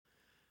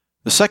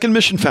The Second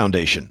Mission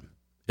Foundation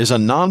is a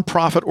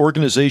nonprofit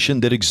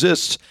organization that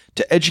exists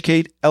to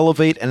educate,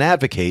 elevate, and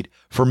advocate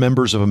for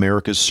members of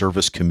America's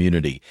service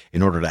community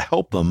in order to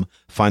help them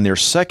find their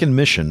second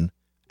mission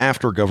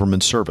after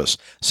government service.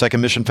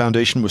 Second Mission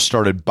Foundation was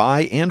started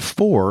by and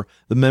for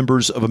the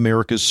members of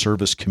America's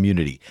service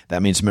community.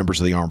 That means members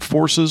of the armed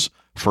forces,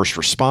 first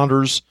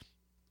responders,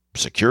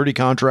 security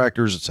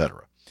contractors,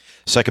 etc.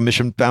 Second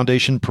Mission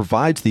Foundation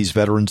provides these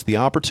veterans the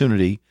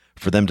opportunity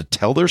for them to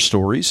tell their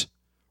stories,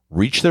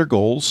 reach their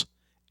goals,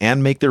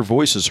 and make their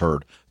voices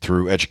heard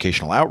through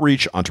educational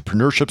outreach,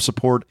 entrepreneurship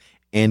support,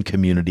 and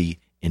community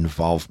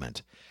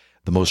involvement.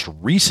 The most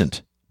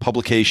recent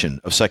publication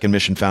of Second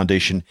Mission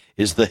Foundation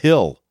is The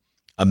Hill,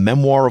 a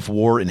memoir of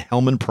war in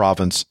Helmand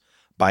Province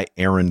by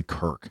Aaron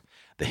Kirk.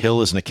 The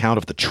Hill is an account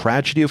of the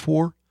tragedy of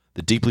war,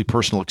 the deeply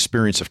personal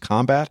experience of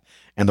combat,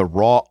 and the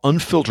raw,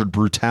 unfiltered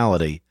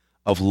brutality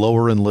of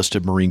lower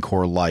enlisted Marine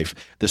Corps life.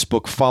 This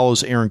book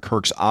follows Aaron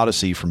Kirk's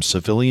odyssey from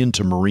civilian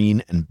to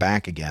Marine and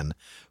back again,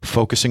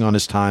 focusing on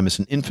his time as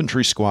an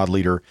infantry squad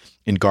leader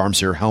in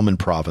Garmsir, Helmand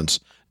Province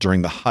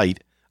during the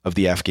height of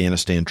the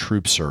Afghanistan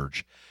troop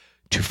surge.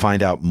 To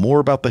find out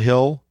more about The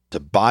Hill, to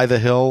buy The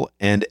Hill,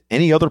 and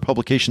any other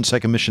publication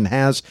Second Mission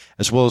has,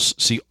 as well as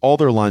see all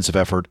their lines of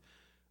effort,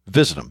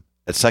 visit them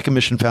at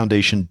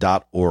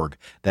secondmissionfoundation.org.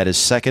 That is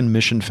Second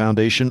Mission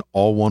Foundation,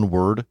 all one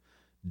word,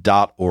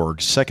 .org,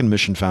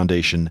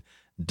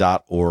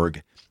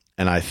 secondmissionfoundation.org.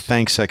 And I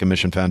thank Second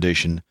Mission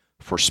Foundation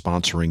for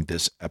sponsoring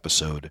this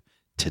episode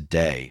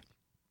today.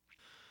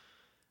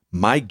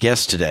 My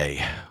guest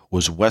today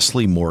was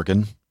Wesley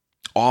Morgan,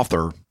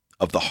 author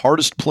of The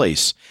Hardest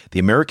Place, The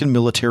American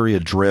Military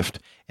Adrift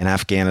in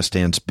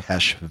Afghanistan's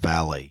Pesh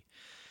Valley.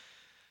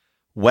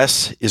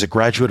 Wes is a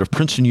graduate of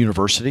Princeton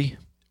University,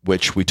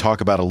 which we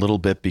talk about a little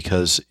bit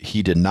because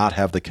he did not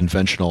have the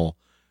conventional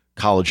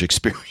college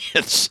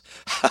experience.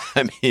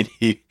 I mean,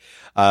 he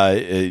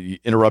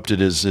interrupted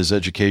his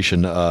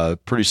education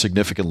pretty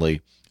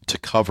significantly to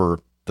cover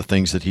the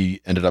things that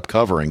he ended up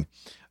covering,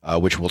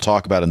 which we'll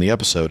talk about in the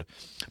episode.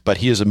 But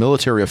he is a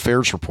military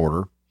affairs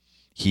reporter.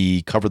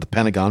 He covered the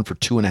Pentagon for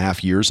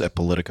 2.5 years at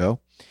Politico.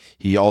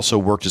 He also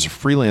worked as a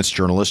freelance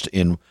journalist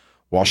in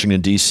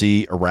Washington,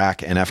 D.C.,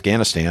 Iraq, and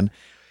Afghanistan.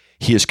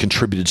 He has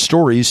contributed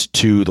stories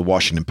to the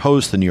Washington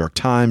Post, the New York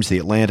Times, the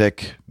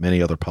Atlantic,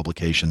 many other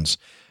publications.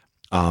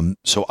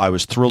 So I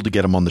was thrilled to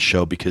get him on the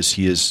show because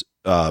he is,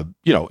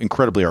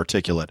 incredibly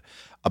articulate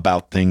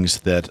about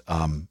things that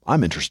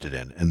I'm interested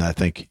in, and I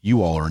think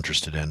you all are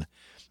interested in,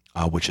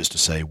 which is to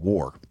say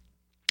war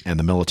and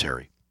the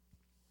military.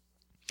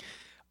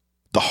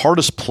 The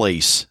Hardest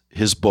Place,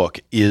 his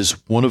book, is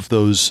one of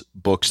those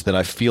books that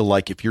I feel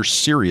like if you're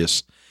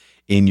serious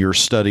in your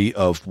study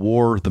of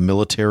war, the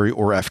military,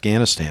 or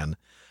Afghanistan,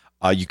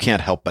 you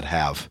can't help but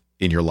have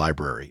in your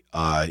library.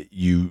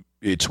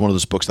 It's one of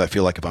those books that I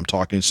feel like if I'm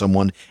talking to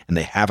someone and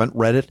they haven't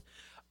read it,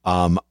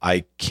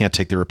 I can't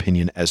take their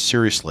opinion as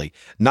seriously.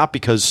 Not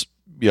because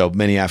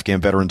many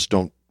Afghan veterans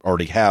don't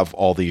already have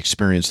all the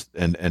experience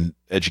and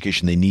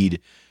education they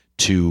need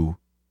to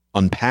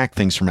unpack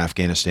things from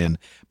Afghanistan,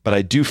 but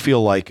I do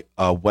feel like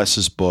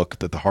Wes's book,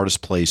 that The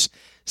Hardest Place,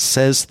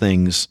 says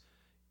things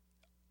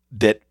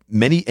that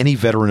any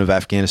veteran of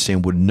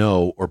Afghanistan would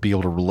know or be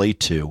able to relate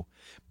to,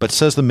 but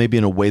says them maybe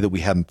in a way that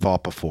we hadn't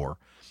thought before.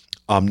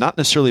 Not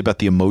necessarily about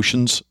the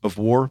emotions of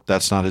war.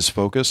 That's not his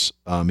focus.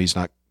 He's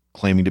not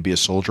claiming to be a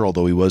soldier,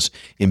 although he was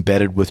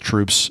embedded with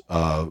troops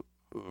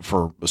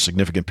for a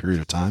significant period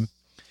of time,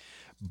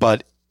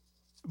 but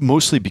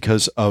mostly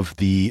because of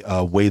the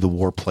way the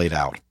war played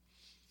out.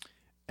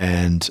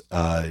 And,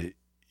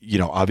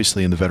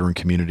 obviously in the veteran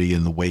community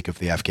in the wake of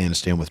the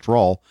Afghanistan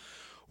withdrawal,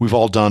 we've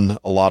all done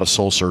a lot of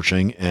soul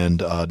searching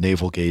and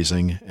navel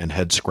gazing and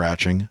head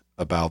scratching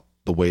about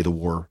the way the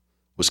war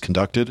was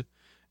conducted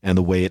and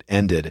the way it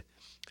ended.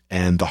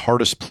 And The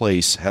Hardest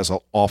Place has an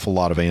awful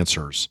lot of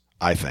answers,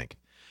 I think.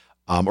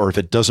 Or if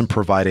it doesn't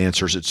provide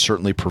answers, it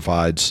certainly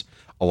provides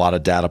a lot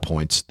of data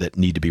points that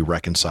need to be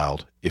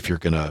reconciled if you're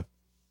going to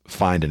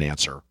find an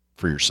answer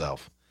for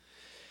yourself.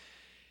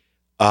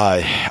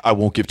 I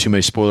won't give too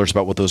many spoilers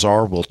about what those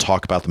are. We'll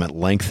talk about them at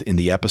length in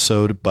the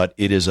episode, but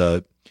it's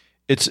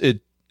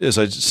as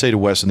I say to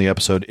Wes in the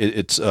episode,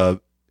 it's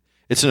an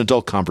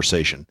adult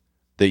conversation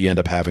that you end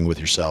up having with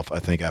yourself, I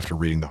think, after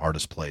reading The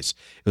Hardest Place.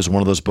 It was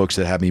one of those books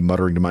that had me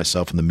muttering to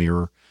myself in the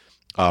mirror,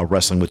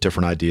 wrestling with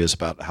different ideas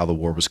about how the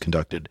war was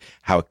conducted,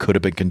 how it could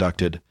have been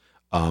conducted,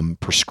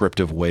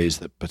 prescriptive ways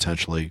that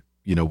potentially,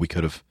 we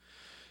could have,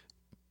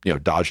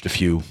 dodged a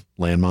few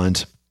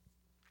landmines,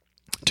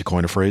 to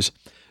coin a phrase.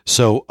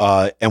 So,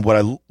 and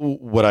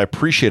what I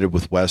appreciated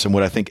with Wes, and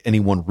what I think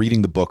anyone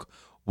reading the book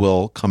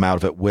will come out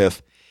of it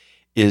with,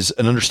 is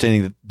an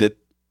understanding that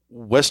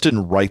Wes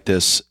didn't write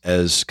this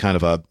as kind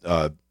of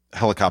a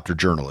helicopter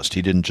journalist.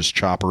 He didn't just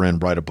chop her in,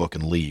 write a book,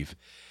 and leave.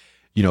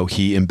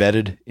 He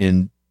embedded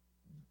in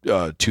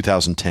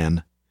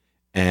 2010,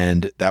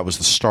 and that was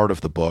the start of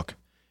the book.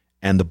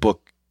 And the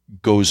book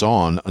goes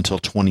on until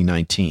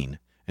 2019.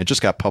 It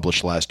just got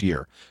published last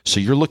year. So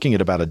you're looking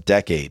at about a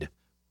decade,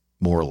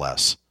 more or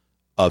less,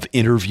 of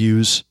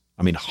interviews.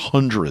 I mean,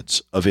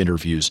 hundreds of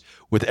interviews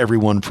with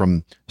everyone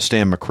from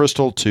Stan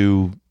McChrystal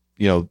to,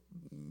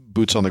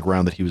 boots on the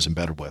ground that he was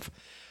embedded with.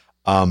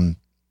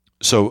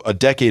 So a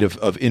decade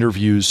of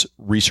interviews,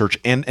 research,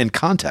 and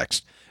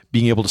context,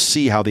 being able to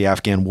see how the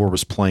Afghan war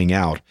was playing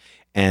out.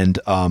 And,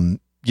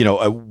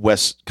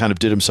 Wes kind of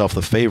did himself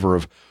the favor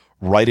of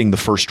writing the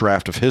first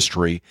draft of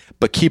history,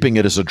 but keeping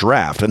it as a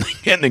draft and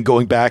then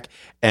going back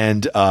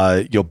and,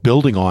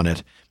 building on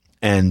it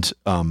and,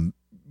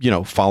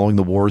 following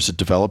the war as it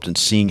developed and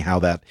seeing how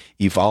that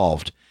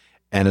evolved.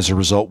 And as a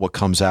result, what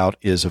comes out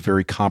is a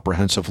very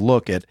comprehensive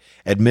look at,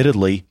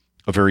 admittedly,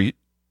 a very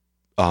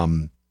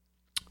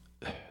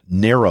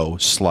narrow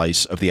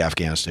slice of the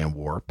Afghanistan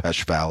war,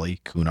 Pesh Valley,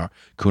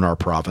 Kunar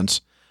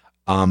province,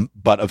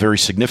 but a very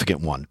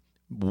significant one,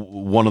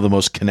 one of the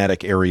most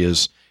kinetic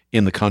areas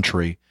in the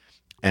country,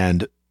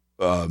 and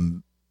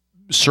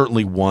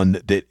certainly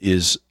one that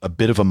is a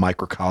bit of a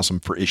microcosm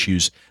for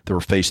issues that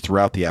were faced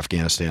throughout the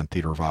Afghanistan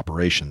theater of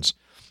operations.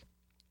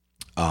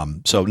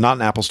 So not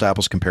an apples to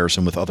apples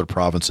comparison with other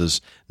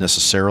provinces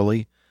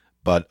necessarily,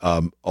 but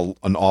an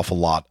awful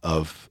lot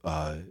of,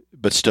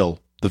 but still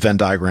the Venn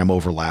diagram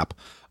overlap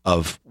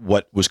of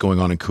what was going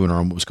on in Kunar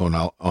and what was going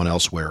on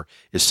elsewhere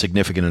is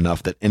significant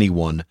enough that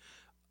anyone,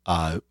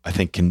 I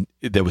think,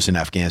 that was in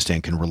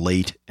Afghanistan can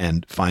relate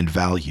and find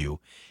value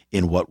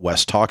in what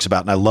Wes talks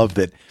about. And I love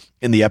that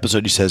in the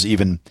episode he says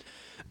even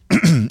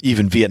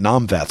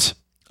Vietnam vets,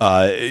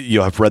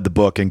 have read the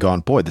book and gone,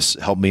 boy, this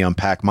helped me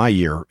unpack my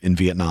year in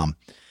Vietnam.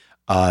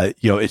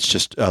 It's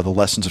just the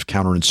lessons of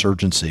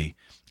counterinsurgency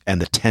and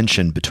the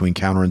tension between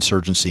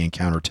counterinsurgency and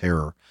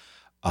counterterror,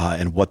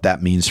 and what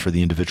that means for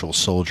the individual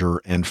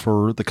soldier and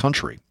for the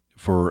country,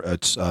 for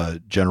its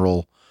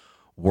general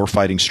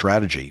warfighting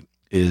strategy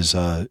is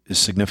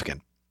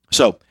significant.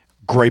 So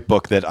great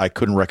book that I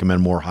couldn't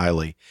recommend more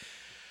highly.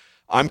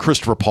 I'm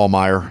Christopher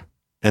Paulmeyer,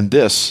 and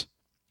this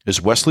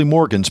is Wesley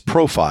Morgan's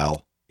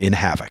Profile in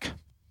Havoc.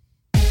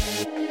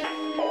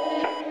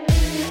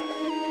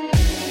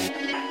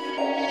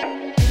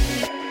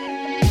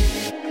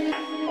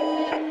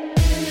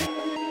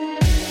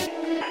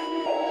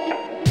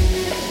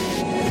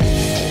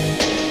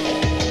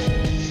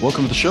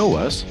 Welcome to the show,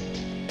 Wes.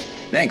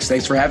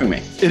 Thanks for having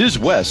me. It is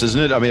Wes, isn't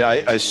it? I mean, I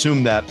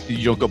assume that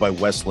you don't go by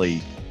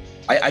Wesley.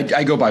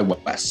 I go by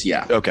Wes,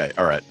 yeah. Okay,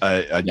 all right.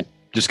 I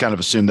just kind of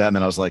assumed that, and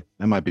then I was like,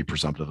 that might be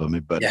presumptive of me.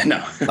 But yeah,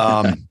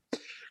 no.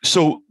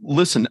 So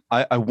listen,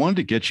 I wanted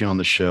to get you on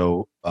the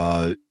show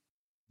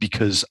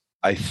because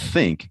I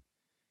think,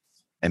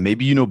 and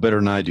maybe you know better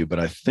than I do, but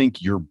I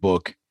think your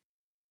book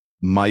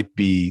might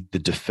be the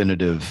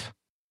definitive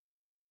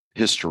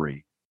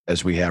history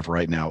as we have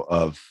right now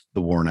of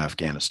the war in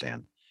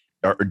Afghanistan.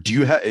 Or do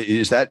you have,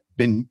 is that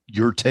been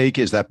your take?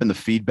 Has that been the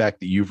feedback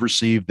that you've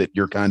received, that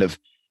you're kind of,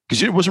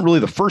 because it wasn't really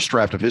the first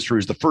draft of history, it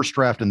was the first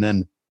draft and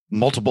then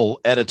multiple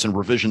edits and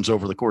revisions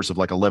over the course of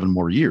like 11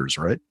 more years,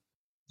 right?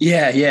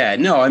 Yeah.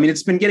 No, I mean,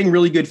 it's been getting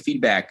really good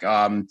feedback.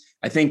 I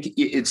think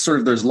it's sort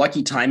of, there's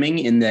lucky timing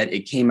in that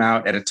it came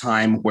out at a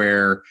time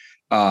where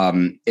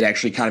it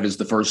actually kind of is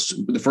the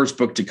first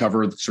book to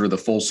cover sort of the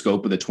full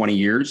scope of the 20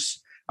 years.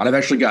 And I've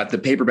actually got the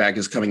paperback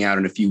is coming out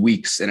in a few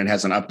weeks, and it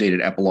has an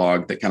updated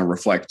epilogue that kind of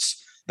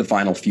reflects the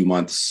final few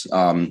months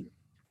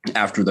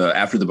after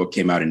the book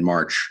came out in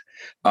March.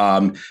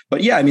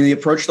 But yeah, I mean, the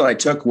approach that I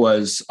took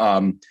was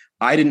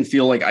I didn't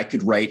feel like I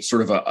could write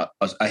sort of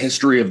a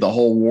history of the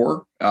whole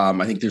war.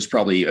 I think there's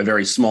probably a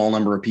very small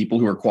number of people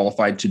who are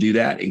qualified to do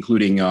that,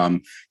 including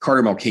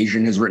Carter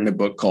Malkasian has written a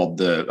book called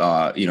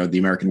the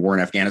American War in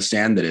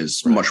Afghanistan that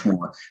is much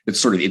more. It's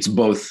sort of, it's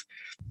both.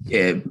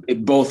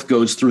 It both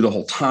goes through the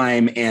whole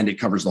time and it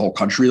covers the whole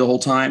country the whole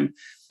time.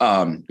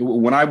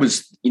 When I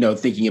was,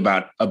 thinking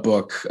about a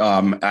book,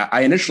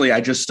 I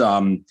just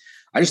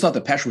thought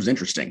that Pesh was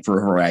interesting for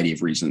a variety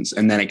of reasons.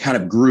 And then it kind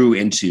of grew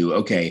into,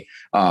 okay,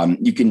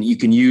 you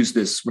can use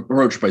this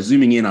approach by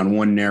zooming in on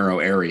one narrow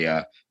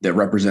area that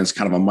represents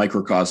kind of a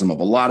microcosm of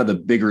a lot of the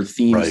bigger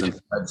themes and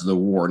threads of the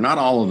war, not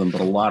all of them,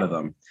 but a lot of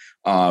them,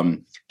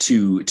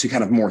 to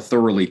kind of more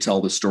thoroughly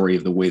tell the story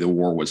of the way the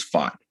war was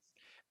fought.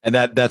 And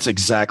that's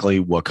exactly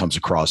what comes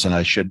across. And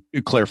I should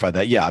clarify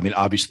that. Yeah, I mean,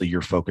 obviously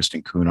you're focused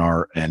in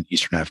Kunar and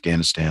Eastern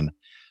Afghanistan,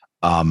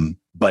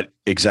 but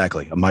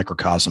exactly a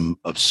microcosm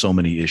of so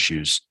many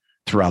issues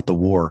throughout the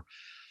war.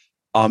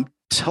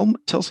 Tell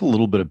us a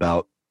little bit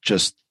about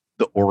just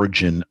the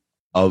origin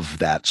of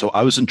that. So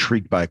I was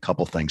intrigued by a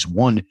couple things.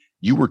 One,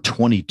 you were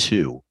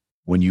 22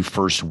 when you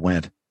first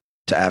went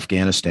to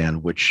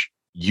Afghanistan, which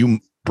you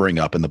bring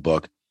up in the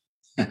book.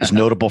 It's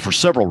notable for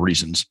several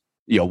reasons.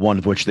 One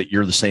of which that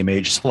you're the same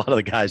age as a lot of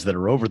the guys that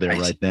are over there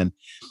right then.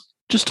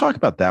 Just talk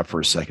about that for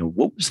a second.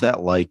 What was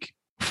that like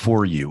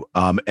for you?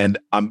 And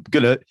I'm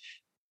going to,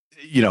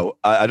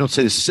 I don't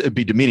say this would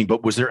be demeaning,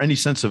 but was there any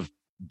sense of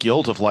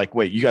guilt of like,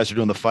 wait, you guys are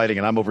doing the fighting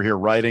and I'm over here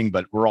writing,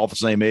 but we're all the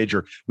same age?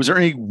 Or was there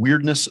any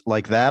weirdness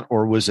like that?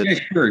 Or was it? Yeah,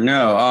 sure.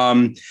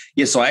 No.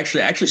 Yeah. So I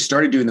actually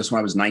started doing this when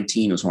I was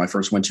 19. It was when I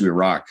first went to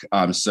Iraq.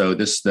 So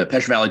the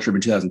Pesh Valley trip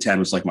in 2010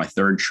 was like my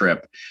third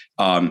trip.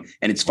 And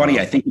it's funny.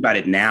 Wow. I think about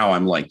it now.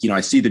 I'm like,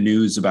 I see the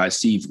news I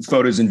see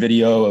photos and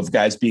video of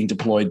guys being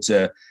deployed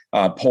to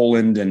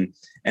Poland and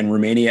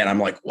Romania. And I'm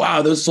like,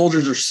 wow, those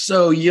soldiers are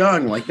so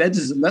young. Like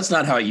that's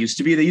not how it used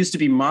to be. They used to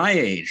be my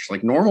age,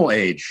 like normal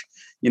age,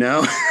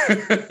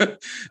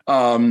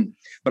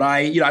 But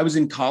I was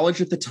in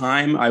college at the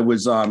time. I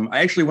was, when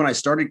I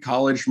started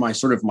college, my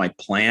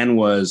plan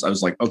was, I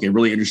was like, okay,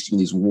 really interested in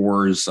these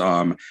wars.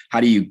 How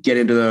do you get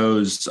into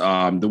those?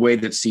 The way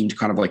that seemed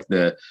kind of like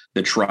the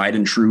tried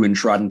and true and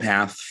trodden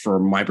path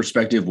from my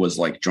perspective was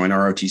like join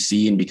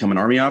ROTC and become an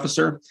Army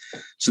officer.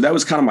 So that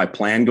was kind of my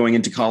plan going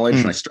into college.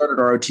 And I started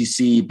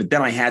ROTC, but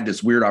then I had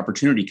this weird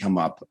opportunity come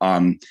up,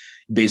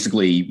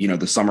 basically,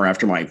 the summer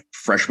after my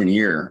freshman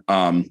year,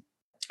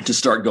 to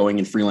start going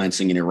and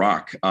freelancing in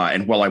Iraq.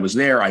 And while I was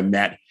there, I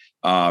met,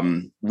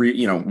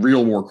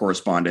 real war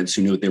correspondents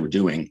who knew what they were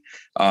doing.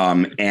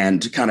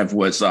 And kind of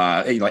was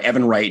like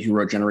Evan Wright, who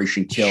wrote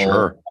Generation Kill.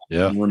 Sure.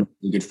 Yeah.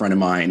 A good friend of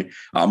mine,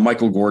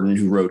 Michael Gordon,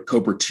 who wrote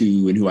Cobra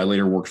 2 and who I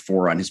later worked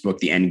for on his book,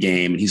 The End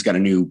Game. And he's got a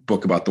new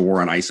book about the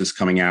war on ISIS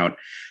coming out.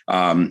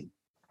 And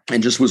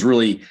just was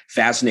really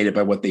fascinated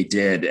by what they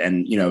did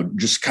and,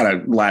 just kind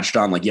of latched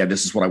on like, yeah,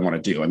 this is what I want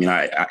to do. I mean,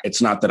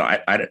 it's not that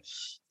I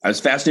was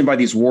fascinated by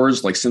these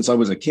wars, like since I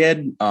was a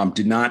kid,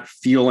 did not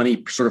feel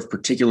any sort of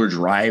particular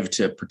drive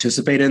to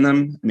participate in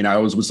them. I mean, I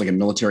always was like a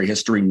military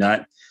history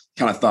nut,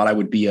 kind of thought I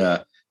would be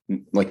a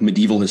like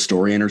medieval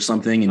historian or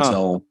something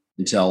until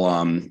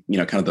kind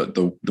of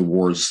the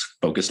wars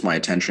focused my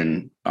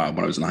attention when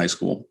I was in high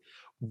school.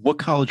 What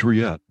college were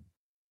you at?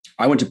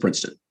 I went to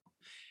Princeton.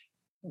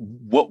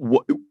 What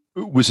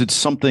was it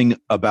something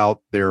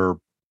about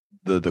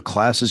the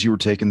classes you were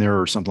taking there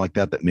or something like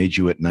that made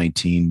you at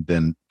 19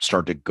 then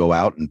start to go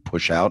out and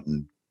push out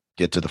and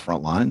get to the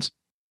front lines?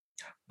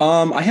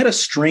 I had a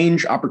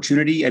strange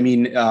opportunity. I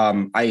mean,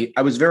 I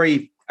was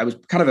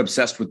kind of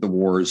obsessed with the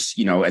wars,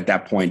 at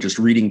that point, just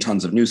reading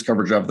tons of news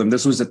coverage of them.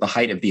 This was at the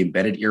height of the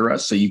embedded era.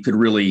 So you could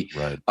really,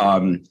 right.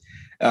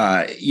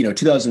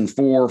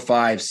 2004,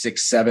 5,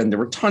 6, 7, there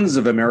were tons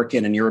of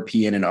American and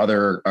European and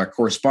other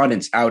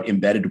correspondents out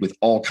embedded with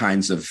all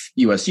kinds of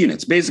U.S.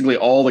 units. Basically,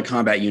 all the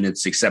combat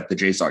units except the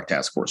JSOC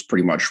task force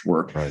pretty much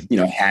were, right.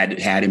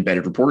 Had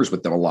embedded reporters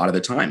with them a lot of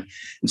the time.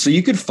 And so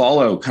you could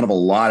follow kind of a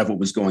lot of what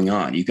was going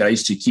on. I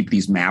used to keep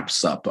these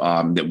maps up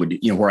that would,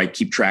 where I'd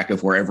keep track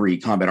of where every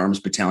combat arms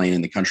battalion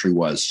in the country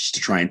was just to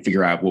try and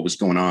figure out what was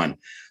going on.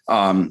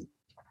 And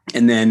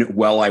then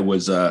while I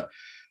was a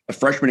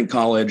freshman in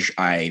college,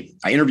 I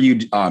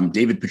interviewed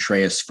David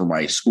Petraeus for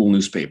my school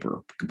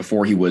newspaper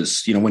before he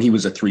was, when he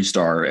was a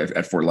 3-star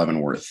at Fort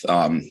Leavenworth,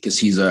 because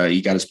he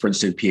got his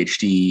Princeton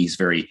PhD. He's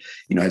very,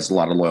 has a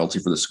lot of loyalty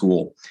for the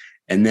school.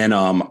 And then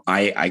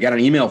I got an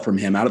email from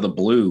him out of the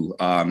blue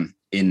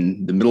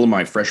in the middle of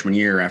my freshman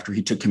year after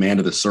he took command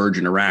of the surge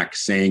in Iraq,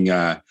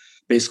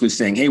 basically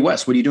saying, "Hey,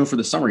 Wes, what are you doing for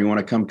the summer? You want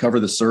to come cover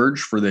the surge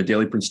for the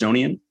Daily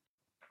Princetonian?"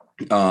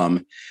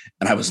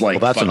 And I was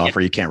like, well, that's an offer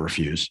you can't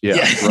refuse.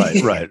 Yeah.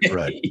 Right.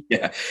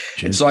 Yeah.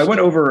 And so I went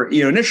over,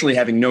 initially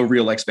having no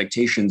real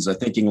expectations,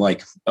 thinking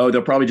like, oh,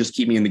 they'll probably just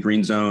keep me in the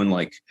green zone.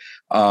 Like,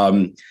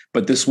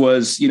 but this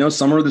was,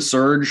 summer of the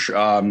surge.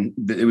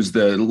 It was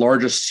the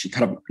largest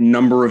kind of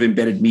number of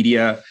embedded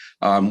media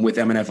with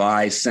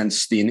MNFI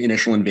since the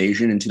initial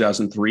invasion in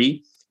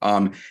 2003.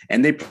 And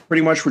they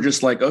pretty much were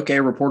just like, okay,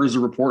 a reporter's a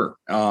reporter.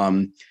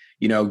 What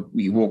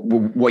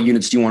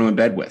units do you want to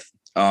embed with?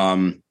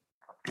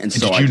 And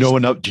so did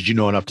you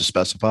know enough to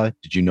specify?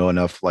 Did you know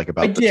enough about?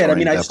 I did. I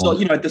mean, I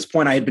still, at this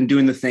point I had been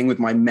doing the thing with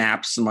my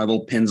maps and my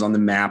little pins on the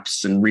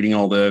maps and reading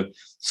all the,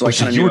 so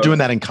you were doing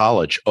that in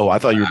college. Oh, I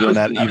thought you were doing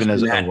that even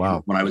as, oh,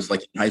 wow. When I was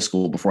like in high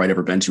school before I'd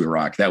ever been to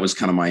Iraq, that was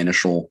kind of my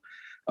initial,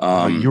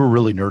 you were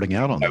really nerding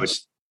out on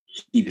this.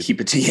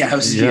 Keep it to, yeah.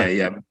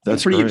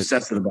 That's pretty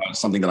obsessive about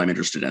something that I'm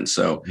interested in.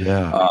 So,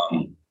 yeah.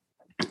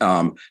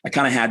 I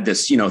kind of had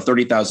this,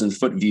 30,000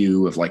 foot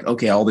view of like,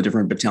 okay, all the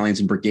different battalions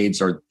and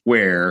brigades are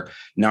where.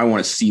 Now I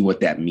want to see what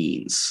that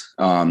means.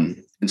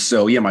 And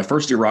so, my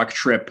first Iraq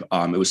trip,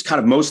 it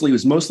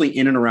was mostly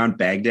in and around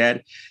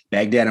Baghdad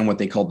and what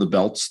they called the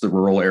belts, the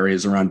rural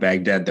areas around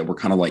Baghdad that were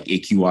kind of like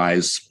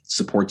AQI's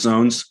support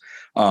zones.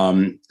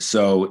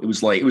 So it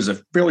was a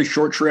fairly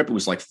short trip. It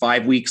was like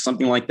 5 weeks,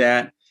 something like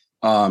that.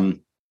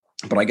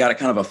 But I got a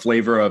kind of a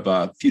flavor of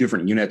a few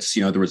different units.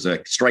 There was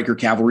a Stryker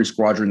cavalry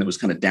squadron that was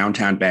kind of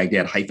downtown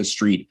Baghdad, Haifa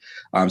Street.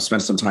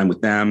 Spent some time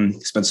with them.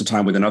 Spent some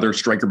time with another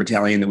Stryker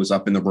battalion that was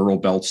up in the rural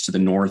belts to the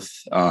north.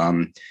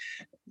 And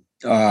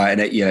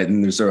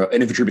there's an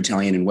infantry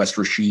battalion in West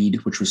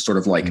Rashid, which was sort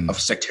of like a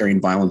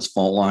sectarian violence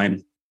fault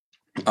line.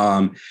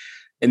 And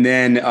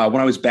then when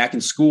I was back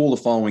in school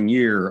the following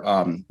year,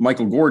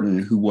 Michael Gordon,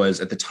 who was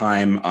at the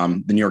time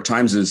the New York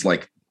Times is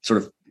like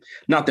sort of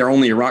not their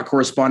only Iraq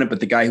correspondent,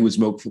 but the guy who was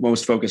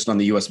most focused on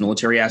the U.S.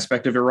 military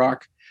aspect of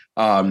Iraq,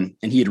 And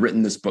he had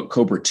written this book,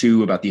 Cobra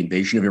 2, about the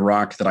invasion of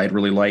Iraq that I had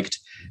really liked.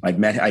 I'd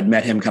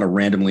met him kind of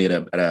randomly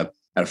at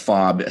a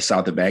fob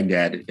south of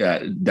Baghdad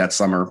that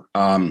summer.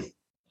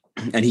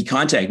 And he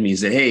contacted me. He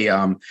said, "Hey,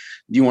 do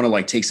you want to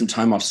like take some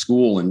time off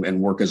school and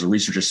work as a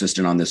research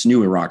assistant on this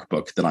new Iraq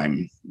book that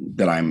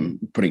I'm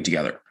putting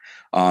together?"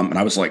 And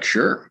I was like,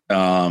 "Sure."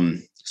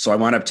 So I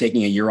wound up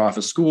taking a year off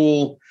of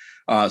school,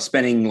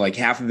 spending like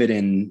half of it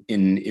in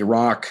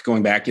Iraq,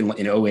 going back in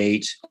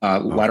 08,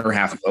 latter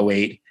half of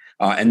 08,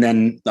 and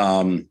then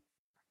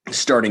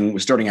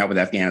starting out with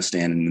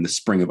Afghanistan in the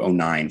spring of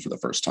 09 for the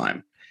first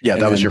time. Yeah,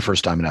 that was your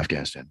first time in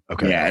Afghanistan.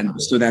 Okay. Yeah. And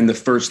so then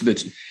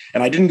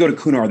and I didn't go to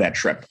Kunar that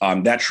trip.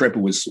 That trip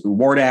was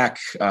Wardak,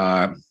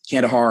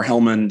 Kandahar,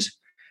 Helmand.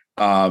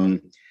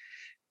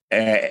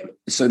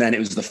 So then it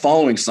was the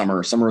following summer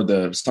of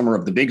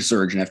the big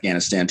surge in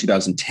Afghanistan,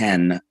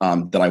 2010,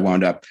 that I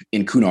wound up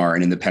in Kunar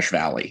and in the Pesh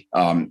Valley,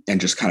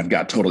 and just kind of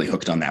got totally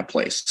hooked on that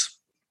place.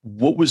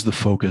 What was the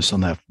focus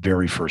on that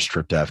very first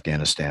trip to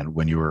Afghanistan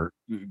when you were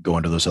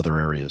going to those other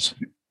areas?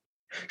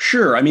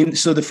 Sure. I mean,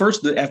 so the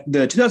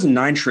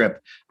 2009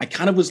 trip, I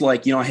kind of was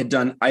like, I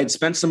had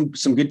spent some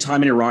good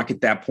time in Iraq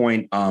at that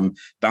point,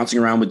 bouncing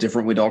around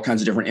with all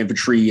kinds of different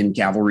infantry and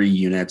cavalry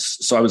units.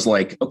 So I was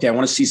like, okay, I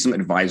want to see some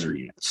advisor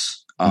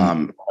units.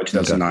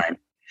 2009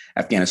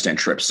 Afghanistan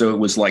trip. So it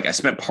was like I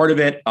spent part of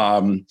it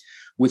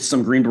with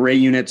some Green Beret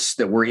units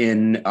that were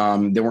in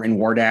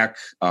Wardak,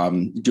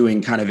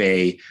 doing kind of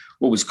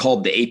what was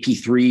called the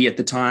AP3 at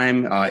the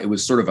time. It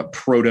was sort of a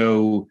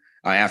proto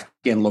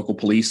Afghan local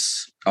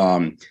police.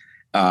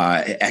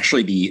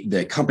 Actually,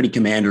 the company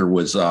commander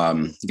was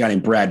a guy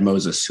named Brad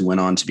Moses, who went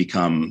on to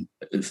become,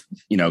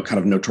 kind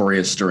of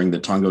notorious during the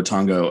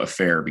Tongo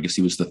affair because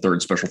he was the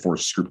 3rd Special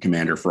Forces Group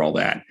commander for all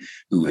that,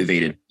 who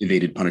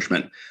evaded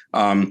punishment.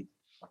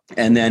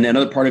 And then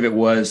another part of it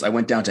was I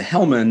went down to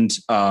Helmand,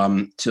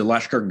 to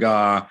Lashkar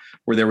Gah,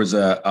 where there was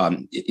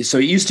so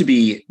it used to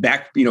be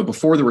back,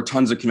 before there were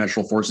tons of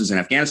conventional forces in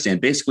Afghanistan.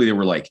 Basically,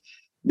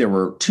 there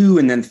were 2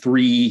 and then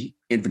 3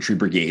 infantry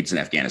brigades in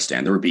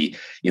Afghanistan. There would be,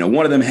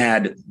 one of them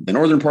had the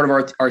northern part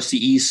of RC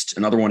East,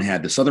 another one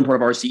had the southern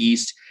part of RC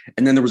East,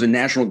 and then there was a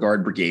National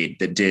Guard brigade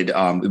that did,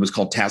 it was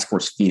called Task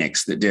Force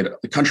Phoenix, that did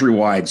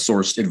countrywide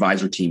sourced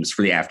advisor teams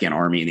for the Afghan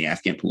army and the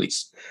Afghan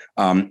police.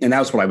 And that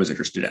was what I was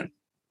interested in.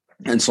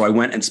 And so I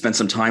went and spent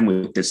some time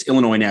with this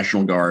Illinois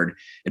National Guard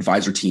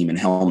advisor team in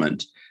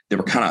Helmand. They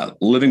were kind of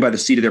living by the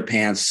seat of their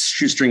pants,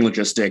 shoestring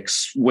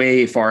logistics,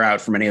 way far out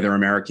from any other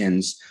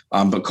Americans,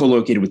 but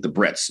co-located with the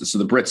Brits. And so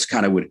the Brits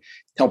kind of would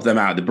help them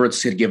out. The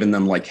Brits had given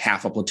them like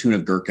half a platoon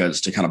of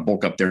Gurkhas to kind of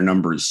bulk up their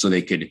numbers so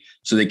they could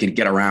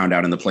get around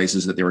out in the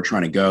places that they were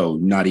trying to go,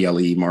 Nadi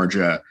Ali,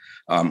 Marja,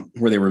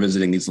 where they were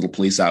visiting these little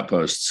police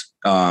outposts.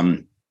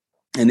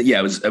 And yeah,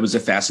 it was a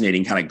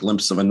fascinating kind of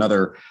glimpse of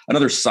another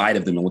side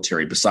of the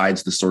military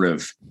besides the sort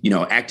of,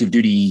 active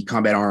duty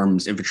combat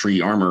arms, infantry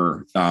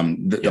armor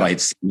that I had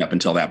seen up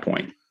until that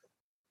point.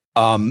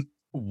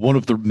 One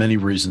of the many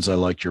reasons I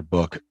liked your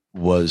book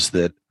was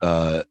that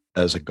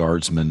as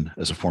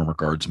a former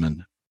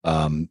guardsman,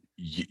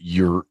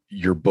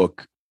 your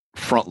book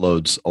front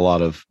loads a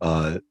lot of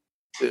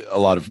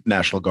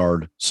National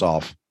Guard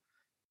SOF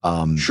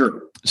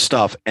sure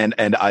stuff, and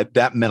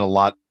that meant a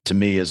lot to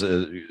me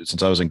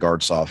since I was in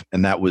Guard SOF,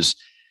 and that was,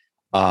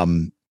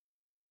 I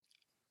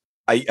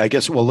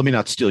guess. Well, let me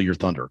not steal your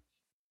thunder.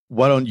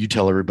 Why don't you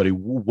tell everybody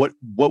what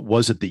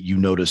was it that you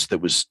noticed that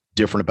was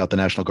different about the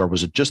National Guard?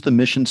 Was it just the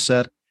mission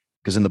set?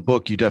 Because in the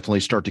book, you definitely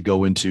start to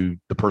go into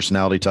the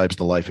personality types,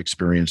 the life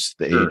experience,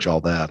 the age, all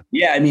that.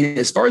 Yeah, I mean,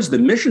 as far as the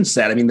mission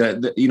set, I mean,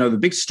 the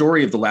big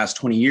story of the last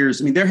 20 years.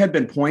 I mean, there have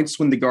been points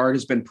when the Guard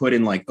has been put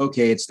in like,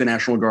 okay, it's the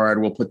National Guard.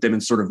 We'll put them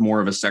in sort of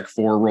more of a Sec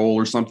 4 role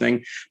or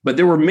something. But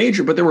there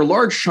were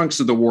large chunks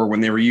of the war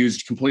when they were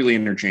used completely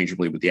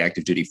interchangeably with the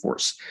active duty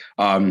force.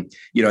 And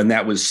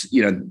that was,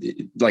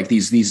 like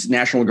these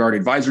National Guard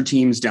advisor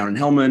teams down in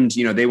Helmand.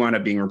 They wound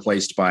up being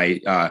replaced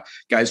by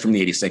guys from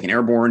the 82nd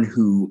Airborne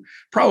who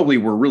probably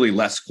were really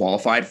less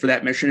qualified for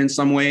that mission in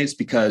some ways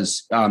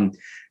because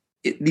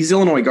these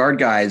Illinois Guard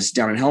guys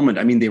down in Helmand,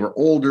 I mean, they were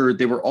older.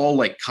 They were all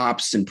like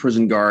cops and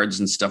prison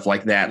guards and stuff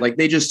like that. Like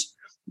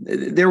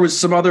there was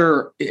some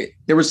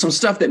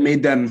stuff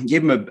that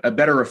gave them a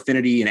better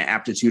affinity and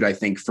aptitude, I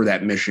think, for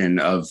that mission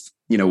of,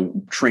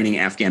 training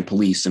Afghan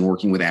police and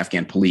working with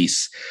Afghan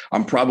police,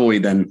 probably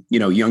than,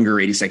 younger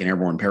 82nd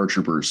Airborne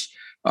paratroopers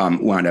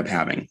wound up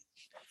having.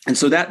 And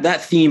so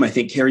that theme, I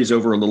think, carries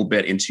over a little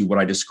bit into what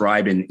I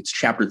describe in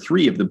chapter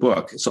 3 of the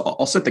book. So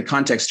I'll set the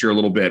context here a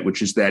little bit,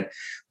 which is that,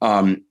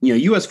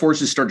 U.S.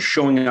 forces started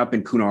showing up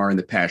in Kunar and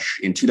the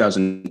Pesh in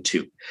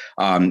 2002.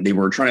 They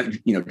were trying to,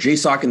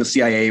 JSOC and the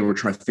CIA were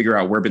trying to figure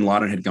out where bin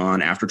Laden had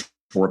gone after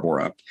Tora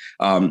Bora.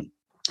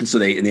 And so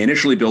they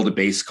initially built a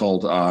base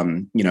called,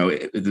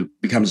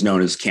 it becomes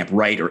known as Camp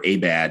Wright or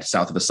ABAD,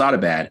 south of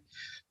Asadabad.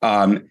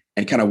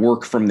 And kind of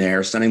work from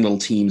there, sending little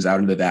teams out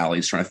into the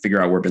valleys, trying to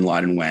figure out where bin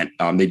Laden went.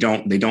 They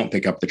don't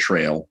pick up the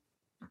trail.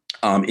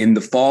 In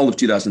the fall of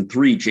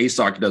 2003,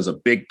 JSOC does a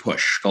big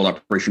push called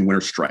Operation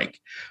Winter Strike,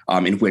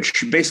 in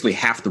which basically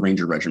half the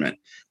Ranger Regiment,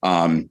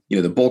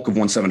 the bulk of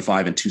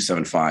 175 and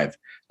 275,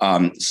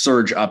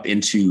 surge up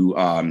into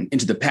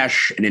the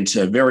Pesh and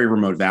into very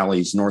remote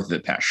valleys north of the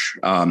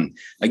Pesh.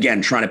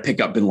 Again, trying to pick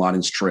up Bin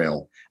Laden's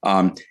trail.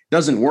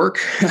 Doesn't work.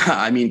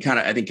 I think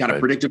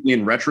predictably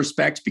in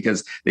retrospect,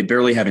 because they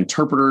barely have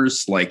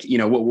interpreters. Like,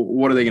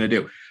 what are they going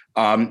to do?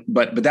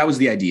 But that was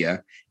the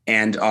idea.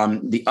 And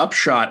the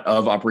upshot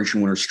of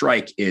Operation Winter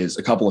Strike is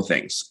a couple of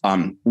things.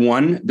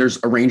 One,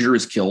 there's a Ranger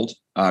is killed,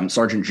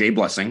 Sergeant Jay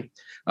Blessing,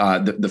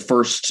 the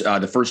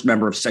first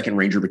member of 2nd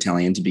Ranger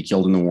Battalion to be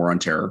killed in the War on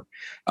Terror.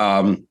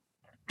 And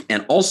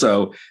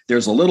also,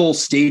 there's a little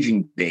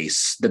staging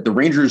base that the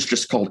Rangers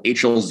just called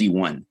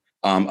HLZ-1.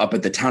 Up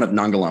at the town of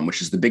Nangalam,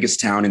 which is the biggest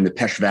town in the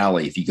Pesh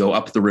Valley. If you go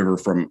up the river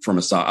from up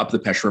the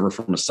Pesh River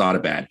from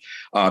Asadabad.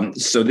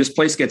 So this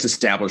place gets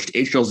established,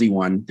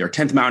 HLZ-1. There are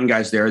 10th Mountain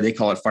guys there. They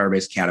call it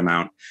Firebase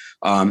Catamount.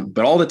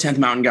 But all the 10th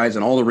Mountain guys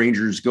and all the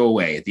Rangers go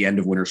away at the end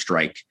of Winter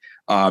Strike.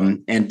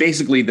 And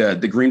basically the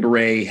Green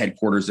Beret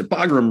headquarters at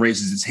Bagram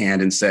raises its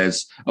hand and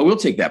says, "Oh, we'll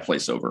take that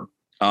place over."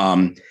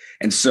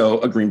 And so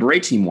a Green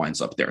Beret team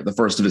winds up there, the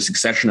first of a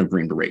succession of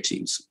Green Beret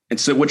teams. And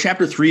so what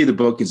chapter 3 of the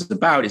book is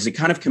about is it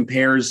kind of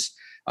compares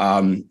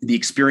the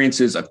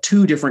experiences of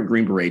 2 different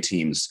Green Beret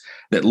teams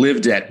that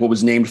lived at what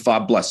was named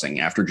Fob Blessing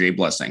after Jay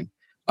Blessing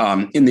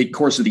in the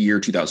course of the year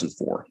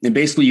 2004. And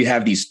basically you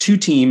have these 2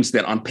 teams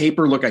that on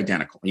paper look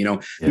identical.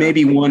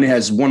 Maybe one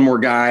has one more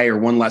guy or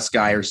one less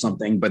guy or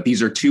something, but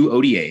these are 2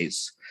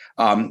 ODAs.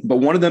 But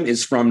one of them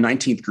is from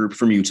 19th Group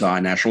from Utah,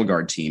 a National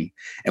Guard team.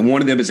 And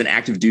one of them is an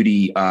active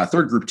duty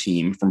 3rd Group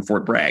team from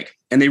Fort Bragg.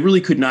 And they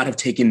really could not have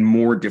taken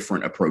more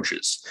different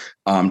approaches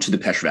to the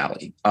Pesh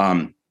Valley.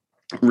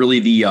 Really,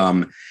 the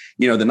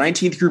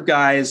 19th Group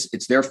guys,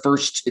 it's their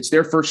first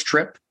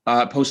trip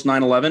post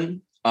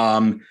 9/11.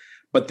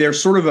 But they're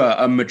sort of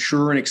a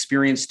mature and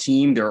experienced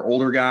team. They're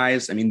older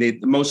guys. I mean,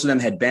 most of them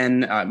had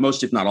been,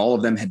 most if not all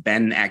of them had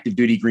been active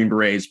duty Green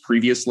Berets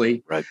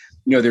previously. Right.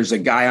 There's a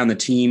guy on the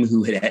team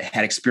who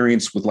had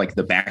experience with like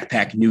the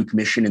backpack nuke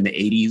mission in the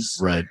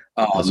 80s. Right.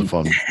 That's a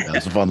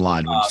fun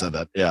line when you said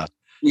that. Yeah.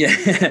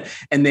 Yeah.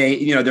 And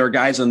there are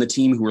guys on the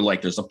team who are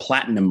like, there's a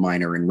platinum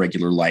miner in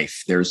regular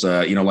life. There's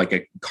like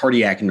a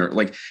cardiac nerd,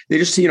 like they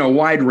just, a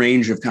wide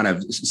range of kind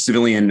of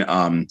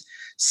civilian,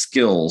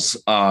 skills.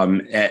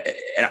 And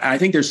I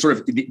think there's sort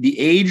of the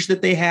age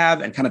that they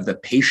have and kind of the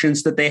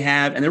patience that they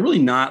have. And they're really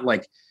not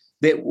like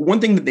one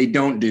thing that they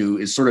don't do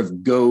is sort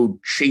of go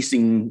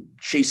chasing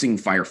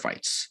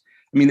firefights.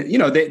 I mean,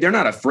 they're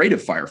not afraid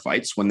of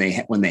firefights when they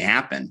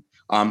happen.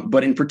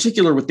 But in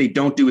particular, what they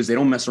don't do is they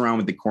don't mess around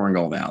with the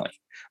Korengal Valley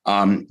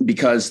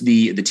because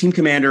the team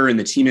commander and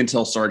the team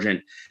intel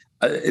sergeant,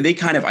 they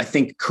kind of, I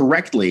think,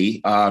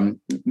 correctly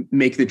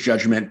make the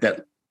judgment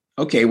that,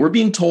 okay, we're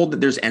being told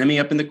that there's enemy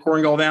up in the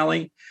Korengal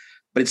Valley,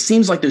 but it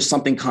seems like there's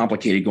something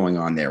complicated going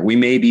on there. We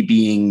may be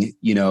being,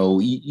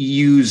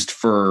 used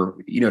for,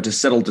 to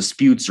settle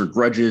disputes or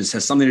grudges,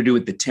 has something to do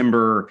with the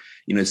timber.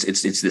 It's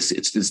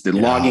the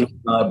logging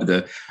hub.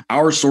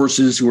 Our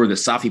sources, who are the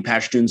Safi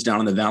Pashtuns down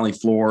on the valley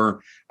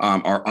floor,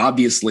 are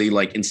obviously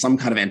like in some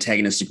kind of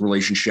antagonistic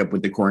relationship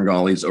with the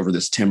Korengalis over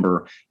this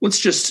timber. Let's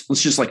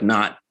just like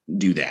not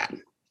do that.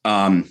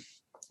 And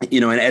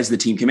as the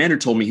team commander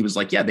told me, he was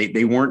like, yeah,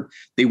 they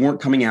weren't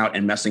coming out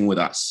and messing with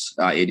us.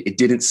 It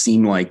didn't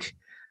seem like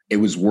it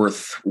was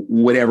worth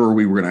whatever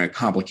we were going to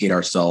complicate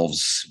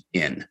ourselves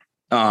in.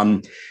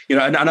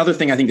 Another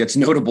thing I think that's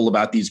notable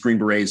about these Green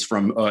Berets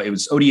from it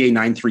was ODA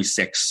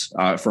 936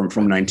 from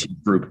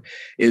 19th Group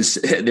is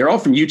they're all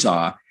from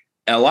Utah.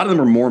 A lot of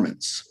them are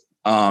Mormons.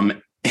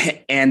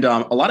 And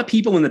a lot of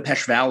people in the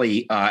Pesh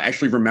Valley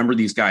actually remember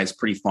these guys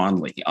pretty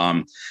fondly.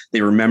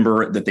 They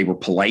remember that they were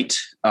polite.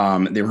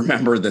 They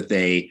remember that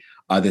they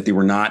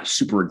were not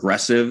super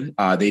aggressive.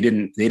 They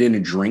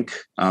didn't drink.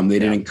 They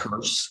didn't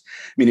curse.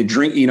 I mean,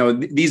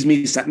 these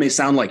may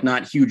sound like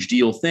not huge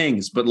deal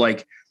things, but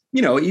like,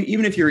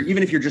 even if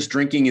you're just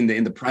drinking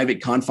in the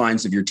private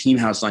confines of your team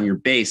house on your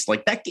base,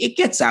 like that, it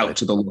gets out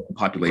to the local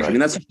population. Right. I mean,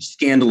 that's a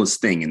scandalous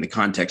thing in the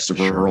context of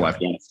rural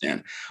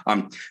Afghanistan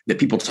that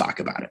people talk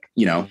about it.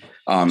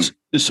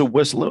 So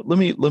Wes, let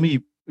me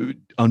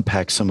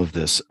unpack some of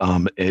this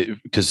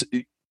because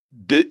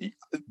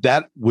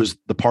that was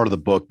the part of the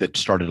book that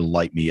started to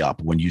light me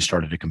up when you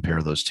started to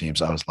compare those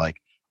teams. I was like,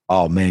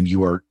 oh man,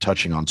 you are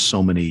touching on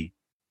so many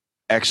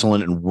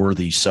excellent and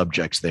worthy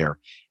subjects there.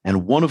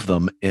 And one of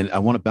them, and I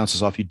want to bounce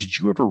this off you. Did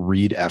you ever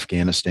read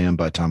Afghanistan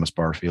by Thomas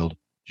Barfield?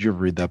 Did you ever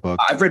read that book?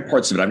 I've read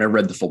parts of it. I've never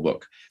read the full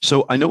book.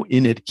 So I know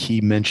in it,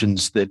 he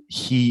mentions that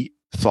he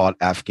thought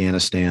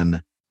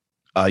Afghanistan,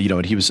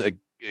 and he was,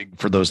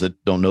 for those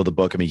that don't know the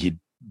book, I mean, he'd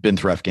been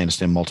through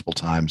Afghanistan multiple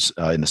times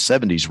in the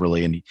 70s,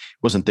 really, and he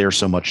wasn't there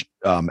so much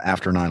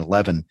after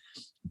 9/11.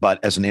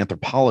 But as an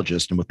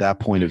anthropologist, and with that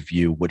point of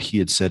view, what he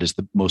had said is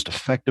the most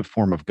effective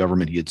form of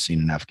government he had seen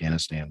in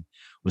Afghanistan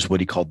was what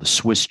he called the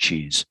Swiss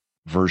cheese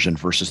version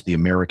versus the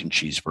American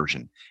cheese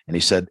version. And he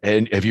said,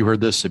 and have you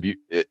heard this?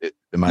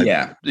 Am I?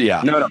 Yeah.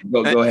 Yeah. No,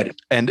 go ahead.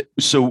 And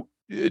so,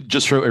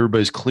 just so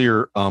everybody's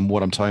clear,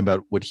 what I'm talking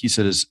about, what he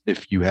said is,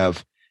 if you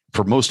have,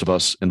 for most of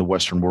us in the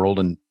Western world,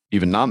 and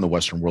even not in the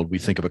Western world, we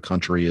think of a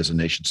country as a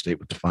nation state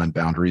with defined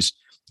boundaries,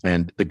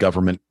 and the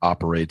government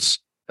operates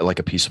like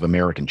a piece of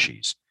American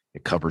cheese.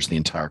 It covers the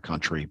entire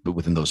country, but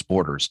within those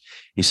borders.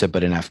 He said,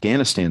 but in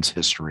Afghanistan's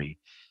history,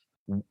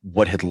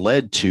 what had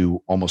led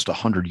to almost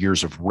 100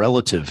 years of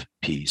relative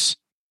peace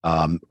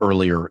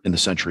earlier in the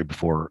century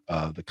before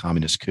the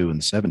communist coup in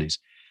the 70s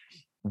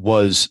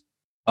was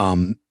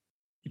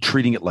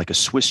treating it like a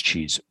Swiss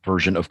cheese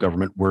version of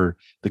government, where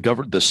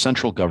the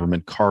central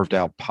government carved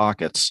out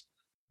pockets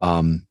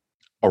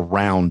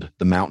around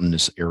the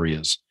mountainous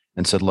areas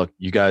and said, look,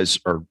 you guys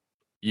are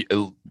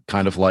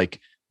kind of like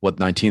what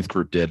 19th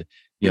Group did,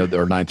 or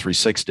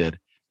 936 did,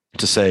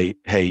 to say,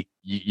 hey,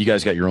 you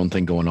guys got your own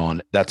thing going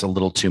on. That's a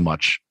little too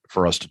much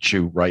for us to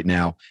chew right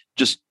now.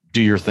 Just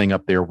do your thing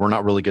up there. We're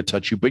not really going to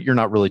touch you, but you're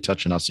not really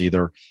touching us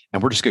either.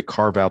 And we're just going to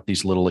carve out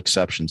these little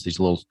exceptions, these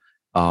little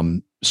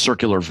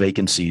circular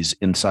vacancies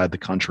inside the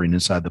country and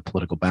inside the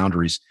political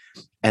boundaries.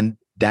 And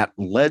that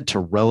led to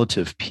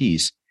relative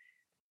peace.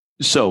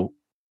 So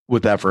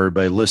with that, for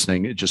everybody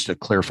listening, just to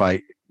clarify,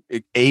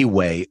 a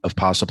way of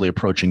possibly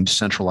approaching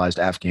centralized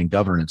Afghan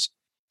governance,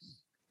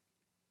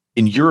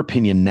 in your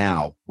opinion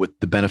now, with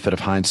the benefit of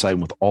hindsight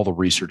and with all the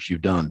research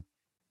you've done,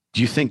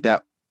 do you think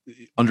that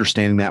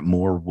understanding that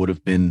more would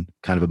have been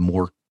kind of a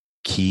more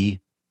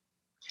key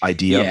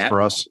idea for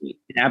us?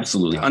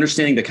 Absolutely. Yeah.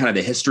 Understanding the kind of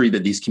the history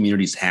that these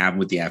communities have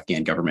with the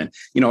Afghan government.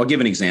 I'll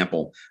give an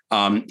example.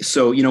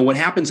 So what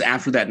happens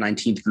after that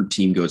 19th Group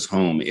team goes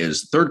home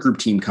is the 3rd Group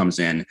team comes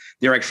in.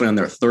 They're actually on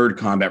their 3rd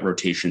combat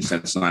rotation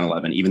since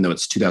 9/11, even though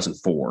it's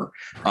 2004.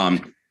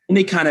 And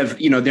they kind of,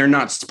 they're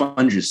not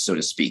sponges, so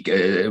to speak,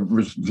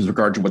 with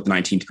regard to what the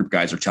 19th Group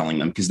guys are telling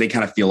them, because they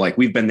kind of feel like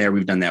we've been there,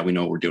 we've done that, we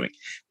know what we're doing.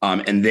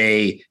 And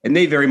they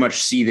very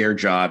much see their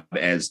job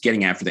as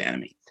getting after the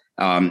enemy.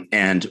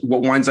 And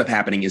what winds up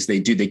happening is they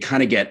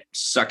kind of get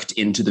sucked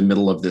into the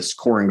middle of this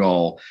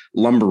Korengal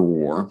lumber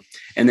war.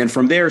 And then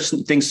from there,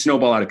 things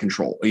snowball out of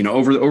control.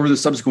 Over the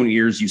subsequent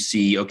years, you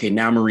see, okay,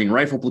 now Marine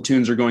rifle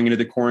platoons are going into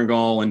the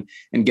Korengal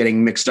and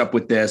getting mixed up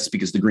with this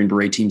because the Green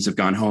Beret teams have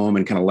gone home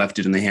and kind of left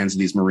it in the hands of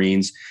these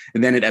Marines.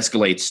 And then it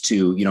escalates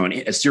to,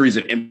 a series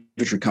of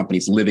infantry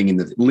companies living in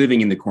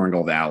the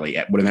Korengal Valley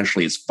at what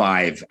eventually is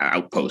 5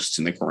 outposts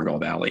in the Korengal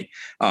Valley.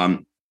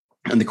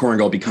 And the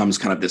Korengal becomes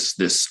kind of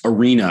this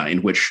arena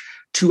in which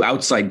 2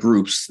 outside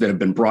groups that have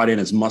been brought in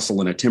as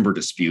muscle in a timber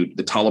dispute,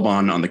 the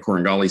Taliban on the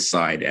Korengalis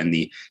side and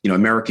the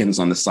Americans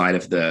on the side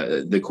of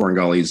the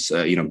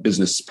Korengalis,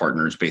 business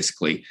partners,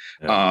 basically,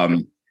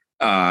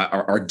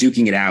 are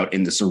duking it out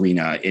in this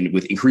arena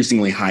with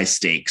increasingly high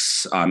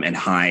stakes and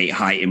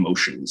high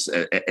emotions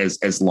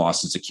as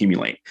losses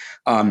accumulate.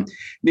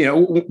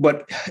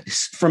 But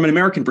from an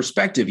American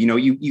perspective,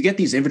 you get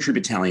these infantry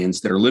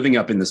battalions that are living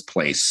up in this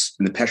place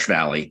in the Pesh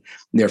Valley.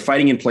 And they're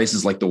fighting in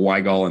places like the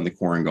Weigall and the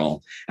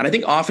Korengal. And I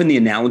think often the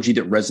analogy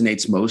that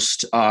resonates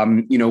most,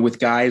 with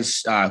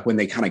guys when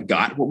they kind of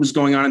got what was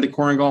going on in the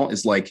Korengal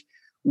is like,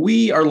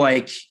 we are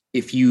like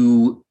if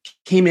you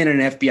came in an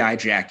FBI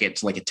jacket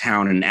to like a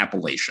town in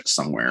Appalachia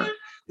somewhere.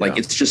 Like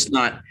it's just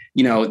not,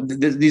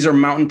 these are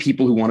mountain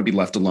people who want to be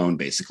left alone,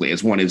 basically,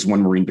 as one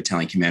Marine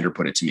battalion commander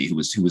put it to me, who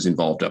was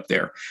involved up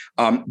there.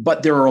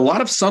 But there are a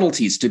lot of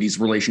subtleties to these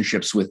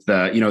relationships with,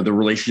 the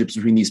relationships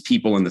between these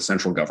people and the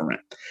central government.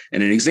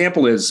 And an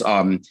example is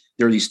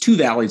there are these 2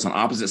 valleys on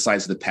opposite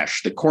sides of the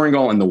Pesh, the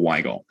Korengal and the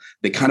Weigall.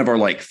 They kind of are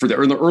like, in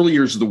the early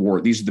years of the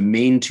war, these are the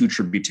main 2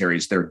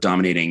 tributaries that are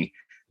dominating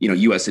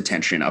U.S.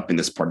 attention up in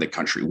this part of the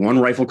country. 1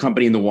 rifle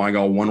company in the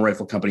Weigall, 1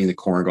 rifle company in the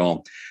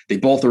Korengal. They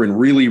both are in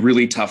really,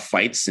 really tough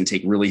fights and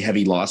take really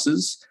heavy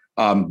losses,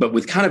 but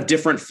with kind of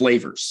different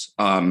flavors.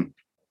 From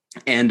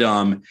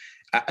the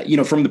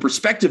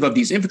perspective of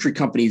these infantry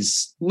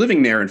companies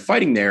living there and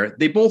fighting there,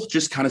 they both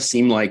just kind of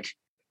seem like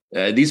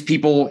these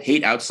people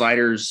hate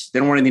outsiders. They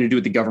don't want anything to do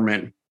with the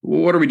government.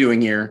 What are we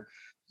doing here?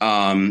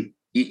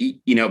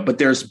 But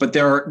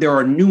there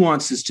are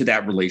nuances to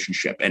that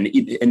relationship, and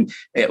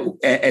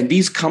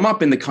these come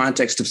up in the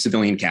context of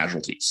civilian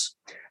casualties.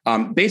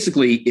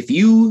 Basically, if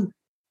you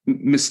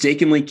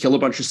mistakenly kill a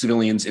bunch of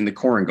civilians in the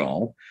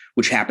Korengal,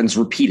 which happens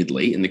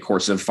repeatedly in the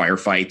course of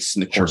firefights,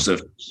 in the course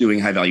of pursuing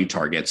high value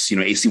targets,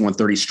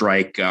 AC-130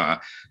 strike, a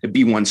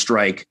B-1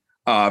 strike,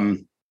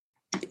 the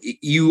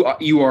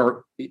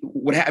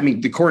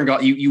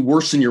Korengal, you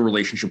worsen your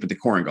relationship with the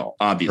Korengal,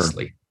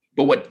 obviously. Sure.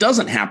 But what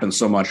doesn't happen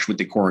so much with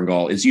the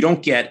Korengal is you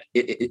don't get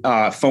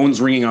phones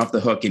ringing off the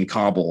hook in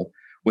Kabul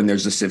when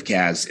there's a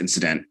Civcaz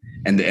incident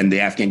and the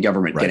Afghan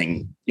government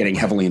getting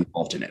heavily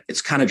involved in it.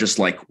 It's kind of just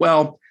like,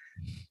 well,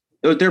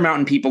 their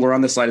mountain people are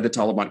on the side of the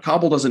Taliban.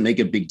 Kabul doesn't make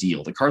a big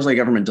deal. The Karzai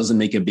government doesn't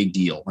make a big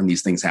deal when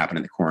these things happen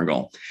in the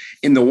Korengal.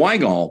 In the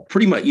Weigall,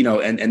 pretty much,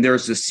 and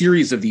there's a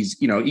series of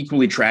these,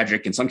 equally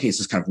tragic, in some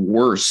cases kind of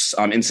worse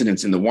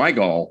incidents in the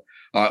Weigall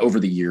over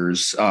the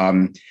years.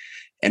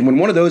 And when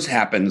one of those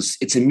happens,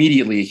 it's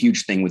immediately a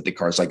huge thing with the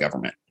Karzai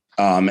government.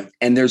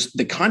 And there's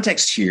the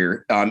context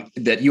here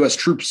that U.S.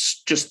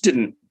 troops just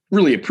didn't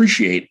really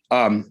appreciate,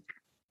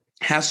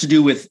 has to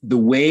do with the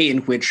way in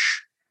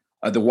which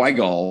the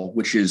Waigal,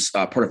 which is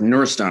part of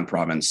Nuristan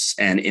province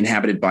and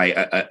inhabited by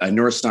a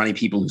Nuristani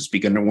people who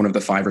speak under one of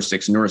the 5 or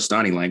 6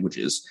 Nuristani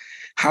languages,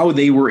 how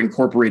they were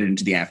incorporated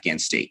into the Afghan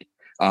state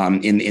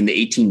in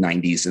the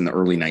 1890s and the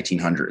early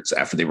 1900s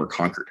after they were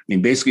conquered. I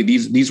mean, basically,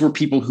 these were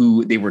people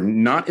who they were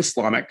not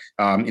Islamic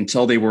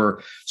until they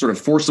were sort of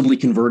forcibly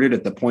converted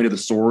at the point of the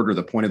sword or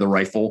the point of the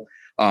rifle,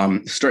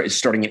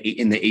 starting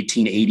in the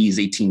 1880s,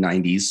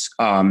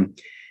 1890s,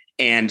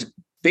 and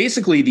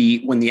basically,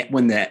 when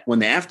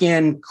the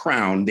Afghan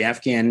crown,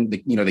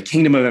 the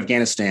kingdom of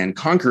Afghanistan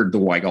conquered the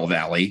Waigal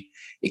Valley,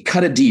 it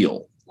cut a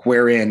deal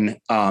wherein,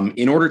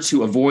 in order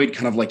to avoid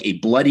kind of like a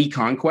bloody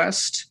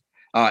conquest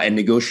and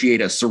negotiate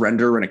a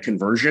surrender and a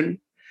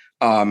conversion,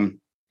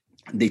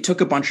 they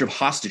took a bunch of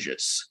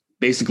hostages,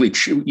 basically,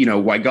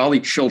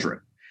 Waigali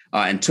children,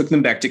 and took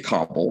them back to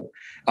Kabul,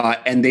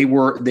 and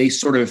they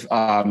sort of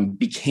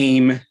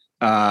became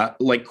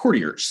like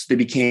courtiers. They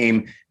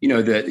became,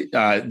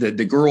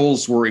 the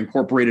girls were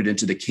incorporated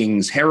into the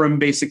king's harem,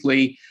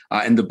 basically,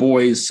 and the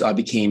boys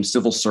became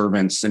civil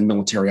servants and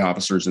military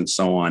officers and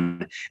so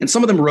on. And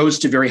some of them rose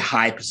to very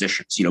high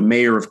positions,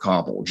 mayor of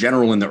Kabul,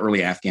 general in the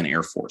early Afghan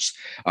Air Force,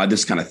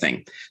 this kind of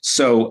thing.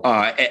 So,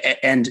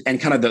 and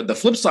kind of the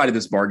flip side of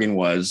this bargain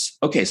was,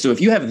 okay, so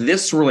if you have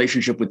this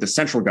relationship with the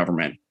central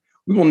government,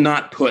 we will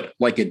not put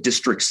like a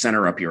district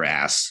center up your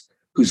ass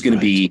who's going to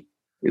be,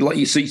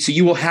 so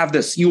you will have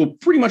this, you will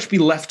pretty much be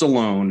left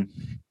alone,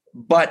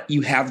 but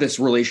you have this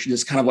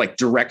kind of like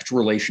direct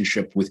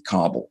relationship with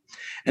Kabul.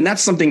 And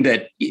that's something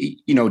that,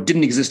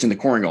 didn't exist in the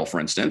Korengal, for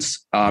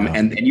instance.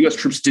 And U.S.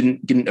 troops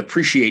didn't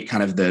appreciate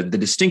kind of the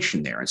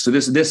distinction there. And so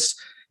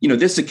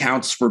this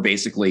accounts for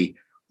basically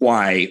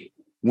why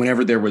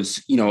whenever there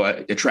was,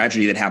 a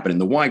tragedy that happened in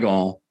the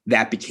Waigal,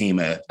 that became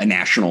a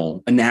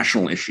national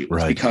issue.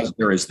 Right. It's because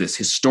there is this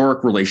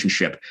historic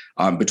relationship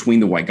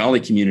between the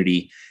Waigali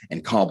community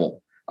and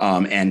Kabul.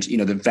 And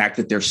the fact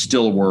that there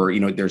still are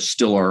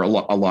a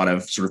lot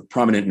of sort of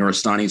prominent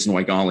Nuristanis and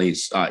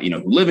Waigalis,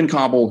 who live in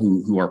Kabul,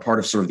 who are part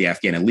of sort of the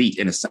Afghan elite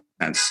in a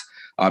sense.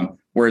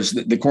 Whereas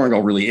the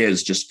Korengal really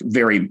is just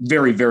very,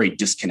 very, very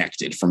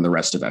disconnected from the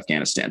rest of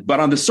Afghanistan. But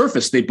on the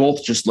surface, they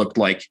both just looked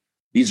like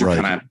these are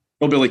kind of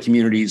hillbilly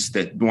communities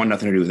that want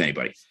nothing to do with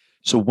anybody.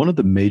 So one of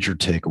the major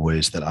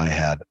takeaways that I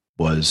had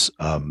was,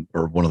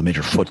 or one of the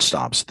major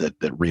footstops that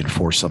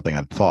reinforced something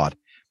I thought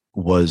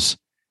was,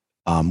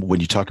 when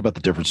you talk about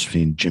the difference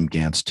between Jim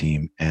Gant's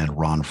team and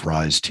Ron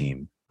Fry's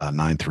team,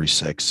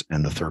 936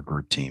 and the third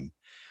group team,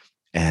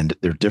 and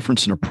their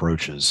difference in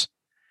approaches,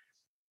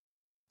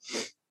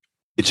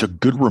 it's a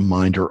good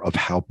reminder of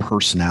how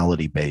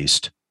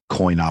personality-based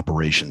coin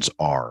operations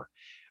are.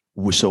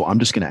 So I'm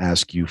just going to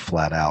ask you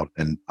flat out,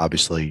 and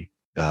obviously,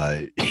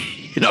 I'm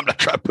not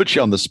trying to put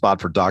you on the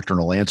spot for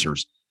doctrinal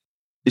answers.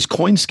 Is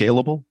coin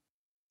scalable?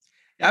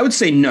 I would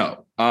say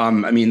no.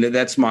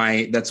 That's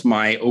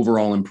my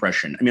overall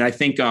impression. I mean, I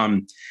think,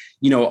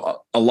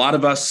 a lot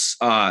of us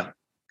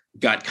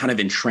got kind of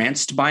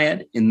entranced by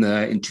it in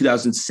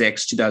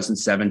 2006,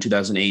 2007,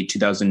 2008,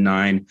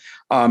 2009.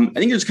 I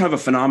think there's kind of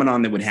a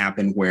phenomenon that would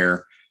happen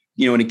where,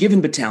 in a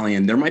given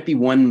battalion, there might be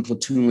one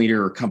platoon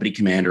leader or company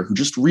commander who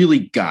just really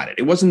got it.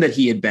 It wasn't that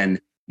he had been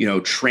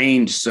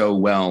trained so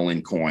well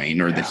in coin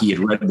or that he had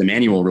read the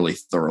manual really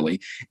thoroughly.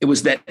 It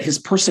was that his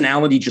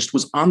personality just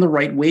was on the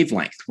right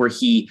wavelength where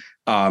he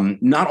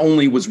not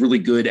only was really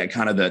good at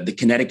kind of the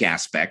kinetic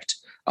aspect,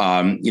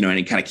 and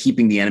kind of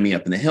keeping the enemy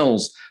up in the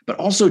hills, but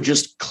also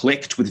just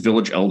clicked with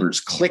village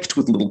elders, clicked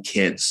with little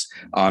kids.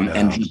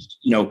 And,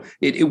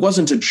 it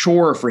wasn't a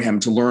chore for him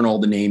to learn all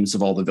the names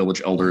of all the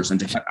village elders and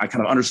to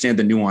kind of understand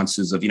the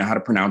nuances of, how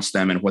to pronounce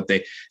them and what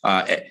they,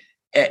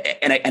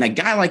 and a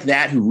guy like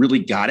that who really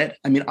got it,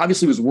 I mean,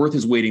 obviously was worth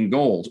his weight in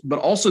gold, but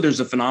also there's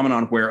a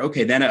phenomenon where,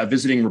 okay, then a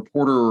visiting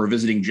reporter or a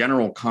visiting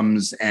general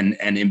comes and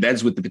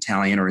embeds with the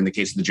battalion, or in the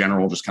case of the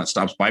general, just kind of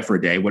stops by for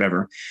a day,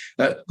 whatever.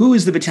 Who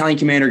is the battalion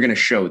commander going to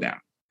show them?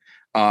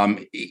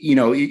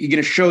 You're going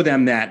to show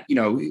them that,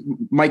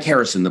 Mike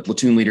Harrison, the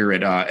platoon leader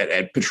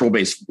at Patrol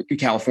Base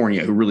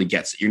California, who really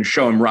gets it. You're going to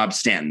show him Rob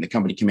Stanton, the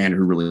company commander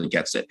who really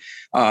gets it.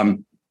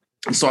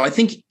 So I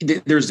think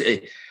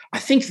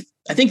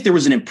I think there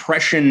was an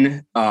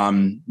impression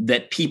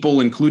that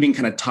people, including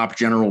kind of top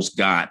generals,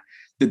 got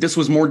that this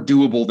was more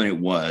doable than it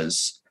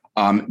was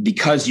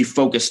because you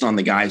focused on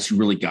the guys who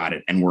really got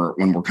it and were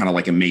kind of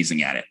like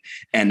amazing at it.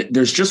 And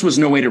there's just was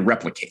no way to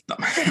replicate them,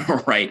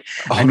 right?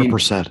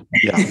 100%.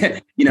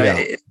 Yeah.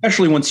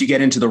 Especially once you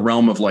get into the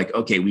realm of like,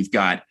 okay, we've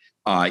got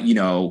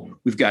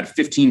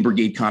 15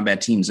 brigade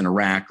combat teams in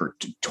Iraq, or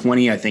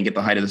 20, I think, at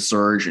the height of the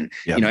surge. And,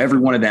 every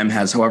one of them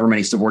has however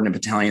many subordinate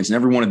battalions, and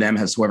every one of them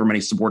has however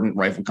many subordinate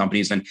rifle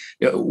companies. And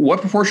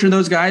what proportion of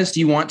those guys do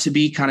you want to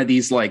be kind of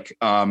these like,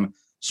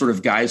 sort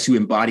of guys who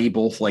embody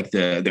both like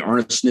the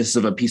earnestness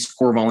of a Peace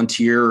Corps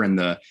volunteer and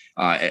the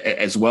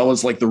as well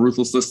as like the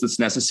ruthlessness that's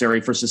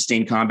necessary for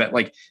sustained combat.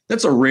 Like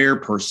that's a rare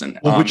person.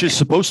 Well, which is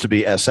supposed to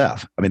be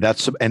SF. I mean,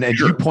 that's and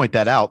Sure. You point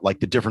that out, like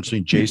the difference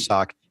between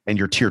JSOC and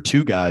your tier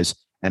 2 guys,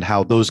 and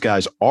how those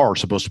guys are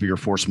supposed to be your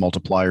force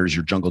multipliers,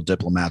 your jungle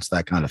diplomats,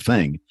 that kind of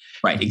thing.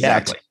 Right.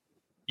 Exactly.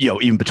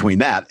 Even between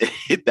that,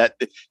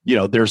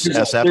 there's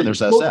SF and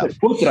there's SF. The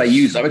quote that I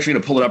use, I'm actually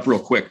going to pull it up real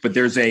quick, but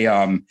there's a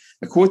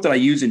quote that I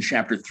use in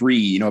chapter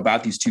 3,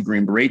 about these 2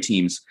 Green Beret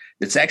teams.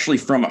 That's actually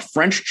from a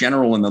French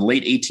general in the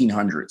late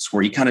 1800s,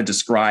 where he kind of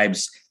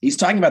he's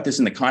talking about this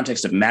in the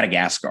context of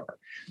Madagascar.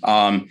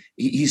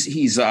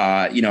 He's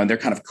and they're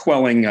kind of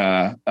quelling,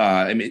 and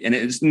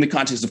it's in the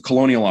context of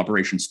colonial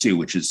operations too,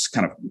 which is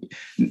kind of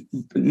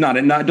not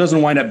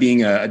doesn't wind up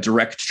being a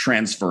direct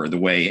transfer the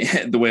way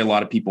a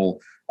lot of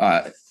people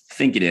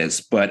think it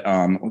is. But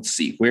let's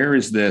see, where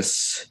is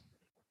this?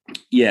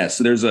 Yeah,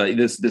 so there's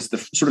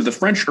the sort of the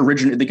French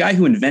origin, the guy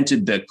who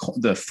invented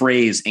the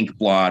phrase ink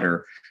blot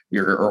or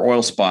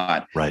oil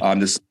spot. Right.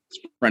 This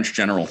French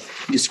general,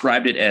 he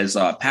described it as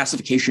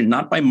pacification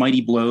not by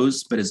mighty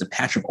blows, but as a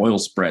patch of oil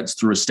spreads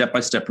through a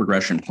step-by-step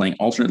progression, playing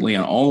alternately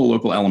on all the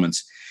local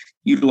elements,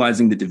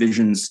 utilizing the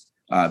divisions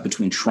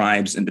between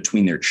tribes and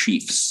between their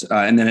chiefs.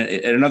 And then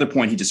at another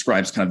point, he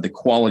describes kind of the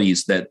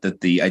qualities that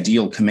the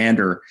ideal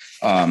commander,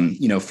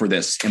 for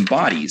this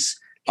embodies.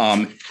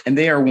 And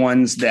they are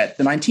ones that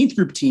the 19th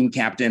group team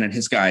captain and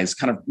his guys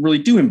kind of really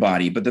do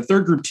embody. But the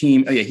 3rd group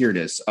team, here it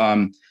is.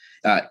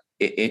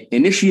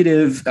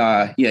 Initiative,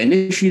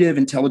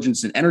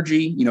 intelligence, and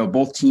energy.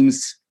 Both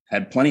teams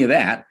had plenty of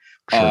that.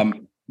 Sure.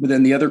 But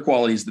then the other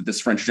qualities that this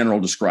French general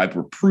described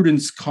were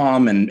prudence,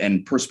 calm,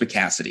 and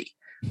perspicacity.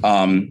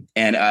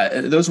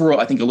 Those were,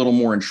 I think, a little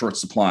more in short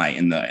supply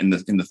in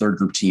the 3rd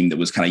group team that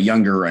was kind of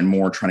younger and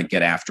more trying to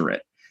get after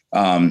it.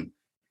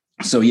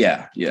 So you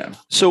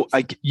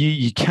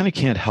kind of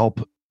can't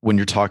help when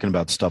you're talking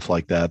about stuff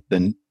like that.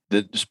 Then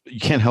you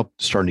can't help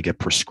starting to get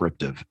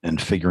prescriptive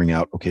and figuring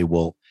out, okay,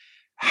 well,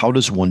 how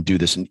does one do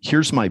this? And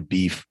here's my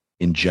beef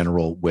in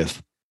general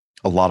with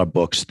a lot of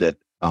books that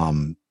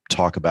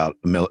talk about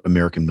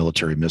American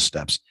military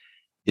missteps,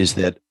 is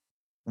that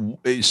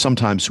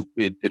sometimes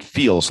it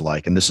feels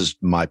like, and this is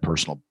my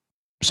personal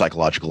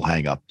psychological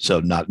hang up, so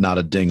not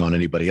a ding on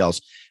anybody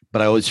else,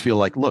 but I always feel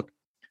like, look,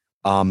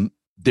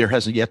 there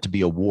hasn't yet to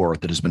be a war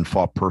that has been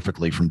fought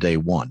perfectly from day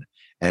one.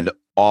 And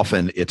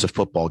often it's a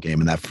football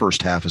game, and that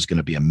first half is going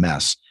to be a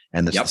mess.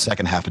 And the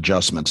second half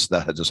adjustments,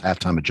 just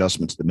halftime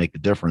adjustments that make the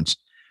difference.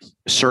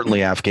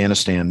 Certainly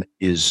Afghanistan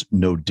is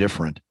no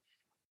different.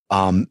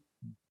 But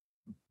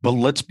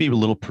let's be a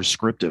little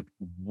prescriptive.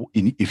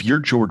 If you're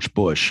George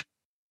Bush,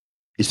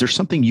 is there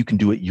something you can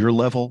do at your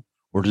level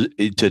or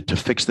to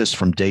fix this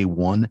from day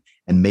one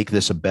and make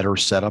this a better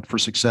setup for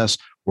success?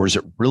 Or is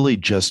it really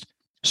just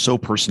so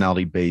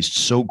personality based,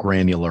 so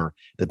granular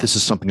that this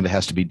is something that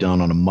has to be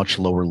done on a much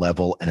lower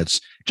level, and it's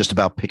just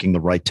about picking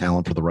the right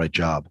talent for the right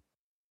job?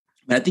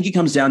 And I think it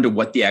comes down to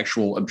what the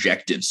actual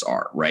objectives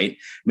are, right?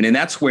 And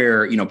that's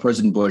where,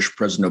 President Bush,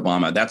 President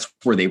Obama, that's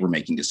where they were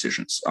making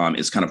decisions,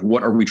 is kind of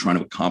what are we trying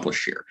to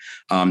accomplish here?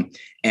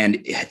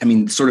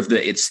 Sort of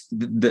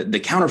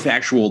the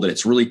counterfactual that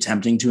it's really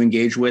tempting to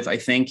engage with, I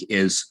think,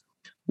 is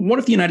what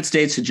if the United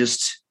States had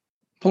just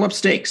pulled up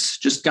stakes,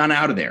 just gone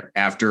out of there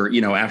after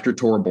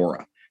Tora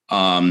Bora?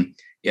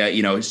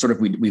 Sort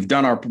of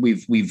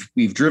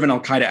we've driven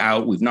Al Qaeda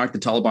out, we've knocked the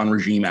Taliban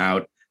regime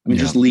out.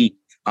 Just leave.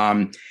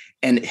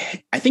 And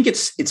I think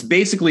it's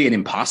basically an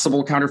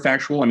impossible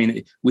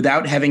counterfactual.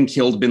 Without having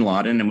killed bin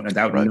Laden and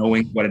without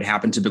knowing what had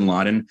happened to bin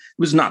Laden, it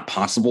was not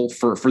possible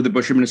for the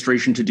Bush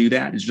administration to do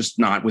that. It's just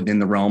not within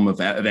the realm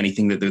of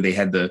anything that they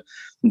had the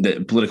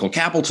political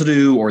capital to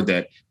do or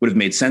that would have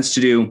made sense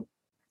to do.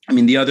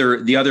 The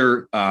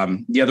other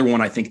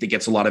one I think that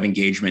gets a lot of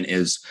engagement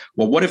is,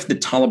 well, what if the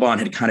Taliban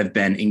had kind of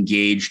been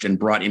engaged and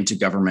brought into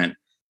government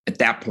at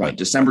that point,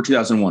 December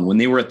 2001, when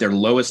they were at their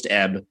lowest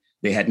ebb,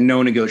 they had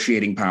no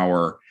negotiating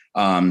power.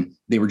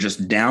 They were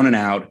just down and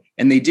out,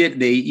 and they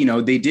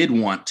did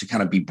want to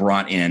kind of be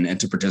brought in and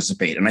to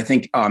participate. And I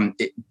think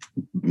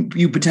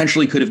you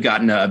potentially could have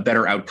gotten a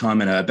better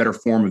outcome and a better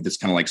form of this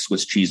kind of like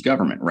Swiss cheese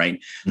government,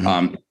 right?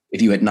 Mm-hmm.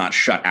 If you had not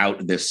shut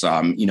out this,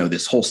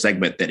 this whole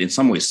segment that in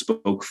some ways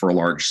spoke for a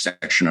large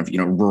section of,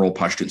 rural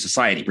Pashtun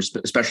society,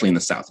 especially in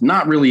the South,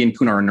 not really in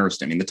Kunar and Nurst.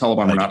 The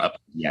Taliban were not up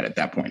yet at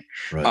that point.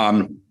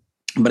 Right.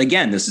 But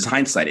again, this is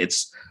hindsight.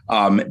 It's,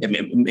 what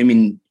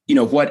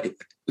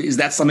is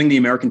that something the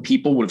American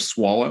people would have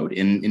swallowed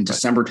in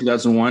December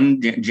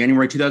 2001,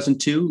 January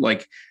 2002?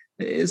 Like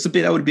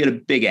that would be a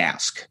big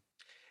ask.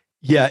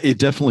 Yeah, it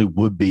definitely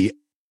would be.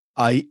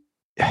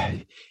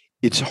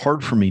 It's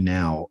hard for me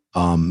now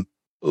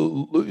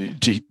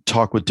to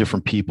talk with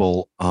different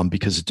people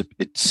because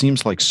it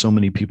seems like so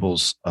many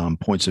people's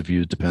points of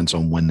view depends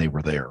on when they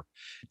were there.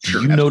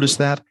 Do you notice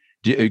that?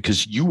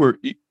 Because you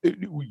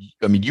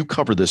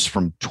cover this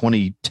from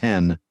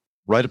 2010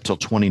 right up till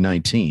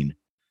 2019.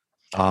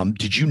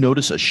 Did you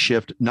notice a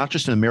shift, not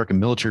just in American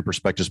military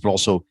perspectives, but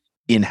also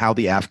in how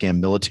the Afghan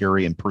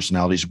military and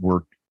personalities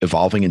were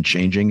evolving and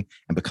changing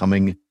and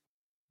becoming,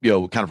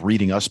 kind of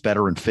reading us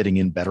better and fitting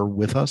in better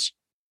with us?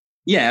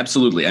 Yeah,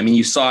 absolutely. I mean,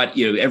 you saw it,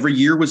 every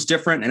year was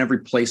different and every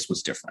place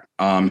was different.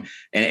 And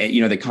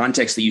the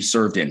context that you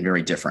served in,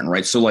 very different,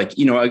 right? So like,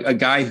 a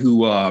guy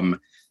who, a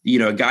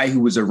guy who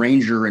was a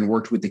ranger and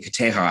worked with the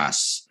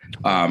Qateras,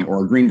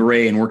 or a Green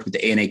Beret and worked with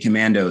the ANA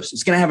commandos,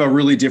 is going to have a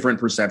really different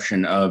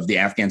perception of the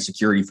Afghan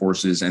security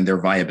forces and their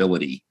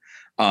viability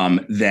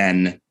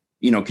than,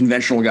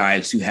 conventional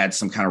guys who had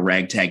some kind of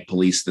ragtag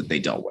police that they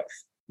dealt with,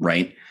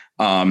 right?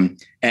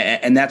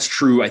 And that's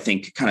true, I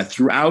think, kind of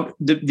throughout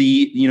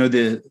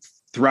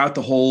throughout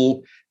the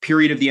whole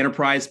period of the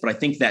enterprise. But I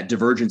think that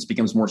divergence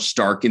becomes more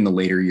stark in the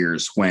later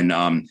years when,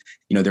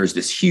 there's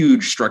this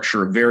huge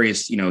structure of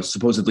various,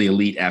 supposedly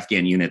elite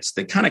Afghan units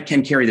that kind of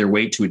can carry their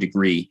weight to a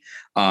degree.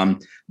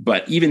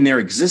 But even their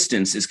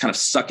existence is kind of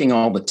sucking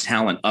all the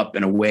talent up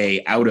and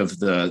away out of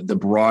the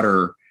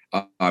broader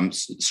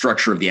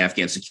structure of the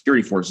Afghan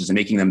security forces and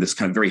making them this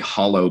kind of very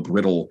hollow,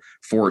 brittle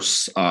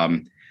force.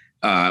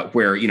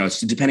 Where,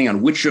 so depending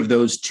on which of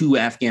those two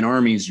Afghan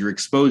armies you're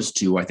exposed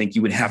to, I think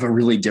you would have a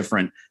really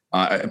different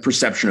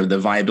perception of the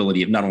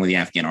viability of not only the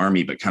Afghan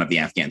army, but kind of the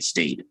Afghan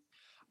state.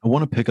 I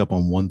want to pick up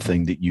on one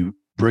thing that you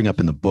bring up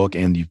in the book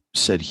and you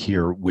said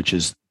here, which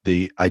is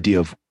the idea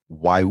of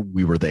why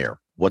we were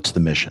there. What's the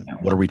mission?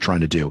 What are we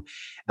trying to do?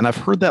 And I've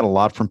heard that a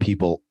lot from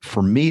people.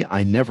 For me,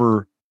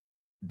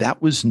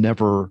 that was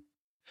never.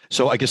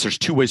 So I guess there's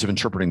two ways of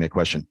interpreting that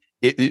question.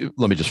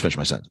 Let me just finish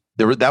my sentence.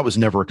 That was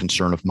never a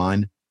concern of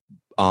mine.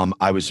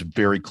 I was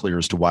very clear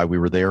as to why we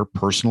were there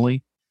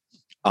personally.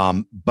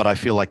 But I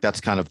feel like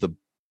that's kind of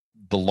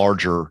the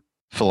larger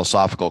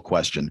philosophical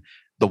question.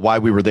 The why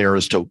we were there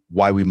as to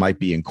why we might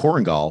be in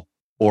Korangal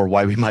or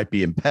why we might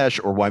be in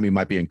Pesh or why we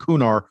might be in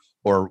Kunar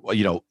or,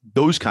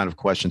 those kind of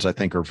questions I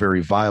think are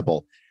very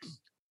viable.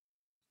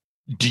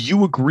 Do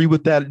you agree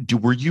with that?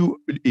 Were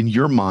you, in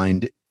your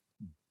mind,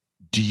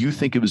 do you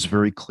think it was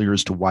very clear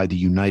as to why the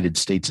United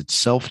States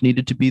itself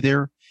needed to be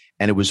there?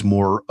 And it was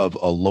more of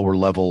a lower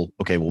level,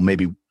 okay, well,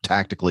 maybe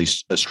tactically,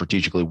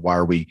 strategically, why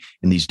are we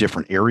in these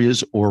different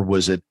areas? Or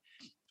was it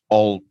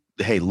all,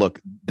 hey, look,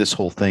 this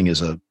whole thing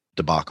is a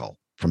debacle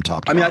from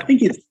top to bottom? I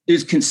think it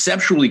is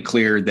conceptually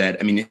clear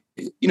that,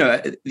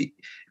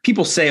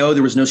 people say, oh,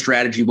 there was no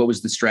strategy. What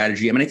was the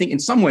strategy? I think in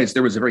some ways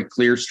there was a very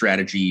clear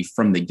strategy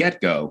from the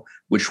get-go,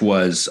 which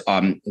was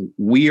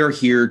we are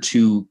here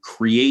to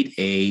create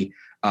an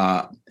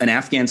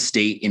Afghan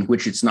state in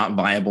which it's not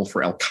viable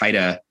for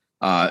Al-Qaeda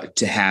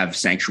to have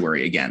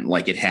sanctuary again,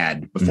 like it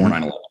had before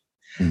 9/11.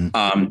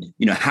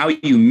 Mm-hmm. How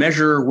you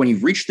measure when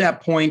you've reached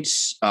that point,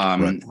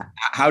 right.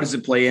 How does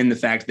it play in the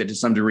fact that to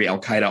some degree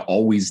Al-Qaeda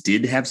always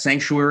did have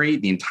sanctuary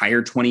the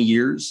entire 20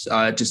 years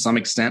to some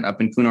extent up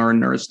in Kunar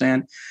and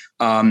Nuristan?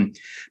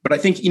 But I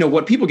think,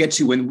 what people get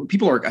to when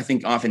people are, I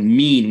think, often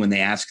mean when they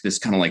ask this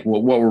kind of like,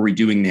 well, what were we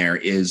doing there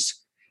is,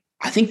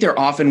 I think there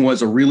often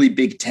was a really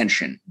big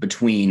tension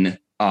between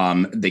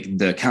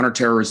the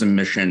counterterrorism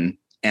mission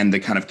and the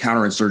kind of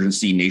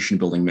counterinsurgency nation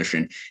building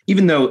mission,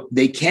 even though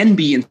they can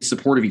be in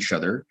support of each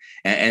other.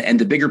 And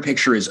the bigger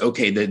picture is,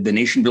 okay, the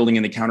nation building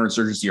and the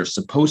counterinsurgency are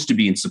supposed to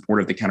be in support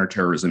of the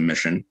counterterrorism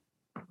mission,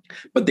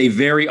 but they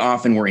very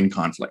often were in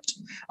conflict.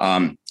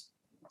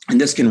 And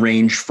this can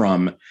range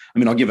from,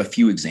 I'll give a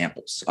few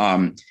examples.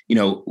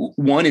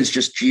 One is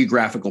just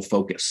geographical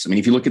focus.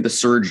 If you look at the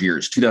surge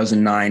years,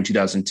 2009,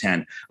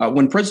 2010,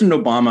 when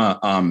President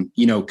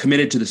Obama,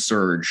 committed to the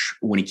surge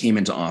when he came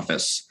into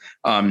office,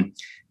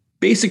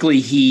 basically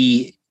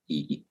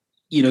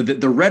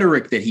the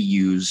rhetoric that he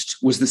used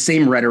was the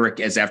same rhetoric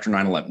as after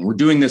 9/11. We're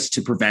doing this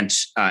to prevent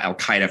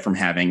Al-Qaeda from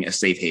having a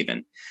safe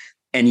haven.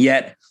 And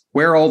yet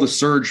where all the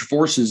surge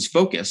forces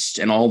focused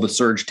and all the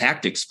surge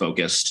tactics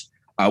focused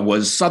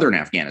was southern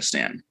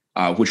Afghanistan,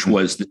 which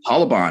was the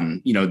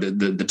Taliban,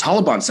 the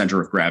Taliban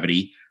center of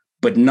gravity,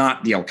 but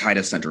not the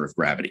Al-Qaeda center of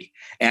gravity.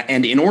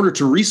 And in order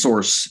to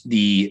resource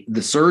the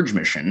surge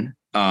mission,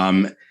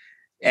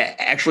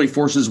 actually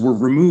forces were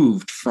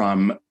removed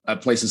from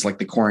places like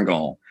the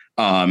Korangal,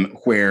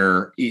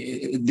 where,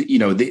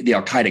 the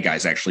Al-Qaeda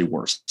guys actually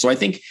were. So I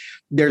think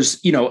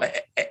there's,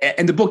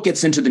 and the book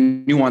gets into the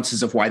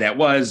nuances of why that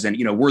was. And,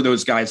 were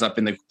those guys up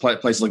in the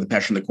places like the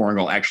Pesh and the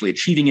Korangal actually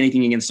achieving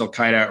anything against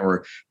Al-Qaeda,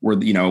 or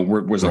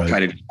was Al-Qaeda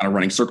kind of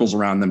running circles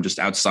around them just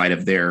outside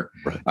of their,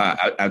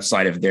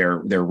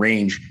 their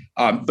range?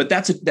 But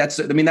that's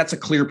a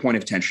clear point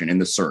of tension in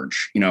the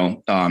surge.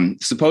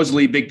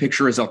 Supposedly big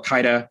picture is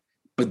Al-Qaeda,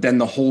 but then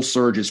the whole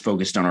surge is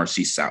focused on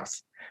RC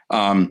South.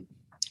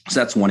 So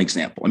that's one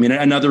example.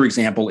 Another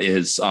example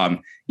is,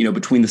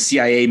 between the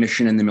CIA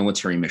mission and the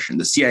military mission,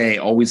 the CIA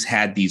always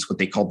had these, what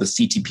they called the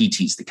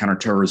CTPTs, the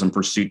counterterrorism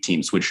pursuit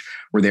teams, which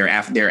were their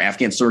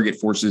Afghan surrogate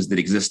forces that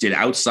existed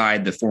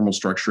outside the formal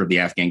structure of the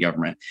Afghan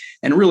government.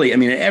 And really,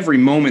 at every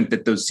moment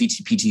that those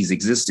CTPTs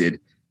existed,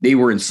 they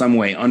were in some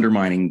way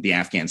undermining the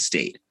Afghan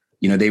state.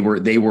 They were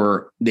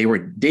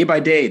day by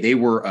day, they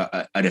were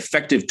an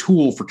effective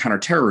tool for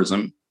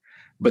counterterrorism.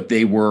 but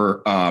they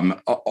were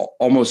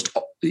almost,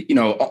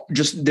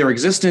 just their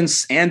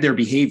existence and their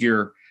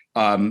behavior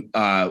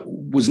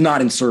was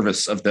not in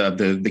service of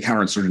the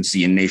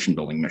counterinsurgency and nation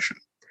building mission.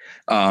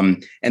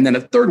 And then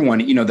a third one,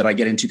 that I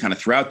get into kind of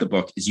throughout the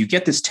book is you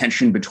get this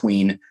tension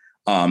between,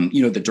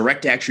 the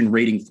direct action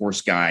raiding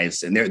force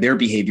guys and their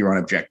behavior on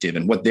objective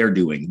and what they're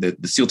doing, the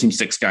SEAL Team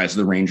 6 guys,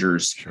 the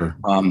Rangers, sure.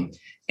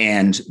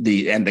 And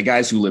the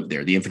guys who live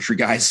there, the infantry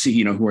guys,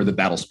 who are the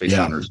battle space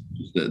hunters,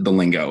 the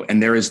lingo.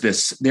 And there is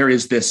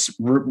this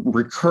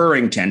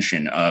recurring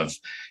tension of,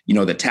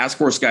 the task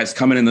force guys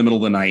coming in the middle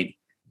of the night,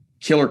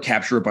 kill or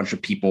capture a bunch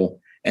of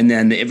people. And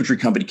then the infantry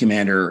company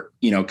commander,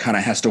 kind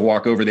of has to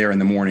walk over there in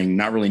the morning,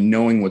 not really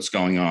knowing what's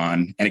going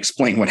on and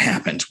explain what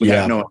happened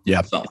without knowing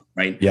himself,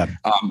 right? Yeah.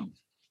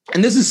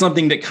 And this is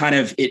something that kind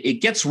of,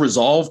 it gets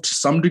resolved to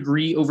some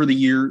degree over the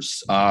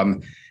years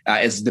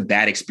as the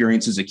bad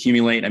experiences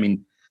accumulate. I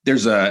mean,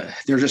 there's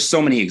just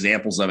so many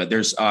examples of it.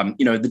 There's,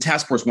 the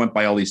task force went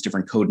by all these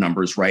different code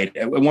numbers, right?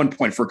 At one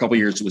point for a couple of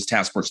years, it was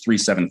Task Force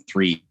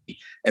 373.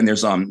 And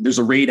there's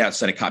a raid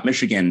outside of Cop,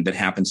 Michigan that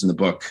happens in the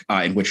book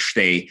in which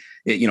they,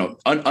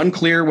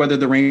 unclear whether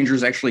the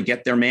Rangers actually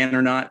get their man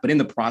or not. But in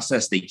the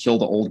process, they kill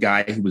the old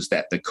guy who was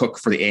the cook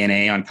for the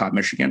ANA on Cop,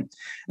 Michigan.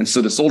 And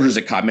so the soldiers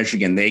at Cop,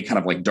 Michigan, they kind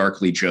of like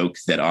darkly joke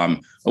that,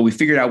 we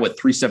figured out what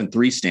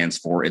 373 stands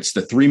for. It's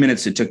the 3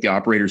 minutes it took the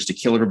operators to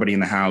kill everybody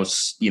in the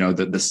house,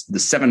 the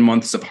 7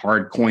 months of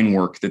hard coin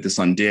work that this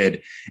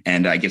undid.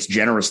 And I guess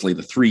generously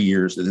the 3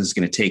 years that this is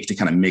going to take to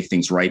kind of make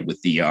things right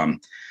with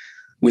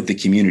the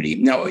community.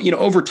 Now,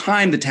 over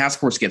time, the task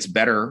force gets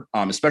better,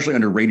 especially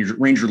under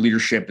Ranger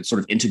leadership. It sort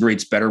of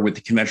integrates better with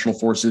the conventional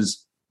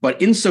forces,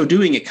 but in so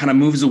doing, it kind of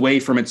moves away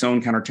from its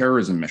own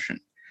counterterrorism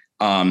mission,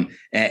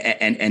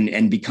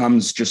 and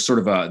becomes just sort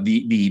of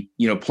the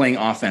playing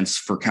offense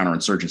for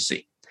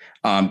counterinsurgency.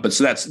 But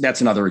so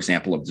that's another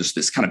example of just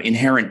this kind of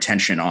inherent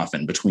tension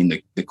often between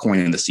the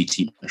COIN and the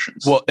CT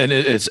missions. Well, and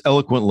it's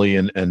eloquently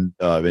and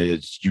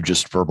you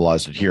just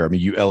verbalized it here. I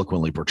mean, you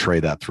eloquently portray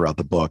that throughout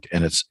the book,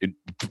 and it's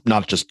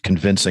not just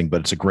convincing,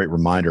 but it's a great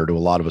reminder to a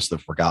lot of us that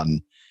have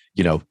forgotten,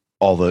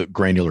 all the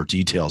granular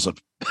details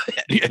of,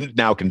 and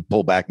now can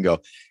pull back and go,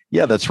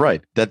 yeah, that's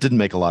right. That didn't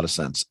make a lot of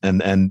sense,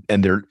 and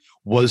there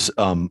was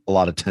a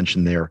lot of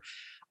tension there.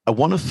 I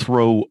want to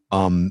throw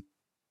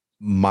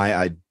my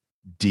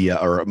idea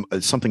or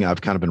something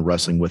I've kind of been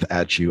wrestling with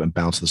at you and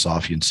bounce this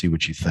off you and see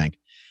what you think.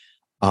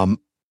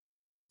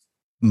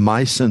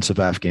 My sense of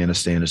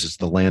Afghanistan is it's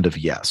the land of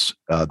yes,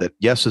 that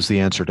yes is the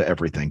answer to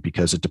everything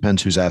because it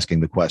depends who's asking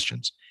the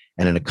questions.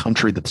 And in a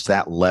country that's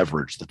that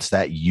leveraged, that's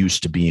that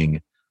used to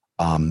being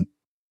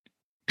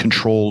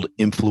controlled,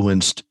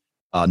 influenced,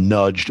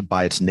 nudged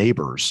by its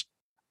neighbors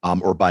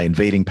or by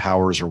invading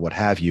powers or what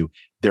have you,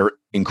 they're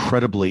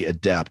incredibly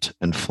adept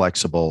and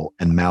flexible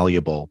and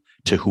malleable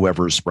to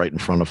whoever's right in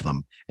front of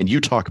them. And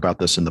you talk about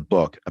this in the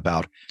book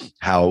about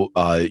how,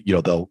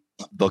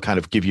 they'll kind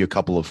of give you a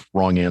couple of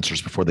wrong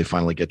answers before they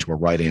finally get to a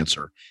right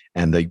answer.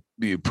 And they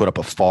put up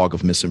a fog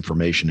of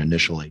misinformation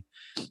initially.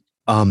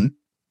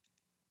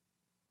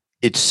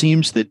 It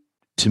seems that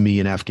to me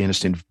in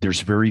Afghanistan,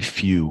 there's very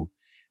few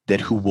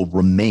who will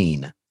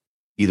remain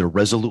either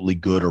resolutely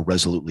good or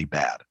resolutely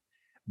bad,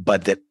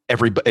 but that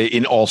everybody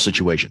in all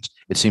situations,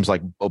 it seems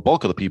like a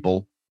bulk of the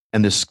people,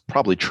 and this is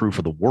probably true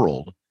for the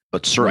world,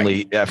 but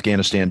certainly right.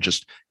 Afghanistan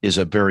just is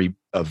a very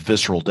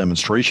visceral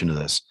demonstration of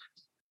this.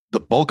 The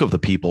bulk of the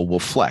people will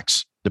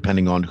flex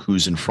depending on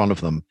who's in front of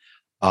them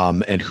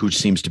and who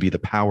seems to be the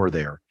power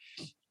there.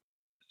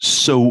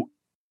 So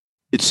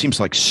it seems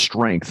like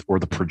strength or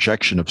the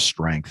projection of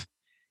strength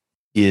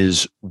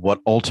is what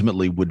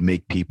ultimately would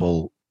make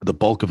people, the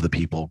bulk of the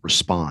people,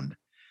 respond.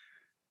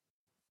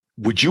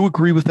 Would you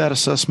agree with that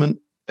assessment?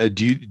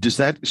 Does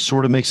that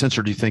sort of make sense,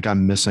 or do you think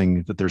I'm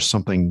missing that there's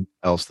something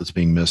else that's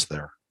being missed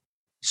there?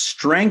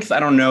 Strength, I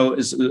don't know.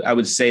 I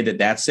would say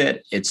that's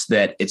it. It's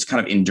kind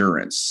of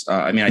endurance.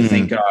 I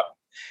think,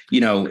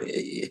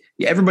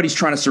 everybody's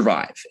trying to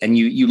survive, and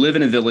you live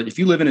in a village. If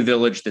you live in a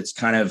village that's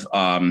kind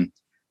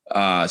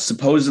of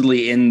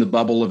supposedly in the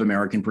bubble of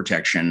American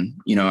protection,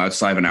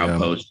 outside of an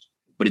outpost,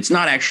 but it's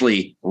not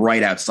actually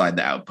right outside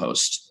the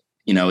outpost.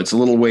 It's a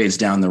little ways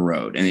down the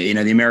road, and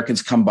the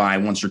Americans come by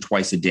once or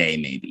twice a day,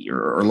 maybe,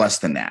 or less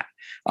than that.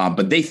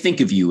 But they think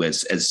of you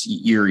as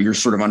you're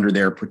sort of under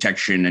their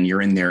protection and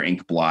you're in their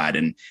ink blood,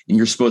 and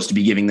you're supposed to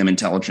be giving them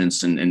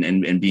intelligence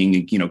and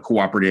being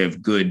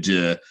cooperative,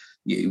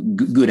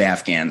 good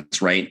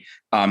Afghans, right?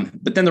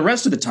 But then the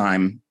rest of the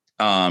time,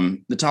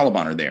 the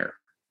Taliban are there.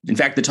 In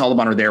fact, the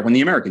Taliban are there when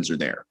the Americans are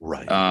there.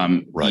 Right.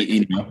 Right.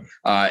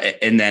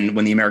 And then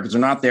when the Americans are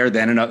not there,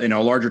 then a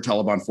larger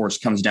Taliban force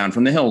comes down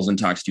from the hills and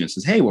talks to you and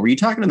says, "Hey, what were you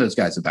talking to those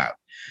guys about?"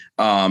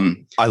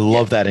 I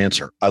love that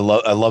answer. I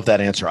love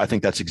that answer. I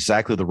think that's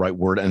exactly the right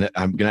word. And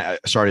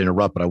sorry to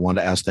interrupt, but I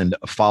wanted to ask then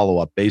a follow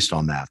up based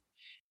on that.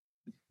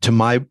 To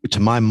my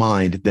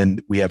mind, then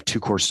we have two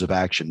courses of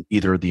action: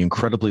 either the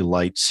incredibly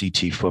light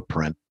CT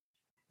footprint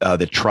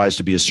that tries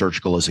to be as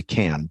surgical as it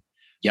can.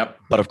 Yep.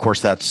 But of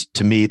course, that's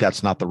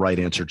not the right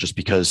answer, just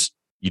because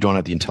You don't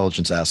have the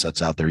intelligence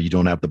assets out there. You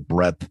don't have the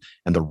breadth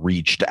and the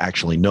reach to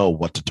actually know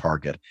what to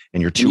target,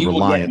 and you're too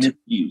reliant.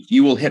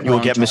 You will hit. You will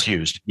get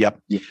misused. Yep.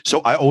 Yeah.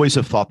 So I always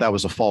have thought that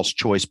was a false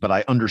choice, but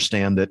I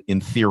understand that in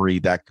theory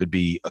that could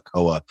be a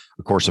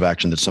course of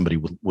action that somebody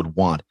would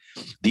want.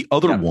 The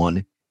other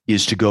one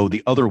is to go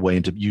the other way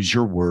and to use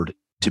your word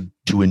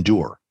to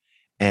endure,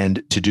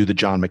 and to do the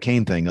John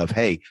McCain thing of,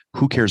 hey,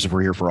 who cares if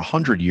we're here for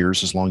 100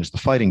 years as long as the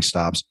fighting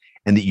stops,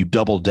 and that you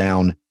double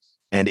down,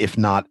 and if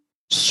not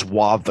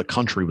swathe the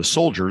country with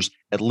soldiers,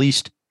 at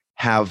least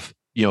have,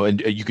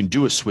 and you can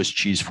do a Swiss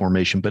cheese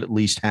formation, but at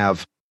least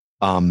have,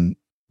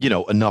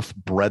 enough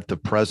breadth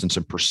of presence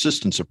and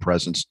persistence of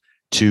presence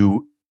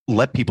to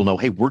let people know,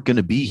 hey, we're going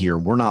to be here.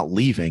 We're not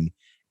leaving.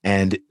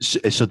 And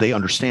so they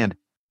understand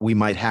we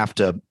might have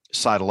to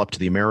sidle up to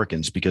the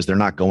Americans because they're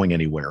not going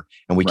anywhere,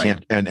 and we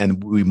can't,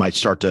 and we might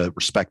start to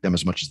respect them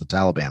as much as the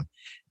Taliban.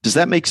 Does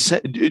that make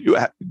sense?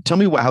 Tell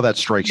me how that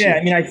strikes you. Yeah,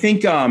 I mean, I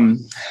think I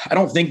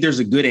don't think there's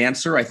a good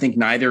answer. I think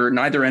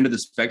neither end of the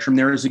spectrum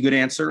there is a good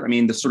answer. I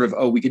mean, the sort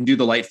of, we can do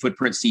the light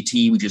footprint CT,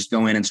 we just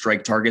go in and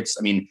strike targets.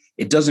 I mean,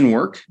 it doesn't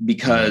work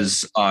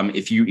because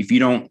if you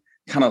don't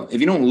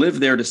live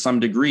there to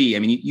some degree, I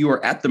mean, you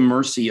are at the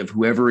mercy of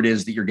whoever it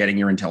is that you're getting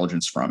your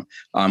intelligence from,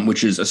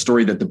 which is a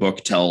story that the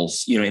book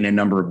tells, in a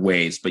number of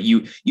ways. But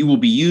you will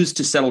be used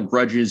to settle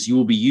grudges. You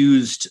will be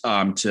used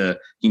to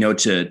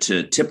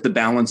tip the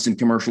balance in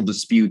commercial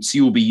disputes.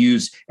 You will be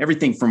used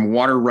everything from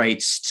water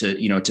rights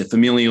to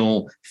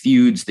familial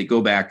feuds that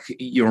go back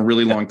a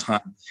really long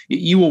time.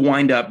 You will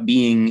wind up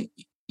being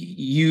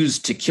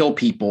used to kill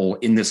people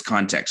in this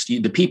context.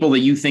 The people that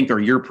you think are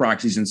your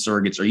proxies and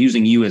surrogates are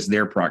using you as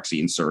their proxy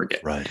and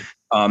surrogate. Right.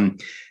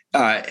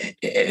 At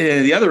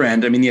the other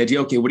end, I mean, the idea,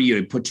 okay, what do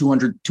you put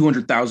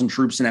 200,000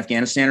 troops in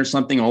Afghanistan or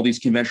something, all these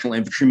conventional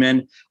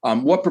infantrymen,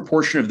 what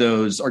proportion of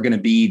those are going to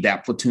be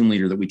that platoon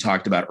leader that we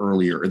talked about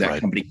earlier, or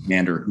that company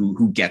commander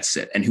who gets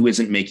it and who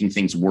isn't making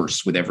things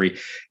worse with every,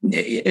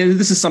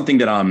 this is something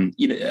that,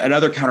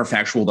 another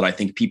counterfactual that I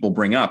think people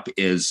bring up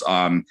is,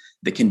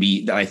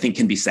 that I think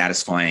can be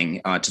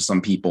satisfying to some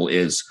people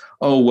is,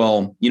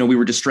 we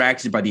were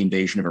distracted by the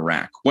invasion of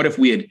Iraq. What if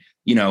we had,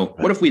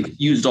 what if we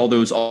used all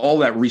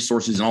that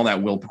resources and all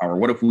that willpower?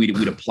 What if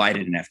we'd applied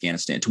it in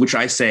Afghanistan? To which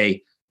I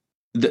say,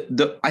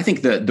 I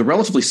think the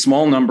relatively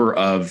small number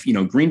of,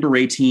 Green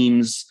Beret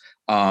teams,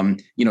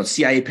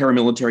 CIA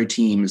paramilitary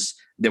teams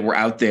that were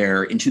out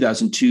there in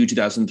 2002,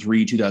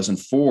 2003,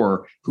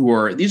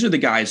 2004, these are the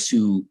guys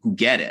who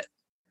get it.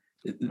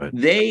 Right.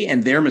 They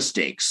and their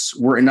mistakes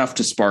were enough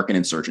to spark an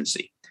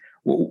insurgency.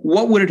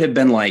 What would it have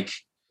been like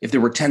if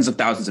there were tens of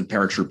thousands of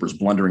paratroopers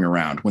blundering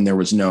around when there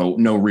was no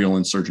real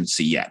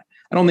insurgency yet?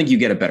 I don't think you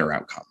get a better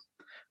outcome.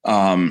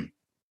 I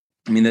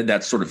mean,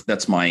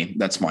 that's my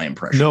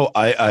impression. No,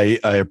 I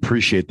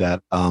appreciate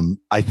that.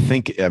 I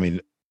think,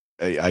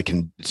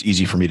 it's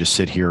easy for me to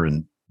sit here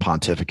and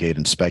pontificate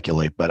and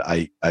speculate, but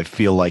I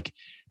feel like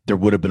there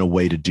would have been a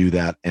way to do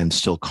that and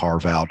still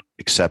carve out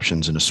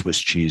exceptions in a Swiss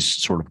cheese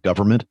sort of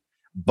government.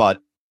 But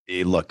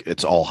look,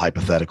 it's all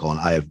hypothetical, and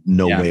I have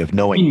no way of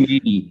knowing.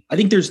 I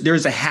think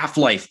there's a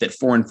half-life that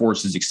foreign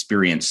forces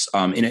experience.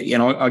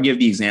 And I'll give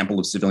the example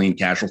of civilian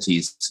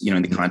casualties,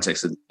 in the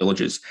context of the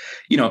villages.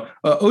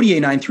 ODA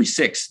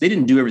 936, they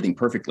didn't do everything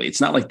perfectly. It's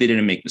not like they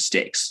didn't make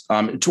mistakes.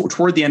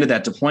 Toward the end of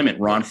that deployment,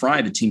 Ron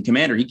Fry, the team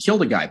commander, he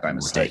killed a guy by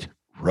mistake.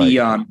 Right.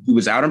 He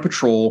was out on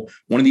patrol.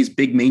 One of these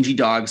big mangy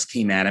dogs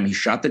came at him. He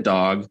shot the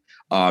dog.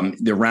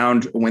 The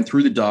round went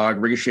through the dog,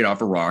 ricocheted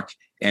off a rock,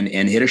 and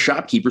hit a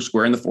shopkeeper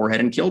square in the forehead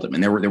and killed him.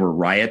 And there were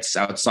riots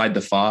outside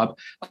the fob.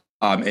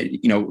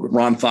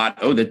 Ron thought,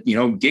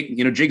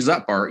 jig's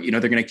up, or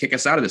they're going to kick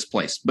us out of this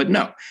place. But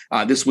no,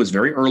 this was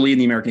very early in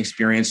the American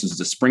experience. This was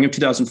the spring of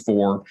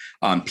 2004.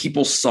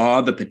 People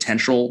saw the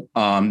potential.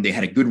 They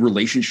had a good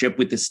relationship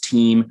with this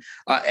team,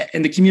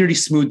 and the community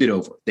smoothed it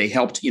over. They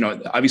helped.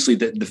 Obviously,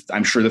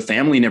 I'm sure the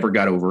family never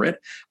got over it.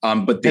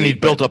 But he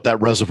built up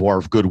that reservoir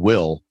of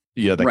goodwill.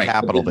 Yeah, the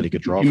capital that he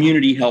could draw. The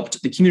community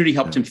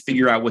helped him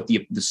figure out what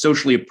the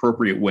socially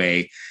appropriate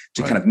way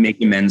to kind of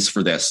make amends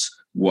for this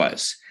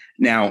was.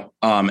 Now,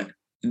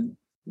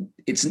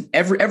 it's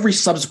every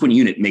subsequent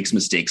unit makes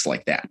mistakes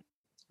like that,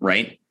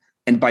 right?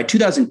 And by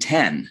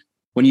 2010,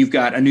 when you've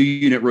got a new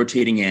unit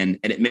rotating in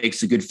and it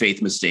makes a good faith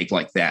mistake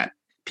like that,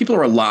 people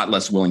are a lot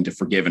less willing to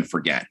forgive and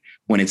forget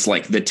when it's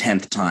like the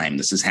 10th time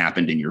this has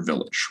happened in your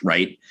village,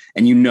 right?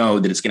 And you know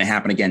that it's going to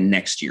happen again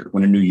next year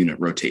when a new unit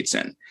rotates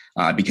in,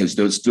 because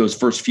those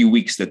first few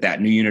weeks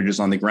that new unit is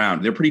on the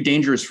ground, they're pretty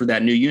dangerous for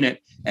that new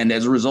unit, and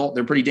as a result,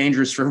 they're pretty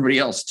dangerous for everybody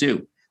else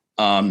too.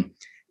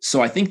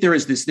 So I think there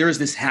is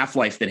this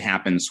half-life that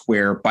happens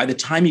where by the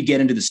time you get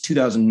into this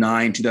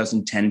 2009,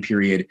 2010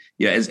 period,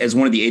 as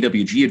one of the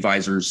AWG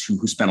advisors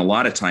who spent a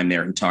lot of time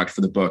there, who talked for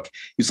the book,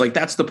 he's like,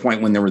 that's the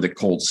point when there were the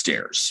cold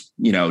stares,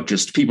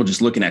 just people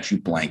just looking at you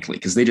blankly,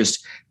 because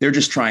they're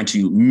just trying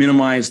to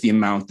minimize the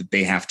amount that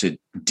they have to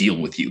deal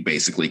with you,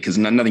 basically, because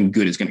nothing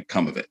good is going to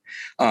come of it.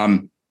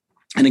 An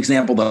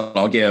example that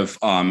I'll give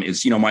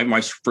is,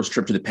 my first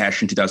trip to the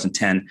Passion in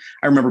 2010.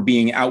 I remember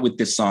being out with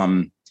this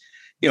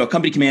a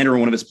company commander in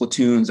one of his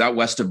platoons out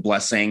west of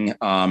Blessing,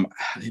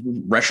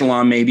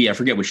 Reshalom, maybe, I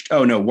forget which.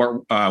 Oh no,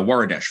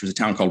 Waradesh. It was a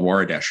town called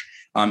Waradesh,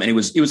 and it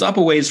was up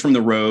a ways from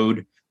the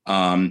road,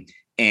 and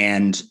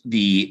kind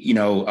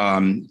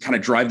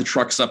of drive the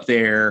trucks up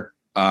there,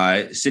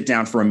 sit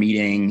down for a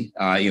meeting.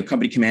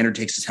 Company commander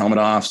takes his helmet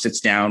off, sits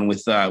down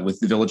with the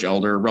village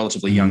elder,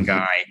 relatively young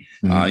guy.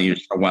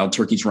 Wild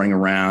turkeys running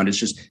around. It's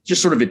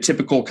just sort of a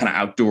typical kind of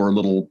outdoor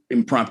little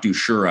impromptu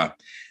shura.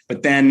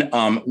 But then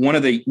one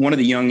of the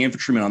young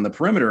infantrymen on the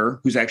perimeter,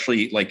 who's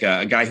actually like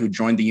a guy who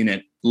joined the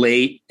unit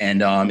late,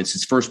 and it's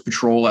his first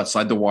patrol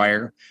outside the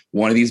wire.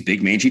 One of these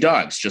big mangy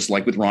dogs, just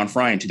like with Ron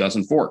Fry in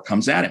 2004,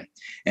 comes at him.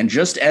 And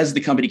just as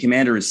the company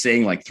commander is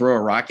saying, like, throw a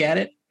rock at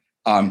it,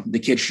 the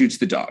kid shoots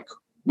the dog,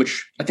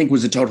 which I think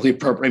was a totally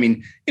appropriate. I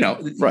mean, you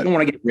don't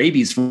want to get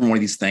rabies from one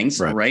of these things,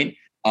 right?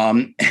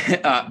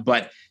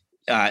 But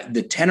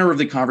the tenor of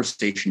the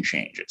conversation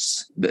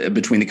changes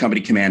between the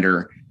company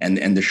commander and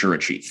the Shura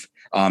chief.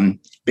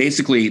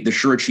 Basically, the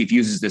Shura chief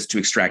uses this to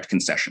extract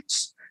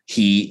concessions.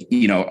 He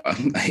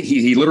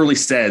literally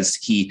says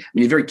he's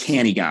a very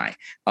canny guy.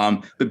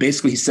 But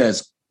basically he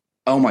says,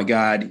 "Oh my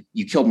God,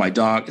 you killed my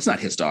dog." It's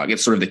not his dog.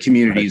 It's sort of the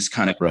community's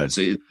kind of, but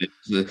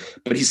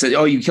he said,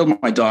 "Oh, you killed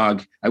my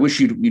dog. I wish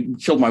you'd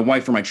killed my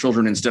wife or my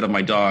children instead of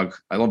my dog.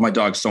 I love my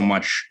dog so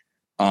much."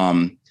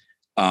 And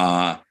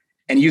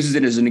uses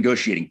it as a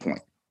negotiating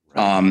point.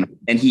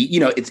 And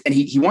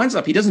he winds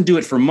up, he doesn't do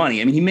it for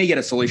money. I mean, he may get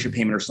a salacious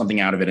payment or something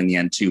out of it in the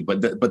end too,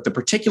 but the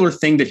particular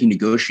thing that he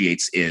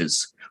negotiates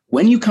is,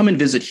 when you come and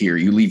visit here,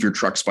 you leave your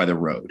trucks by the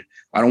road.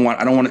 I don't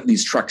want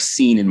these trucks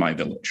seen in my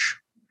village,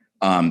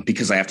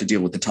 because I have to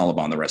deal with the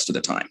Taliban the rest of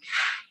the time.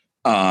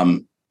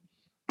 And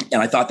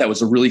I thought that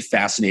was a really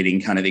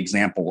fascinating kind of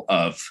example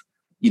of,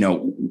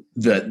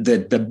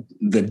 the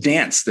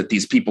dance that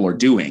these people are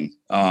doing,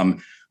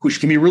 which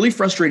can be really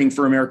frustrating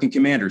for American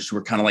commanders who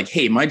are kind of like,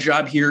 hey, my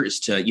job here is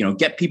to,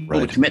 get people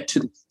to commit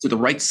to the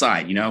right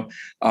side. Bill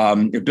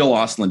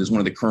Osland is one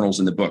of the colonels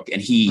in the book,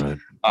 and he,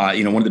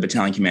 one of the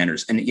battalion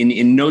commanders. And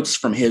in notes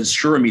from his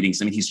Shura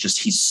meetings, I mean,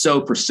 he's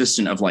so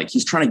persistent of, like,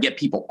 he's trying to get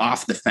people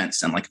off the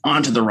fence and, like,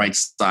 onto the right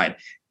side.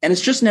 And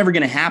it's just never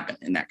going to happen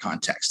in that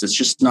context. It's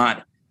just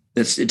not,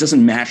 it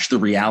doesn't match the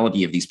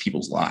reality of these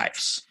people's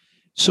lives.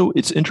 So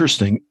it's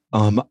interesting.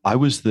 I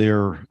was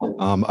there.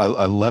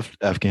 I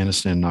left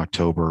Afghanistan in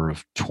October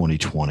of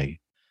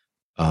 2020.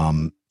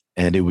 And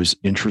it was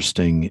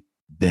interesting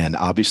then.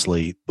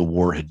 Obviously, the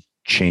war had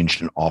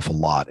changed an awful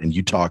lot. And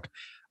you talk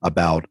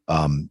about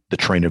the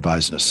train,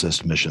 advise, and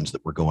assist missions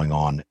that were going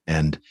on,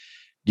 and,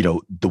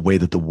 the way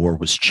that the war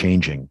was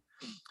changing.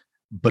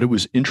 But it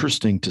was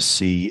interesting to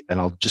see, and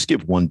I'll just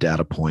give one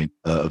data point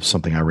of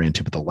something I ran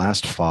into, but the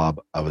last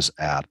FOB I was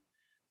at,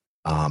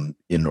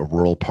 in a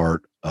rural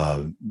part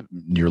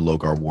near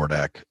Logar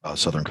Wardak,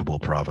 southern Kabul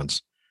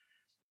province,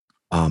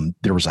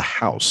 there was a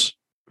house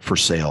for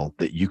sale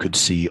that you could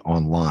see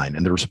online.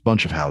 And there was a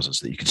bunch of houses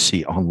that you could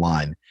see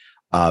online.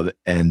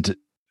 And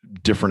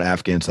different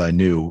Afghans I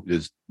knew,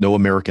 no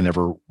American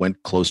ever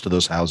went close to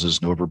those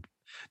houses.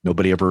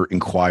 Nobody ever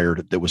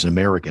inquired that was an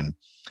American.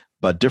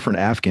 But different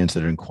Afghans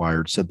that had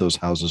inquired said those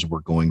houses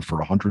were going for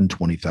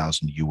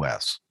 120,000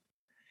 US.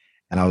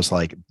 And I was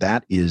like,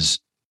 that is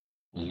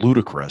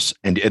ludicrous.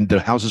 And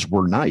the houses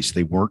were nice.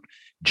 They weren't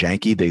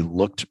janky. They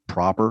looked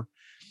proper.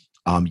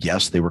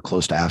 Yes, they were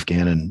close to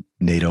Afghan and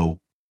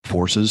NATO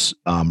forces,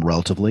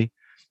 relatively.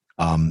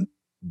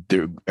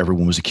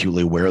 Everyone was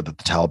acutely aware that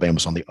the Taliban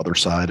was on the other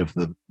side of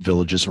the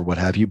villages or what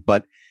have you.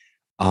 But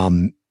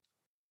I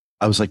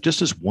was like,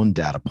 just as one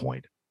data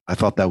point, I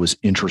thought that was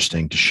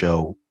interesting to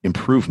show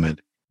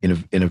improvement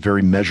in a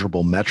very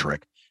measurable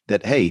metric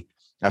that, hey,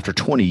 after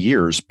 20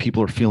 years,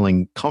 people are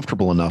feeling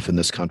comfortable enough in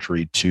this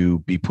country to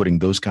be putting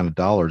those kind of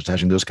dollars,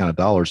 attaching those kind of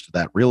dollars to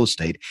that real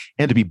estate,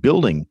 and to be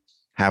building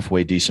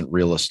halfway decent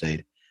real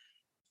estate.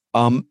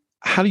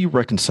 How do you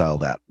reconcile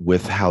that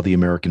with the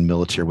American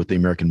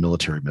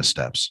military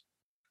missteps?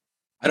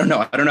 I don't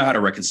know. I don't know how to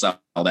reconcile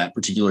that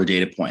particular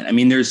data point. I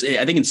mean, I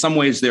think in some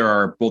ways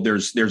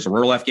there's a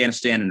rural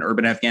Afghanistan and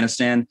urban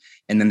Afghanistan,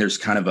 and then there's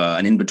kind of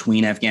an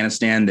in-between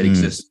Afghanistan that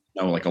exists,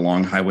 like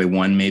along Highway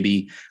 1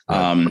 maybe.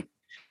 Right.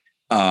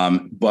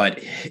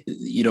 But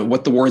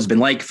what the war has been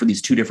like for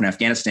these two different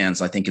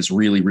Afghanistans, I think, is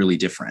really, really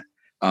different.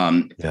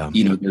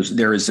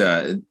 There's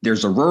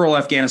a rural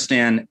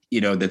Afghanistan,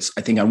 that's,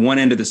 I think, on one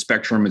end of the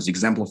spectrum is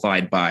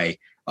exemplified by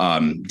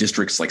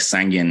districts like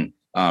Sangin,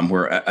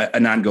 where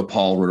Anand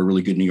Gopal wrote a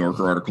really good New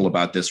Yorker article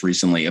about this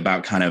recently,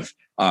 about kind of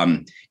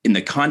in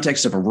the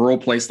context of a rural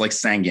place like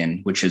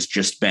Sangin, which has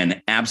just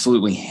been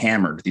absolutely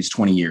hammered these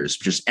 20 years,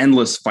 just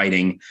endless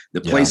fighting.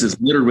 The place is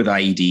littered with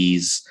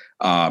IEDs.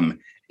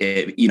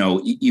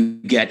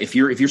 You get, if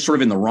you're sort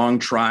of in the wrong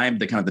tribe,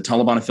 the kind of the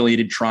Taliban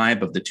affiliated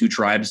tribe of the two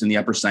tribes in the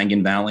upper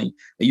Sangin Valley,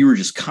 you were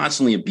just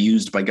constantly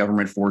abused by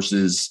government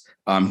forces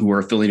who are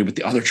affiliated with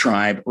the other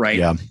tribe. Right.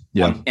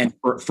 Yeah. And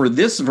for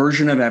this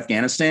version of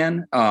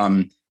Afghanistan,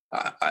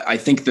 I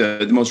think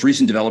the most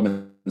recent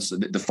developments,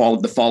 the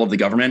fall of the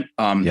government,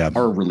 are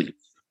a relief.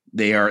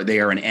 They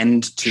are an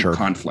end to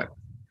conflict.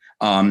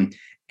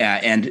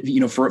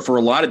 and for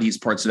a lot of these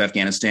parts of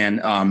Afghanistan,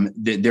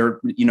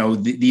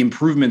 the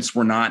improvements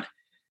were not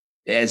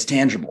as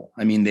tangible.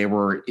 I mean, they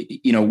were,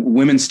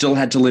 women still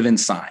had to live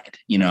inside.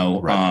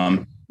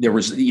 Right. There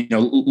was,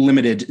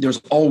 limited.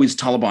 There's always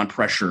Taliban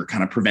pressure,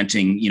 kind of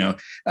preventing.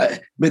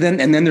 But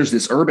then there's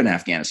this urban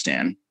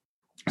Afghanistan.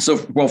 So,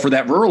 for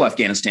that rural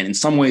Afghanistan, in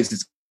some ways,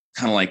 it's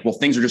kind of like, well,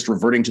 things are just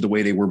reverting to the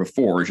way they were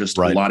before. Just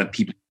right. A lot of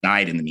people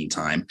died in the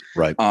meantime.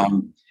 Right.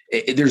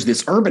 There's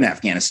this urban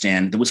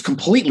Afghanistan that was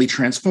completely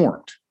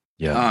transformed.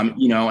 Yeah.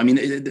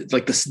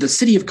 Like the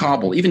city of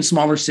Kabul, even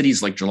smaller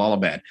cities like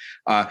Jalalabad.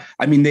 One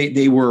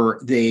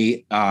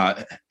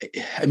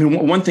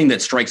thing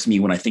that strikes me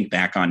when I think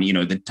back on,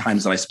 the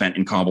times that I spent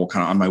in Kabul,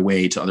 kind of on my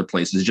way to other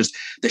places, is just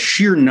the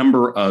sheer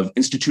number of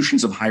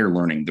institutions of higher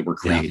learning that were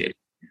created.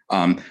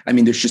 Yeah.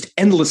 There's just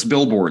endless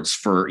billboards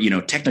for,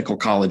 technical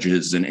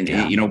colleges and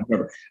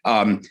whatever.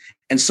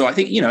 And so I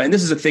think, and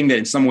this is a thing that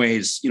in some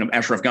ways,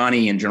 Ashraf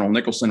Ghani and General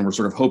Nicholson were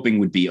sort of hoping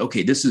would be,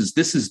 okay, this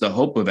is the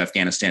hope of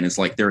Afghanistan. Is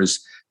like there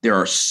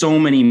are so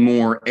many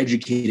more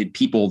educated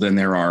people than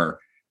there are,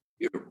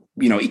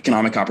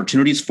 economic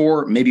opportunities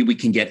for. Maybe we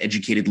can get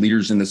educated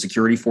leaders in the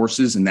security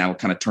forces, and that'll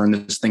kind of turn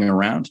this thing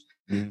around.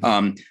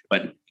 Mm-hmm.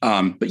 But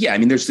yeah,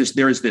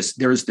 there is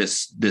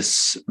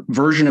this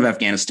version of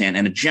Afghanistan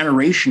and a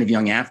generation of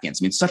young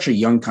Afghans. It's such a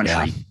young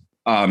country.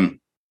 Yeah.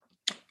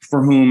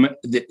 For whom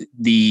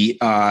the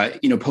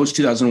post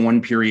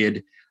 2001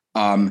 period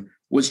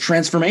was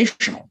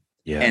transformational.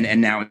 Yeah. And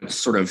now it's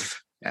sort of,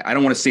 I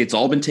don't want to say it's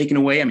all been taken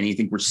away. I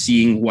think we're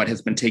seeing what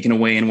has been taken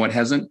away and what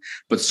hasn't,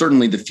 but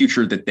certainly the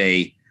future that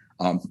they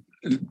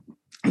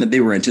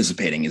were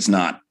anticipating is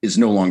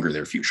no longer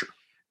their future.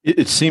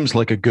 It seems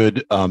like a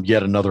good,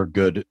 yet another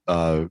good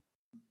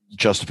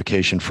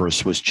justification for a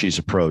Swiss cheese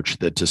approach,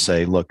 that to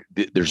say, look,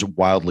 there's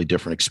wildly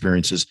different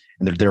experiences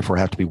and there therefore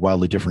have to be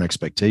wildly different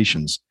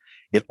expectations.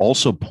 It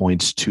also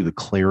points to the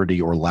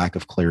clarity or lack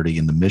of clarity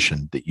in the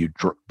mission that you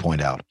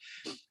point out.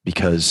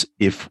 Because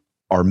if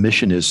our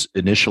mission is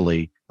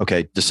initially,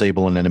 okay,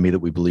 disable an enemy that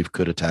we believe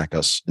could attack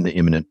us in the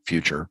imminent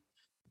future,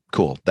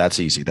 cool, that's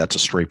easy. That's a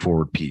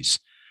straightforward piece.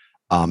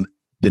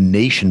 The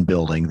nation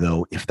building,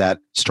 though, if that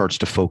starts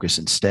to focus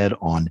instead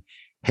on,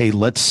 hey,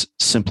 let's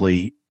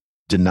simply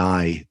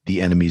deny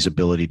the enemy's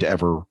ability to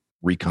ever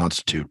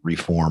reconstitute,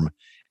 reform,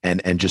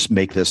 and just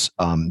make this,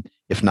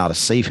 if not a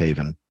safe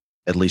haven,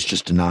 at least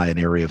just deny an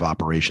area of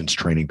operations,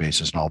 training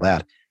bases, and all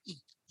that.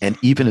 And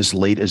even as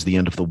late as the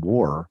end of the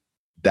war,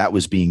 that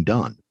was being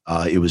done.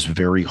 It was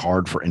very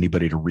hard for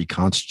anybody to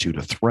reconstitute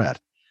a threat.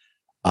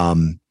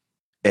 And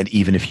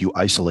even if you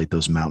isolate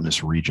those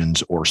mountainous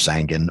regions or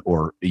Sangin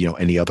or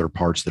any other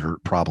parts that are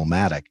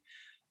problematic,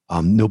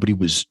 it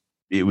was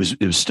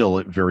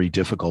still very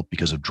difficult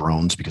because of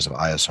drones, because of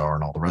ISR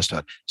and all the rest of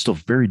it. Still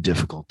very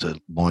difficult to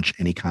launch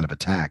any kind of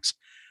attacks.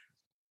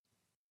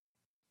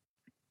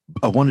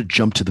 I want to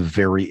jump to the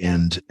very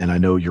end, and I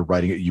know you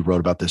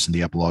wrote about this in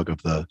the epilogue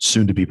of the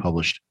soon-to-be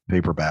published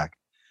paperback,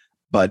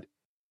 but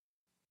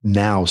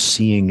now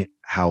seeing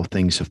how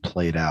things have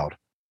played out,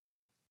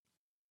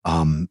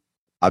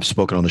 I've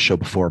spoken on the show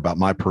before about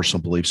my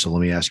personal beliefs, so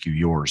let me ask you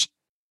yours.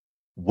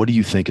 What do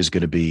you think is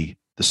going to be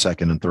the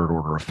second and third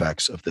order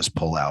effects of this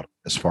pullout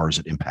as far as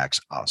it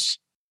impacts us?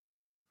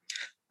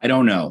 I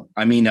don't know.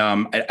 I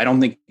don't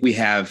think we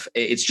have.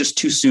 It's just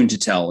too soon to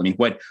tell.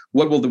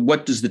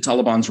 What does the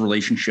Taliban's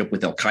relationship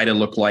with Al Qaeda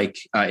look like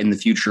in the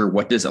future?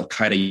 What does Al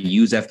Qaeda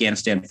use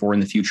Afghanistan for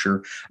in the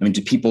future?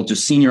 Do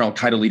senior Al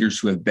Qaeda leaders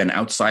who have been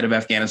outside of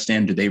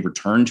Afghanistan, do they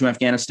return to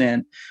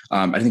Afghanistan?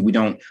 I think we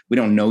don't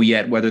know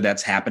yet whether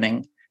that's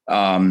happening.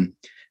 What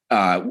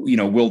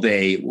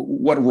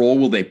role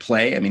will they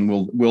play?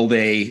 Will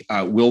they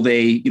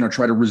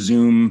try to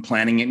resume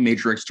planning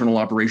major external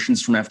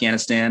operations from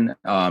Afghanistan?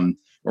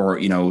 Or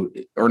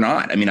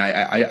not.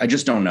 I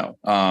just don't know.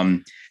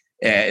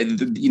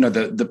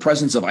 The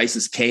presence of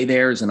ISIS-K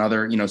there is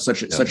another,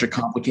 such a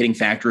complicating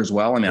factor as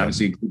well.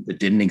 Obviously a group that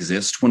didn't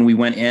exist when we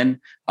went in,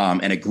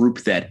 and a group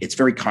that it's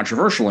very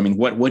controversial.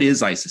 What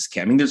is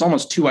ISIS-K? There's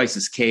almost two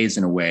ISIS-Ks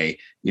in a way.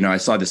 I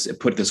saw this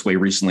put this way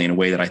recently in a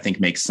way that I think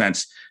makes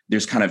sense.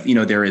 There's kind of,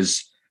 there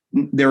is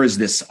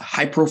this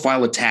high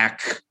profile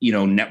attack,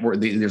 network.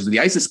 There's the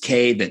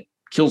ISIS-K that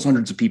kills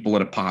hundreds of people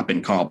at a pop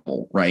in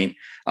Kabul, right?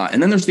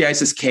 And then there's the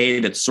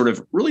ISIS-K that's sort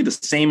of really the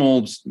same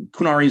old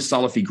Qunari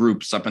Salafi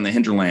groups up in the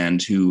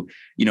hinterland who,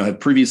 have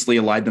previously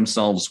allied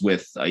themselves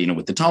with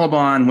the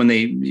Taliban when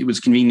it was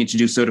convenient to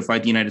do so to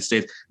fight the United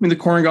States. The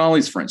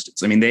Korangalis, for instance,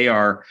 they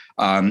are,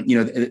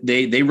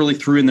 they really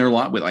threw in their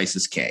lot with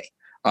ISIS-K.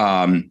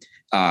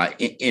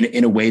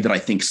 In a way that I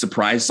think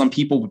surprised some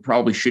people, but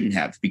probably shouldn't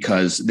have,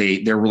 because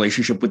their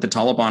relationship with the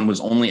Taliban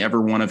was only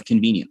ever one of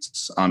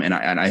convenience. And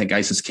I think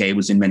ISIS-K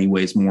was in many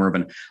ways more of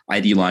an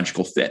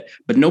ideological fit.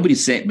 But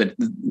nobody's saying, but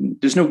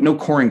there's no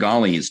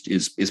Korangali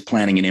is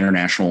planning an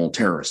international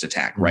terrorist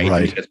attack, right?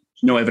 Right. There's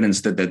no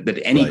evidence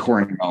that any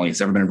Korangali has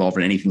ever been involved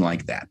in anything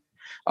like that.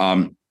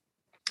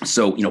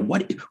 So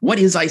what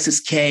is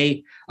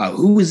ISIS-K?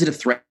 Who is it a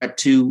threat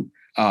to?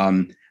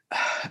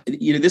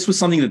 this was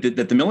something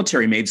that the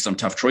military made some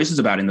tough choices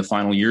about in the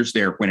final years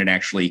there, when it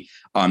actually,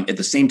 at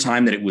the same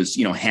time that it was,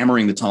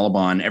 hammering the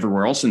Taliban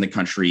everywhere else in the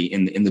country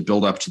in the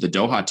build up to the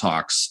Doha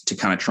talks to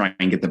kind of try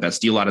and get the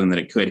best deal out of them that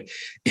it could,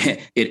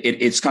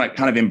 it's kind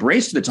of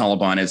embraced the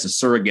Taliban as a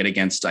surrogate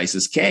against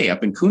ISIS-K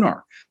up in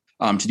Kunar.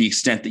 To the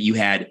extent that you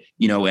had,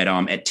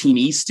 at Team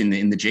East in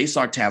the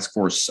JSOC task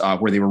force,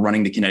 where they were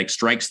running the kinetic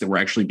strikes that were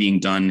actually being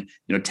done,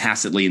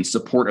 tacitly in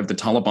support of the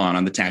Taliban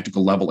on the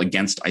tactical level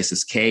against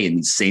ISIS-K in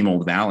these same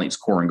old valleys,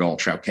 Korangal,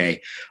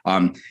 Chowk.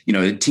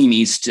 Team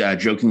East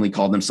jokingly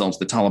called themselves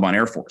the Taliban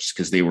Air Force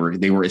because they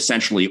were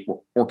essentially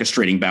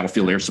orchestrating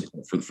battlefield air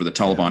support for the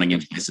Taliban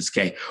against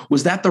ISIS-K.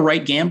 Was that the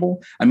right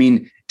gamble? I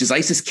mean, does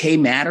ISIS-K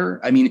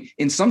matter? I mean,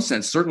 in some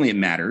sense, certainly it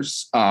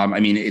matters.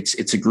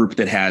 It's a group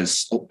that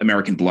has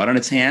American blood on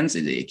its hands.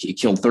 It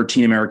killed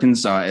 13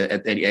 Americans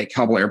at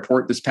Kabul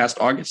airport this past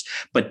August.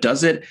 But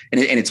does it?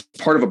 And it's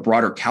part of a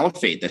broader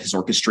caliphate that has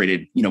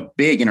orchestrated,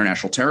 big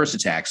international terrorist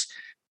attacks.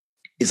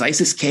 Is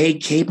ISIS-K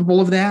capable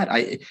of that?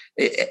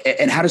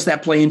 And how does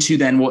that play into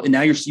then? Well,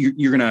 now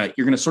you're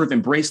gonna sort of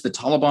embrace the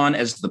Taliban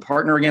as the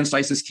partner against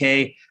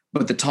ISIS-K,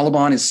 but the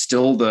Taliban is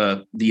still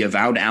the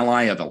avowed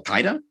ally of Al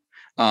Qaeda.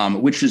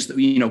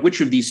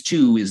 Which of these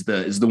two is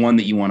the one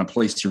that you want to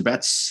place your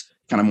bets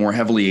kind of more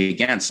heavily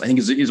against? I think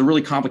is a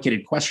really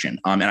complicated question.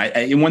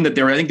 And one that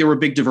I think there were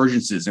big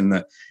divergences in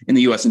the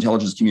U.S.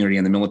 intelligence community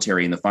and the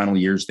military in the final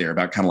years there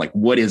about kind of like,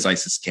 what is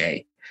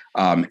ISIS-K,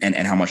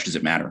 and how much does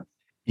it matter?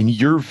 In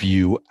your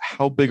view,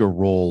 how big a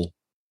role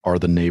are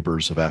the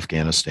neighbors of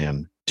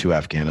Afghanistan to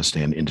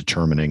Afghanistan in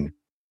determining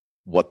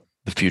what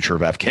the future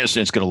of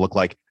Afghanistan is going to look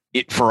like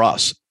for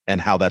us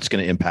and how that's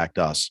going to impact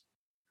us?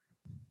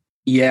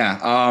 Yeah,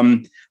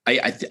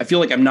 I feel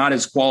like I'm not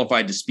as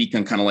qualified to speak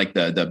on kind of like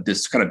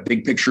this kind of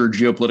big picture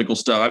geopolitical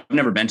stuff. I've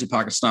never been to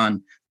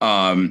Pakistan.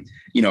 My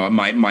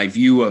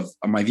view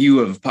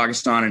of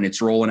Pakistan and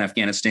its role in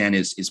Afghanistan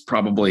is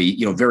probably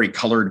very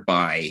colored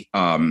by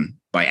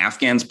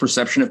Afghans'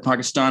 perception of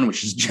Pakistan,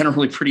 which is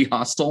generally pretty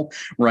hostile,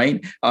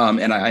 right?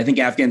 And I think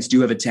Afghans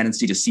do have a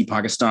tendency to see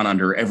Pakistan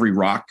under every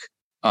rock.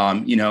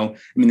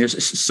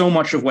 There's so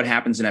much of what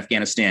happens in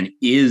Afghanistan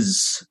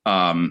is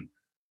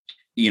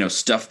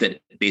stuff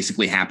that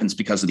basically happens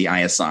because of the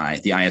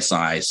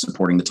ISI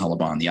supporting the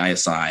Taliban, the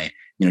ISI,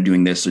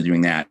 doing this or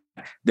doing that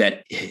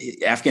that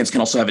Afghans can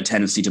also have a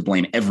tendency to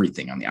blame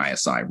everything on the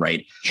ISI,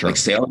 right? Sure. Like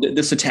say, oh,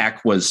 this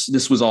attack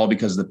this was all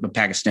because of the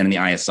Pakistan and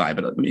the ISI,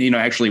 but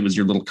actually it was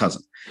your little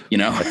cousin,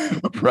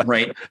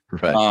 right?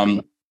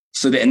 Right.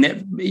 So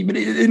that, but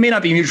it may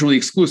not be mutually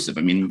exclusive.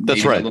 I mean,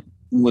 that's right.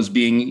 Was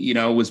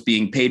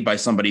being paid by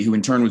somebody who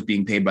in turn was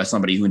being paid by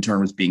somebody who in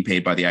turn was being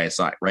paid by the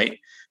ISI, right?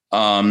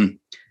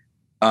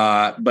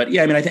 But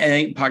yeah, I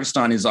think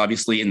Pakistan is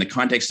obviously in the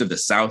context of the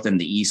South and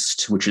the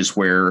East, which is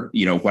where,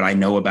 what I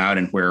know about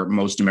and where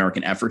most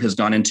American effort has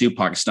gone into.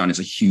 Pakistan is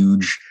a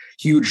huge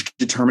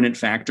determinant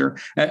factor.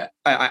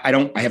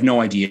 I have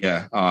no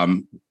idea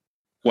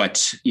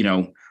what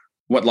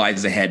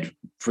lies ahead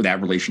for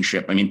that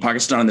relationship. I mean,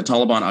 Pakistan and the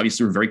Taliban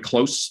obviously were very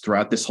close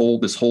throughout this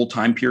whole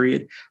time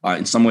period.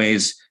 In some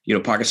ways,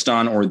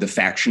 Pakistan or the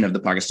faction of the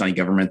Pakistani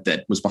government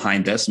that was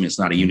behind this, it's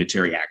not a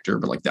unitary actor,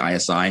 but like the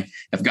ISI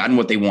have gotten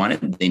what they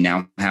wanted. They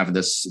now have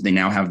this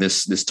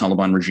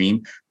Taliban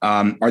regime.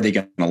 Are they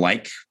going to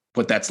like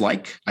what that's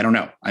like? I don't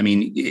know. I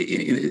mean,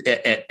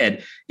 I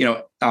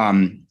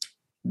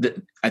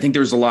think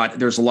there's a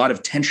lot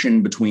of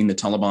tension between the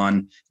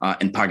Taliban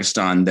and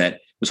Pakistan that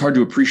was hard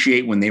to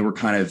appreciate when they were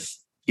kind of,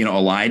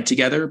 allied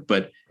together.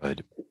 But right.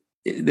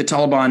 The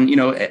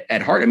Taliban,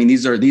 at heart,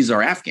 these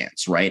are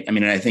Afghans, right?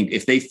 And I think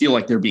if they feel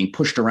like they're being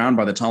pushed around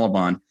by the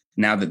Taliban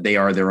now that they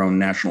are their own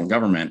national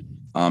government,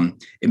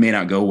 it may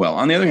not go well.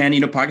 On the other hand,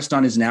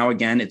 Pakistan is now,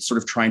 again, it's sort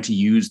of trying to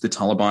use the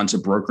Taliban to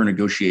broker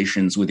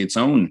negotiations with its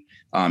own,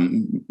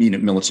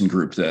 militant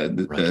group,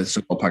 the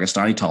so-called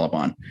Pakistani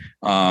Taliban.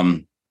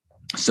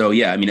 So,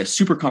 yeah, a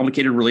super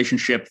complicated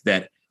relationship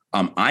that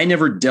I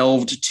never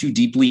delved too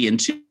deeply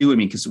into,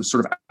 because it was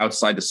sort of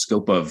outside the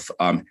scope of,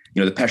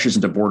 the Peshawar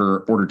into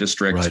border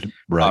district.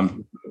 Right.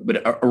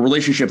 But a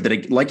relationship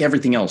that, like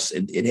everything else,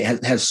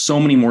 it has so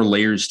many more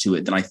layers to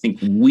it than I think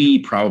we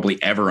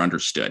probably ever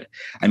understood.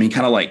 I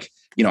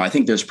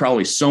think there's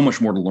probably so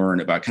much more to learn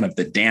about kind of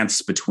the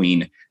dance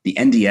between the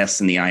NDS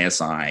and the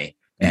ISI,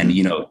 and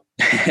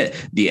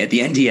the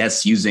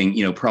NDS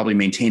using, probably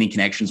maintaining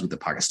connections with the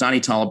Pakistani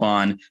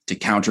Taliban to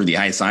counter the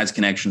ISI's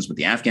connections with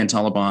the Afghan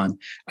Taliban.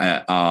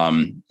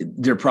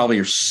 There probably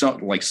are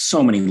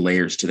so many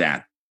layers to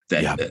that the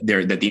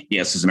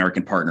NDS's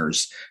American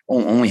partners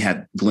only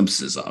had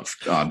glimpses of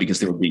because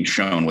they were being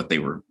shown what the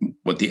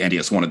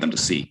NDS wanted them to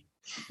see.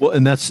 Well,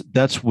 and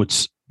that's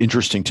what's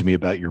interesting to me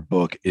about your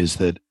book is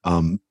that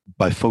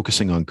by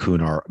focusing on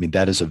Kunar,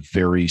 that is a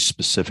very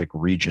specific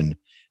region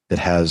that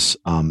has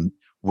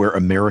where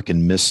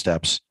American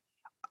missteps,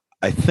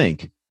 I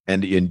think,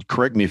 and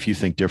correct me if you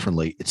think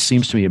differently, it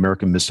seems to me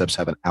American missteps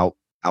have an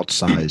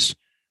outsized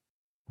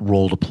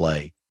role to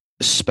play,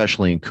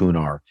 especially in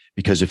Kunar,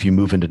 because if you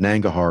move into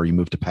Nangarhar, you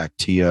move to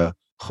Paktia,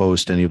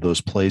 Khost, any of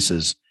those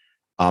places,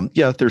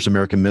 Yeah, there's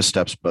American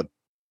missteps, but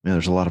man,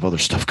 there's a lot of other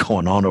stuff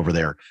going on over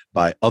there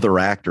by other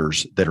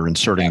actors that are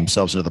inserting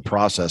themselves into the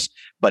process.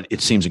 But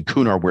it seems in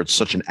Kunar, where it's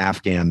such an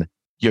Afghan,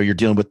 you're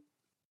dealing with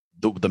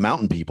the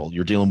mountain people,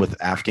 you're dealing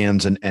with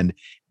Afghans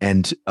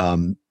and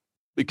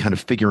kind of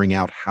figuring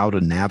out how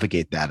to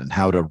navigate that and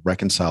how to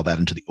reconcile that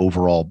into the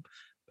overall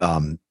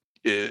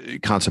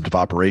concept of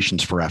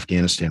operations for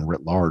Afghanistan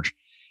writ large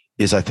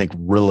is, I think,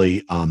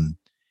 really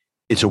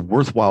it's a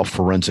worthwhile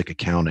forensic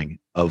accounting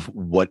of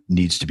what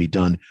needs to be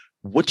done.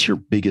 What's your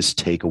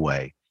biggest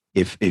takeaway?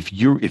 If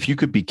you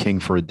could be king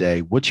for a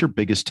day, what's your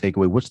biggest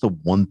takeaway? What's the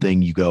one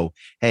thing you go,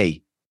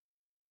 hey,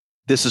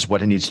 this is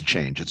what it needs to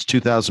change? It's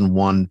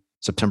 2001,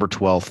 September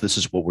 12th. This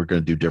is what we're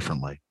going to do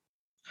differently.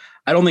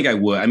 I don't think I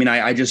would. I mean,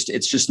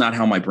 it's just not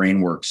how my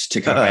brain works.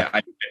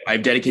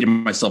 I've dedicated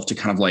myself to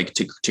kind of like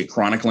to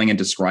chronicling and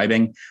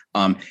describing.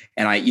 And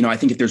I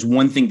think if there's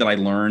one thing that I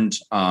learned,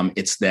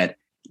 it's that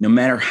no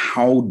matter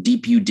how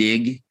deep you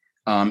dig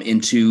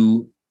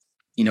into,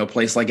 a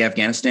place like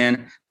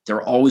Afghanistan, there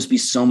will always be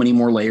so many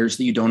more layers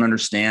that you don't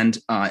understand.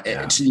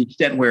 To the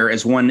extent where,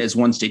 as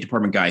one State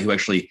Department guy who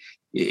actually,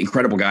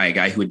 incredible guy, a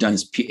guy who had done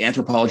his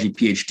anthropology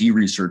PhD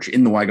research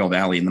in the Waigal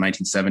Valley in the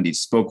 1970s,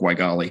 spoke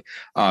Waigali,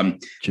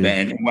 and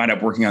wound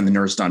up working on the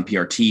Nuristan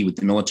PRT with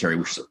the military,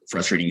 which is a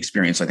frustrating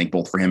experience, I think,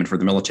 both for him and for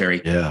the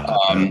military.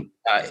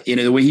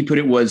 The way he put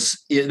it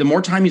was, the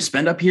more time you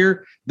spend up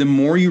here, the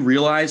more you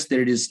realize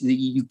that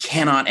you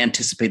cannot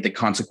anticipate the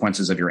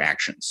consequences of your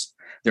actions.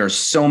 There are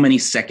so many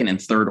second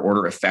and third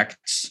order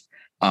effects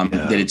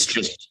that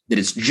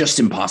it's just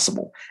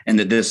impossible, and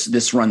that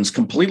this runs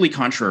completely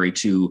contrary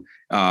to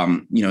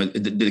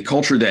the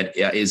culture that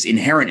is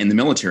inherent in the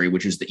military,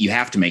 which is that you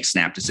have to make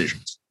snap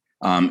decisions.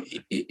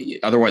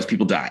 Otherwise,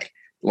 people die.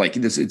 Like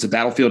this, it's a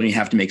battlefield, and you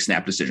have to make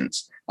snap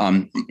decisions.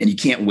 And you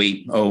can't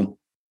wait.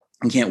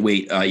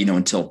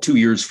 Until 2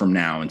 years from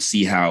now and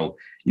see how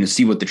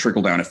see what the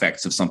trickle down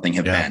effects of something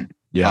have been.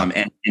 Yeah.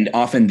 And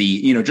often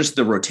just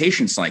the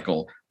rotation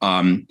cycle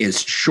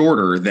is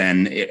shorter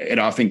than it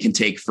often can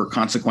take for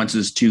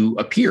consequences to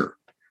appear.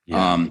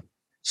 Yeah.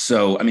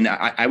 So, I mean,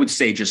 I would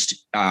say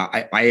just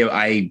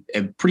I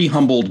am pretty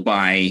humbled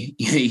by,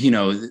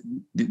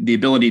 the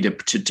ability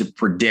to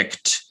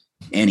predict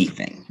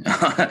anything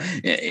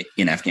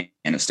in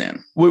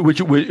Afghanistan,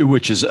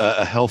 which is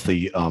a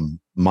healthy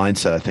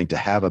mindset, I think, to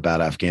have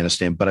about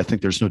Afghanistan. But I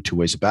think there's no two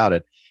ways about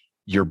it.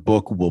 Your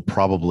book will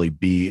probably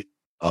be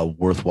a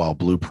worthwhile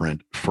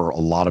blueprint for a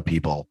lot of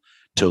people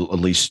to at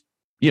least,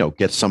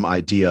 get some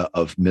idea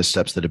of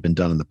missteps that have been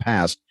done in the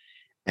past.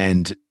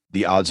 And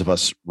the odds of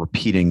us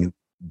repeating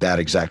that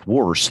exact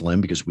war are slim,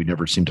 because we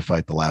never seem to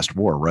fight the last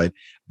war, right?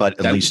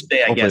 But at least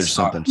there's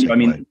something.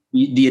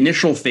 The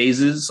initial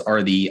phases are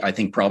I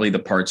think probably the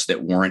parts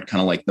that warrant kind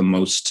of like the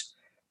most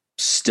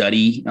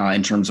study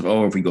in terms of,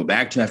 if we go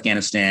back to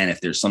Afghanistan,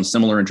 if there's some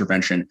similar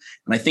intervention.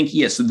 And I think,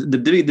 yes,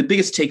 the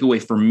biggest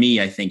takeaway for me,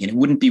 I think, and it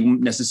wouldn't be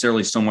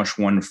necessarily so much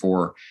one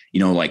for,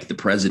 like the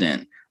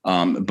president,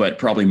 but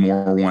probably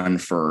more one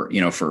for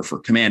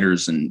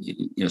commanders and,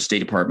 State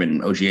Department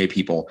and OGA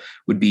people,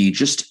 would be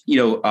just,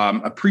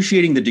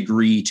 appreciating the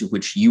degree to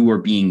which you are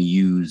being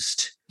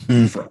used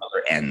for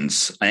other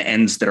ends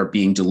that are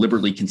being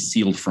deliberately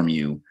concealed from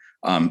you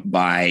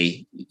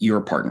by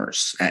your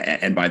partners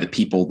and by the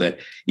people that,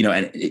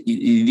 and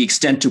the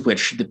extent to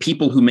which the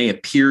people who may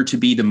appear to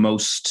be the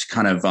most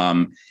kind of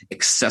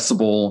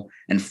accessible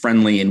and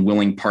friendly and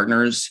willing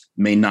partners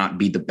may not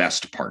be the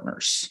best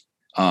partners.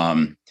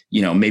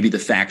 Maybe the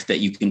fact that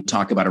you can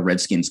talk about a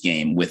Redskins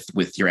game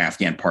with your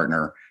Afghan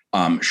partner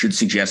should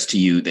suggest to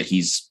you that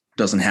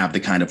doesn't have the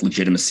kind of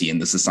legitimacy in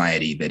the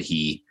society that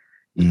he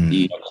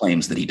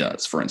claims that he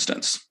does, for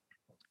instance.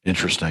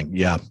 Interesting.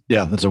 Yeah.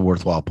 That's a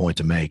worthwhile point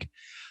to make.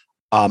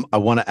 I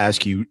want to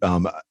ask you,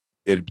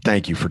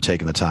 thank you for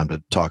taking the time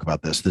to talk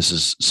about this. This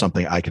is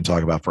something I can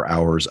talk about for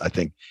hours. I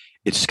think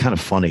it's kind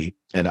of funny,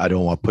 and I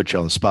don't want to put you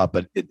on the spot,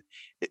 but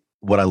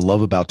what I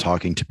love about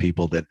talking to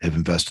people that have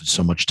invested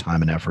so much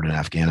time and effort in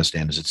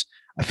Afghanistan is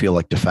I feel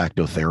like de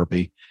facto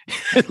therapy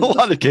in a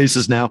lot of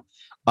cases now.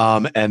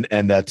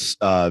 And that's,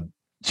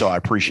 so I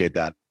appreciate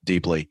that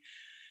deeply.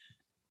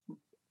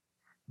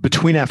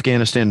 Between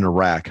Afghanistan and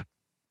Iraq,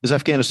 is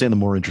Afghanistan the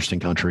more interesting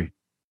country?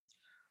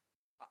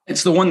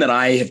 It's the one that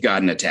I have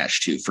gotten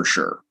attached to, for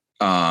sure.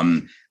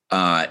 That's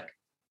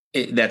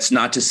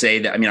not to say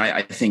that,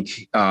 I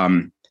think,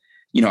 I'm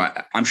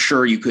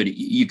sure you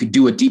could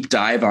do a deep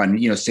dive on,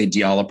 say,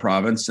 Diyala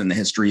province and the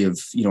history of,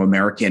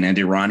 American and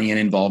Iranian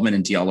involvement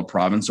in Diyala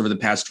province over the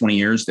past 20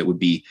 years. That would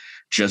be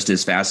just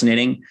as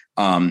fascinating.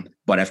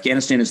 But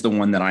Afghanistan is the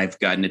one that I've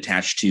gotten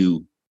attached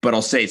to. But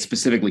I'll say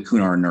specifically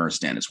Kunar and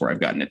Nuristan is where I've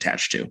gotten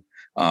attached to.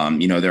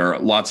 There are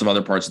lots of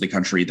other parts of the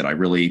country that I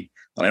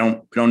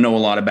don't know a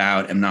lot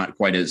about. I'm not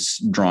quite as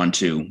drawn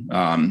to.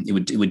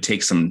 It would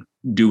take some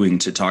doing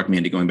to talk me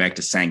into going back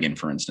to Sangin,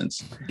 for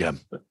instance. Yeah.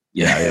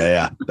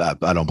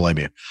 I don't blame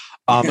you.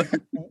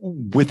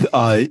 What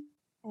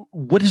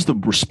has the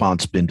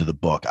response been to the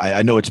book?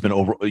 I know it's been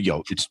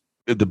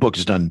the book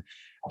has gotten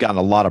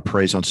a lot of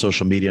praise on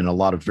social media and a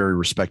lot of very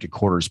respected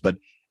quarters, but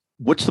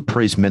what's the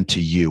praise meant to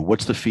you?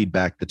 What's the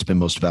feedback that's been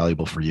most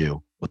valuable for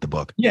you with the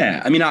book?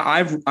 Yeah, I mean,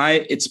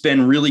 it's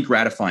been really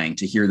gratifying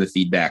to hear the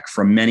feedback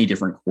from many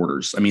different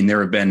quarters. I mean,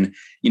 there have been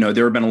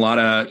a lot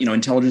of,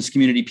 intelligence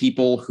community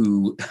people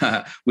who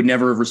would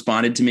never have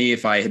responded to me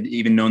if I had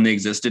even known they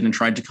existed and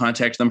tried to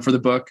contact them for the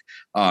book,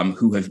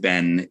 who have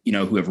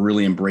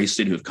really embraced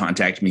it, who have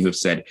contacted me, who have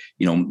said,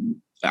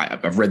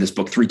 I've read this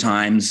book 3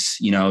 times.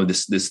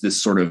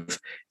 This sort of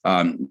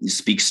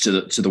speaks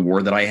to the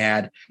war that I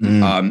had.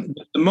 The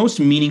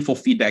most meaningful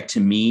feedback to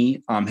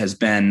me has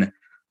been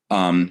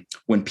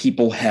when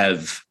people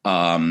have,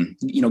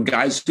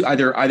 guys who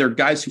either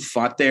guys who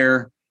fought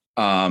there,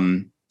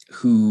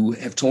 who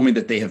have told me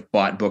that they have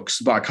bought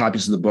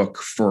copies of the book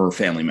for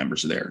family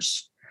members of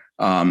theirs,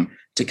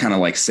 to kind of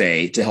like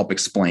say, to help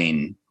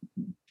explain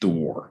the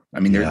war.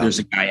 I mean, there's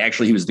a guy,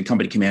 actually, he was the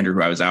company commander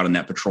who I was out on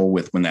that patrol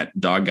with when that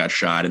dog got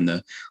shot and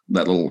that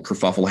little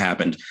kerfuffle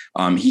happened.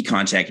 He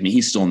contacted me.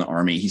 He's still in the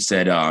Army. He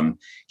said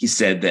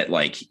that,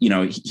 like, he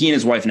and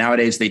his wife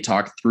nowadays, they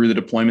talk through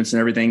the deployments and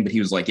everything, but he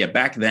was like, yeah,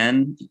 back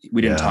then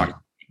we didn't talk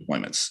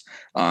deployments.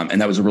 And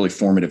that was a really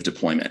formative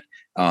deployment.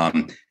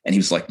 And he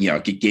was like,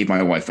 gave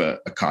my wife a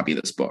copy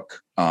of this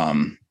book.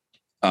 And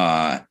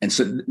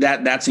so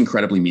that's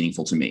incredibly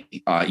meaningful to me.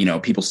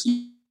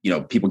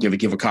 People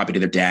give a copy to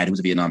their dad who was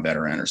a Vietnam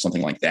veteran or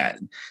something like that,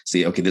 and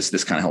say, okay,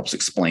 this kind of helps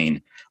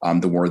explain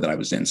the war that I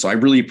was in. So I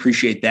really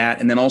appreciate that.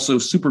 And then also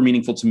super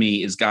meaningful to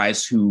me is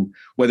guys who,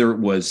 whether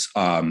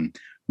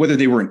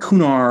they were in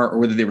Kunar or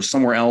whether they were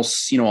somewhere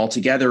else,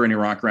 altogether in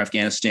Iraq or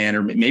Afghanistan,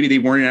 or maybe they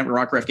weren't in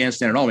Iraq or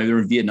Afghanistan at all, maybe they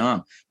were in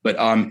Vietnam. But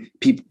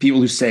people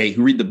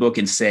who read the book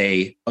and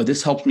say, oh,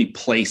 this helped me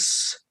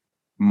place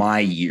my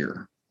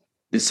year.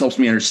 This helps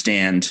me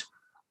understand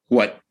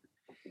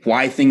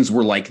why things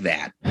were like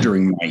that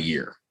during my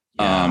year.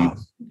 All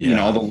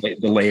the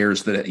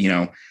layers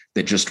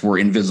that just were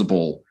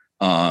invisible,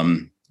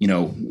 when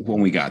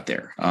we got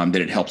there, that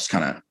it helps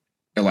kind of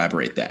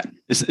elaborate that.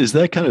 Is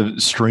that kind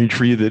of strange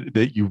for you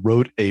that you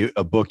wrote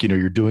a book,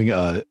 you're doing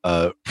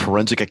a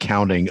forensic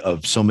accounting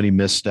of so many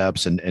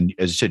missteps. And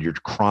as you said, you're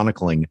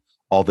chronicling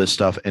all this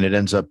stuff, and it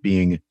ends up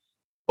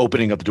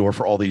opening up the door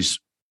for all these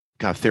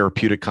kind of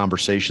therapeutic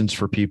conversations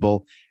for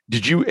people.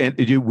 Would you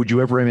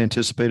ever have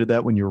anticipated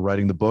that when you were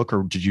writing the book,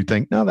 or did you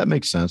think, no, that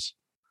makes sense?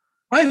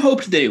 I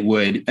hoped that it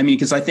would. I mean,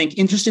 because I think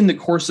just in the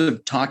course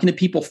of talking to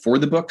people for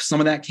the book,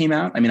 some of that came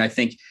out. I mean, I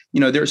think,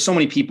 there are so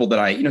many people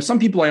that some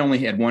people I only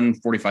had one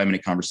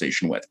 45-minute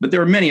conversation with, but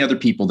there were many other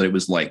people that it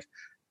was like,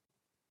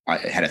 I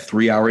had a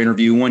 3-hour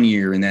interview one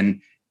year, and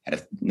then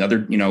had another,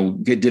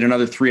 did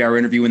another 3-hour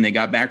interview when they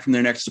got back from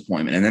their next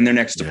deployment, and then their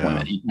next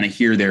deployment. You kind of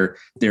hear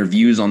their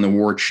views on the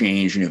war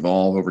change and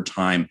evolve over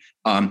time.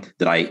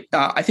 That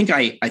I think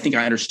I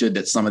understood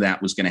that some of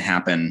that was going to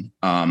happen,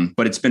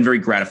 but it's been very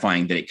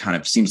gratifying that it kind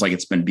of seems like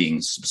it's been being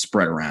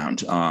spread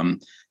around and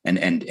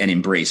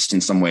embraced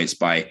in some ways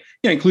by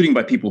including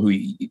by people who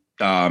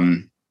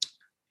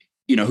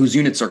whose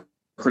units are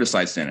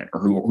criticized in it,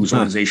 or whose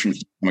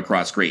organizations come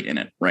across great in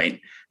it, right?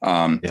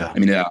 I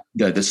mean, the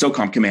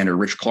SOCOM commander,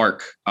 Rich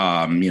Clark, the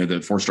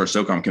 4-star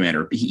SOCOM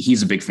commander,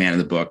 he's a big fan of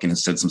the book and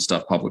has said some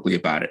stuff publicly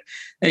about it.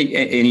 And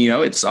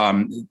it's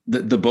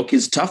the book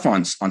is tough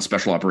on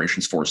special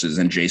operations forces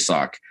and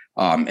JSOC,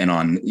 and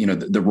on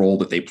the role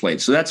that they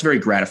played. So that's very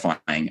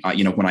gratifying.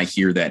 When I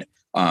hear that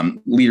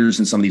leaders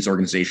in some of these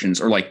organizations,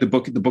 or like the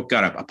book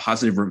got a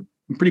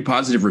pretty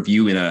positive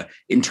review in a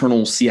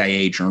internal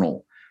CIA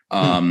journal.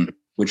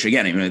 Which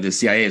again, the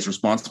CIA is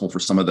responsible for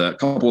a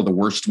couple of the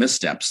worst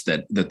missteps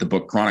that the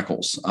book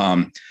chronicles,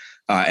 and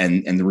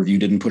the review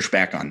didn't push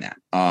back on that.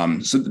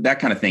 So that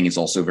kind of thing is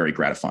also very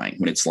gratifying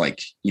when it's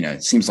like,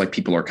 it seems like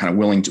people are kind of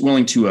willing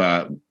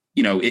to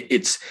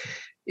it's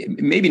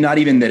maybe not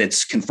even that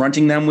it's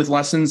confronting them with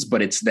lessons,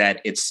 but it's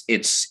that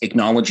it's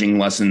acknowledging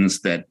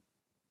lessons that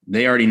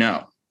they already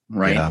know,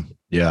 right?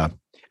 Yeah.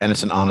 And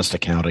it's an honest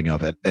accounting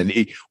of it. And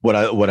what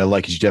I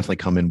like is you definitely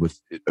come in with,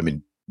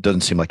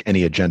 doesn't seem like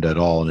any agenda at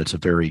all. And it's a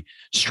very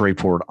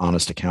straightforward,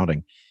 honest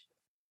accounting.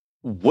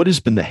 What has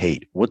been the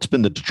hate? What's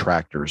been the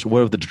detractors? What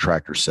have the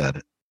detractors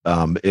said?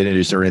 And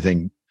is there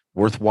anything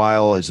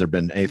worthwhile? Has there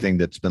been anything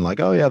that's been like,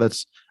 oh yeah,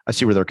 I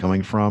see where they're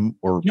coming from?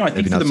 Or I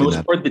think for the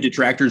most part, the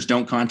detractors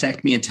don't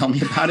contact me and tell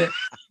me about it.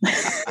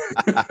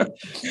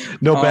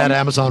 No bad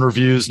Amazon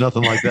reviews,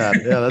 nothing like that.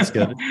 Yeah, that's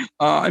good.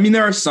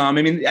 There are some.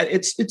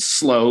 It's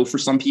slow for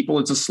some people.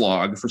 It's a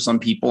slog for some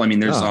people.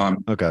 There's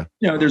okay.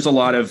 There's a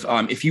lot of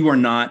if you are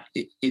not,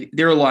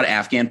 there are a lot of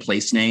Afghan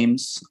place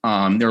names. There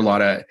are a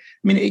lot of.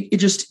 If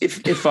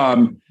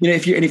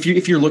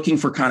you're looking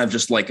for kind of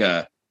just like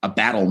a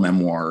battle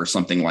memoir or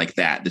something like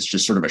that, that's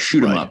just sort of a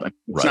shoot 'em up.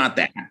 It's not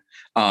that.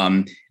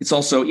 It's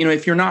also,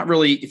 if you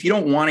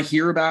don't want to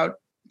hear about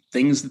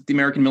things that the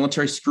American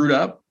military screwed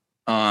up,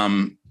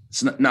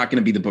 it's not going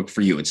to be the book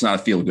for you. It's not a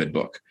feel-good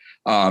book.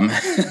 So I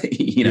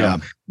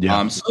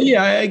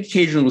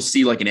occasionally will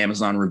see like an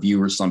Amazon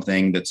review or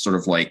something that's sort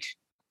of like,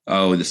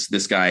 oh,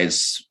 this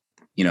guy's,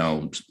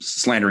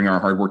 slandering our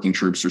hardworking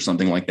troops or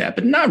something like that,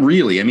 but not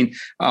really. I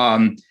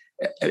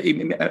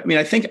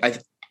think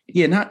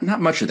Yeah,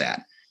 not much of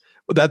that.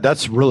 Well,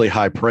 that's really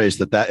high praise.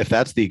 That if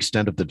that's the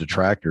extent of the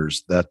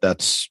detractors,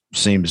 that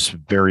seems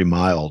very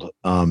mild.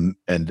 And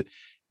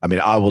I mean,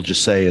 I will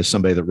just say, as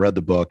somebody that read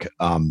the book,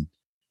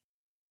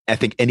 I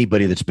think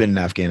anybody that's been in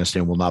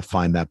Afghanistan will not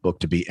find that book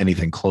to be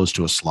anything close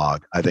to a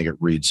slog. I think it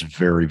reads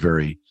very,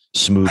 very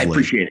smoothly. I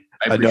appreciate it.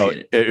 I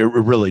appreciate it. It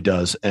really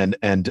does. And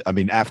I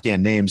mean,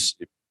 Afghan names.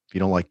 If you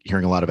don't like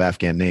hearing a lot of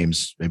Afghan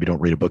names, maybe don't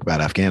read a book about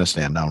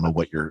Afghanistan. I don't know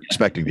what you're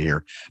expecting to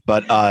hear,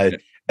 but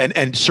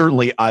and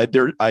certainly I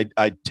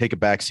take a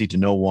backseat to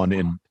no one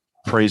in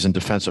praise and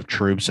defense of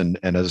troops. And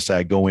as I say,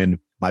 I go in.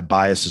 My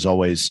bias is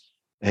always,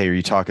 hey, are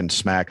you talking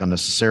smack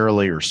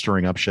unnecessarily or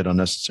stirring up shit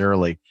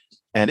unnecessarily?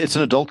 And it's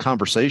an adult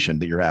conversation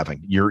that you're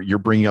having. You're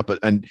bringing up,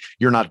 and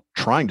you're not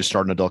trying to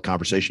start an adult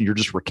conversation. You're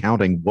just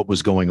recounting what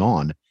was going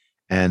on.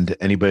 And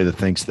anybody that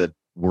thinks that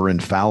we're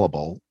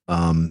infallible,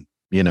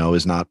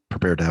 is not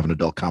prepared to have an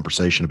adult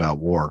conversation about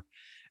war.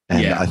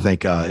 And I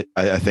think,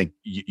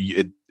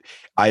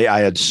 I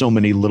had so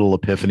many little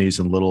epiphanies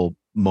and little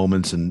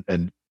moments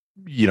and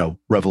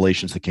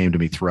revelations that came to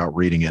me throughout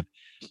reading it.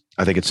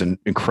 I think it's an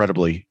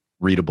incredibly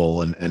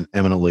readable and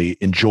eminently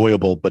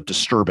enjoyable, but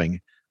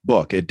disturbing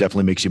book. It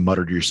definitely makes you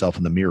mutter to yourself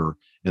in the mirror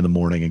in the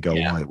morning and go,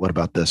 what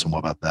about this and what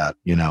about that?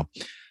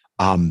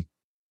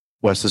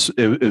 Wes,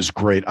 it was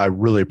great. I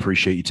really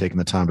appreciate you taking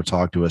the time to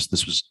talk to us.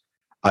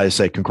 I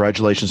say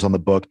congratulations on the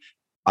book.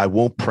 I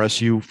won't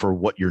press you for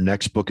what your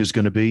next book is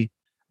going to be.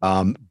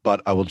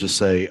 But I will just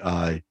say,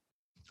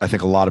 I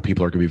think a lot of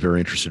people are going to be very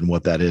interested in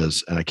what that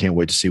is. And I can't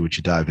wait to see what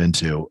you dive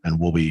into, and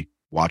we'll be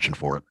watching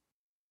for it.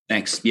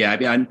 Thanks.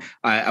 Yeah,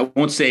 I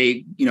won't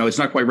say, it's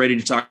not quite ready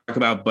to talk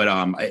about, but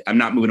I'm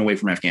not moving away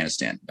from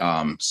Afghanistan.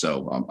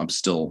 So I'm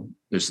still,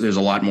 there's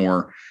a lot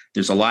more,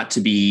 there's a lot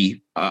to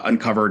be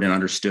uncovered and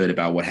understood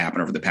about what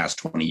happened over the past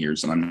 20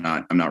 years. And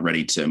I'm not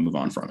ready to move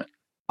on from it.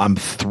 I'm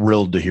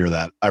thrilled to hear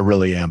that. I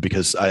really am,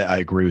 because I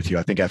agree with you.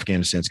 I think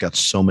Afghanistan's got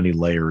so many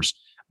layers.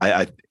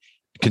 I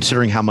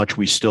considering how much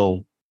we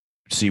still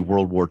see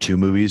World War II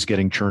movies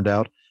getting churned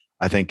out,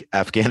 I think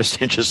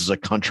Afghanistan just as a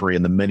country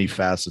and the many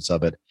facets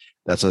of it,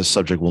 that's a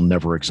subject we'll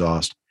never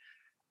exhaust.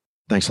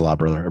 Thanks a lot,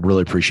 brother. I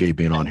really appreciate you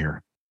being on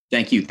here.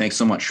 Thank you. Thanks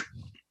so much.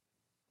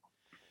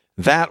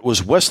 That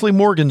was Wesley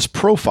Morgan's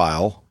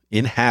profile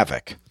in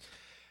Havoc.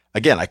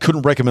 Again, I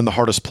couldn't recommend The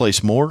Hardest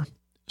Place more.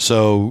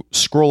 So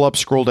scroll up,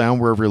 scroll down,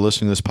 wherever you're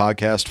listening to this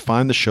podcast,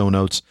 find the show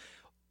notes,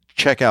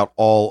 check out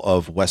all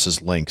of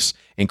Wes's links,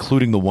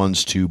 including the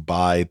ones to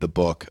buy the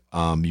book.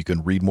 You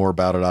can read more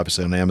about it,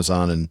 obviously, on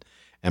Amazon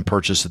and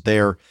purchase it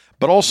there.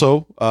 But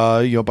also,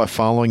 by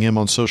following him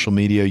on social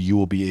media, you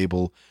will be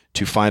able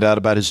to find out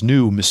about his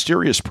new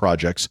mysterious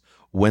projects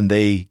when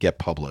they get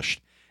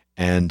published.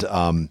 And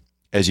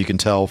as you can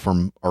tell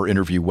from our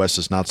interview, Wes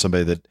is not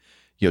somebody that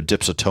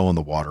dips a toe in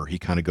the water. He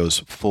kind of goes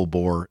full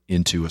bore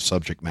into a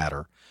subject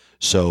matter.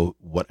 So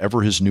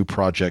whatever his new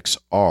projects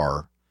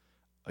are,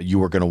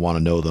 you are going to want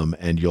to know them,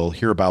 and you'll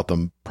hear about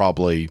them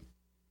probably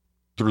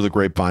through the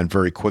grapevine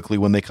very quickly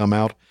when they come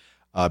out.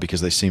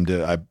 Because they seem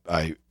to,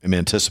 I am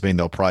anticipating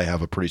they'll probably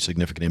have a pretty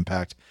significant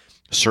impact,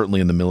 certainly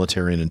in the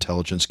military and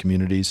intelligence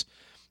communities.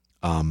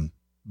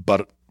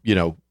 But,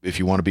 if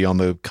you want to be on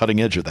the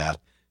cutting edge of that,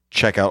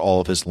 check out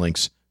all of his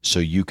links so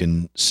you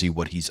can see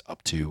what he's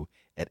up to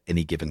at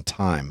any given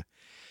time.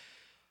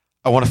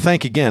 I want to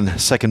thank again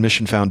Second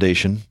Mission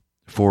Foundation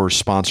for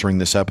sponsoring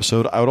this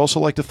episode. I would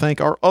also like to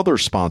thank our other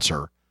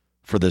sponsor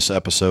for this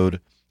episode,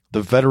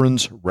 the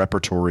Veterans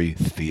Repertory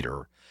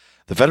Theater.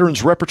 The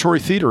Veterans Repertory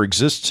Theater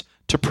exists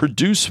to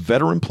produce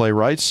veteran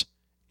playwrights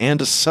and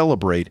to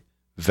celebrate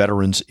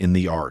veterans in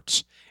the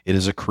arts. It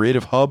is a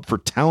creative hub for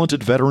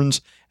talented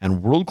veterans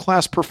and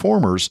world-class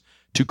performers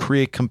to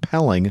create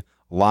compelling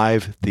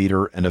live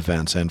theater and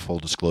events. And full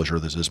disclosure,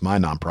 this is my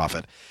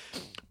nonprofit.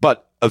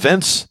 But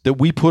events that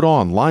we put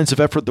on, lines of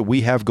effort that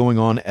we have going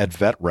on at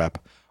VetRep,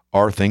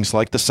 are things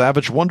like the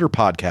Savage Wonder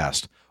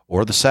podcast,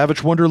 or the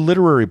Savage Wonder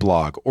literary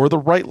blog, or the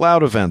Write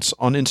Loud events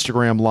on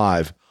Instagram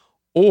Live,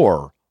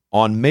 or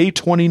on May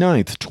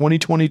 29th,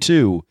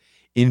 2022,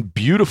 in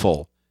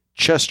beautiful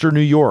Chester, New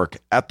York,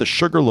 at the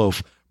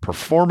Sugarloaf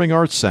Performing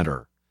Arts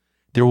Center,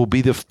 there will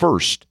be the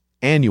first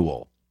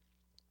annual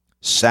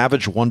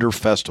Savage Wonder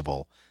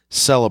Festival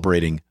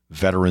celebrating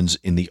veterans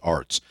in the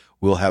arts.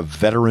 We'll have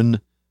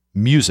veteran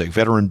music,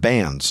 veteran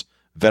bands,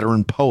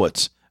 veteran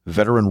poets,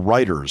 veteran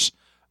writers.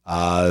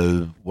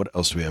 What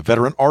else do we have?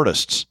 Veteran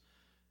artists.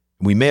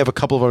 We may have a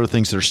couple of other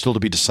things that are still to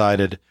be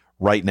decided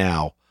right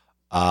now.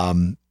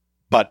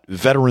 But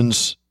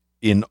veterans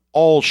in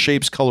all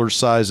shapes, colors,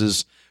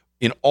 sizes,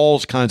 in all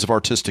kinds of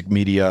artistic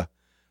media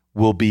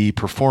will be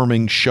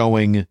performing,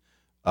 showing,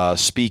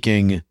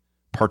 speaking,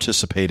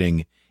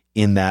 participating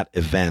in that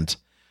event.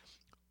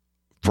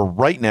 For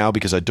right now,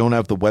 because I don't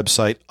have the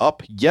website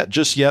up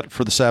just yet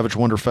for the Savage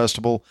Wonder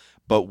Festival,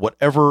 but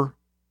whatever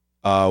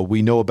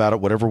we know about it,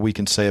 whatever we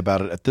can say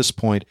about it at this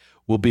point,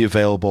 will be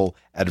available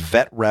at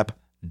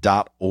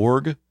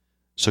vetrep.org.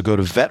 So go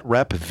to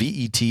vetrep,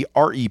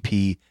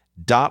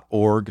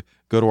 VETREP.org,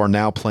 go to our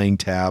Now Playing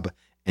tab,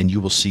 and you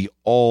will see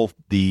all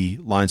the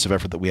lines of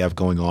effort that we have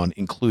going on,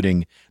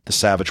 including the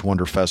Savage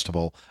Wonder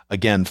Festival.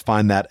 Again,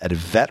 find that at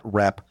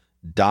vetrep.org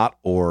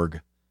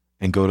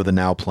and go to the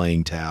Now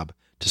Playing tab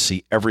to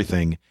see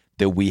everything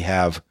that we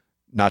have,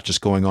 not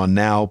just going on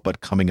now,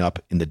 but coming up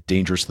in the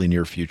dangerously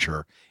near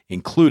future,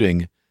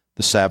 including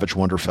the Savage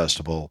Wonder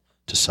Festival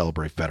to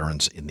celebrate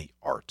veterans in the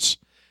arts.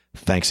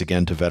 Thanks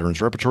again to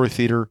Veterans Repertory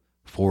Theater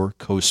for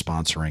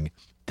co-sponsoring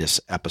this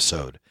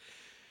episode.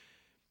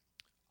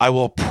 I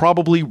will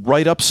probably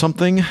write up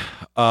something,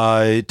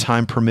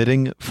 time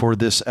permitting, for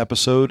this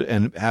episode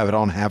and have it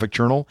on Havoc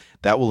Journal.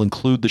 That will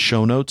include the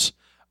show notes.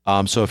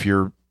 So if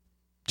you're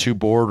too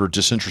bored or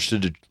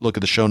disinterested to look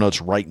at the show notes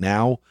right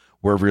now,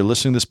 wherever you're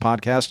listening to this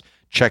podcast,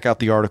 check out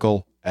the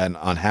article on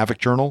Havoc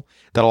Journal.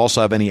 That'll also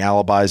have any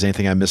alibis,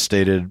 anything I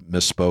misstated,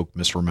 misspoke,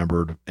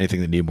 misremembered,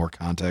 anything that need more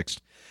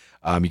context.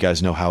 You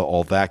guys know how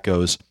all that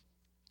goes.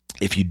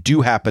 If you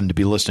do happen to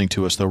be listening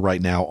to us, though,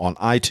 right now on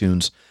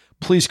iTunes,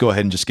 please go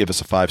ahead and just give us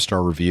a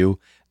 5-star review.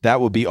 That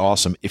would be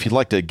awesome. If you'd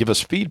like to give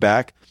us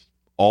feedback,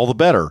 all the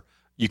better.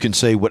 You can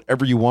say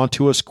whatever you want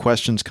to us,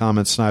 questions,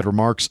 comments, snide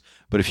remarks.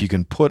 But if you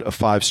can put a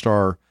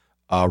 5-star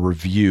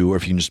review, or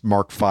if you can just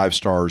mark 5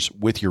 stars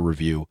with your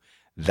review,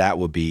 that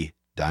would be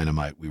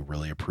dynamite. We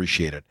really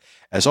appreciate it.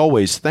 As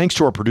always, thanks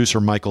to our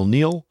producer, Michael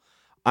Neal.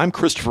 I'm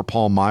Christopher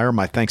Paul Meyer.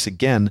 My thanks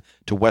again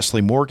to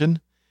Wesley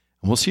Morgan.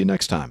 And we'll see you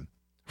next time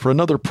for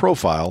another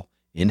profile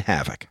in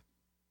Havoc.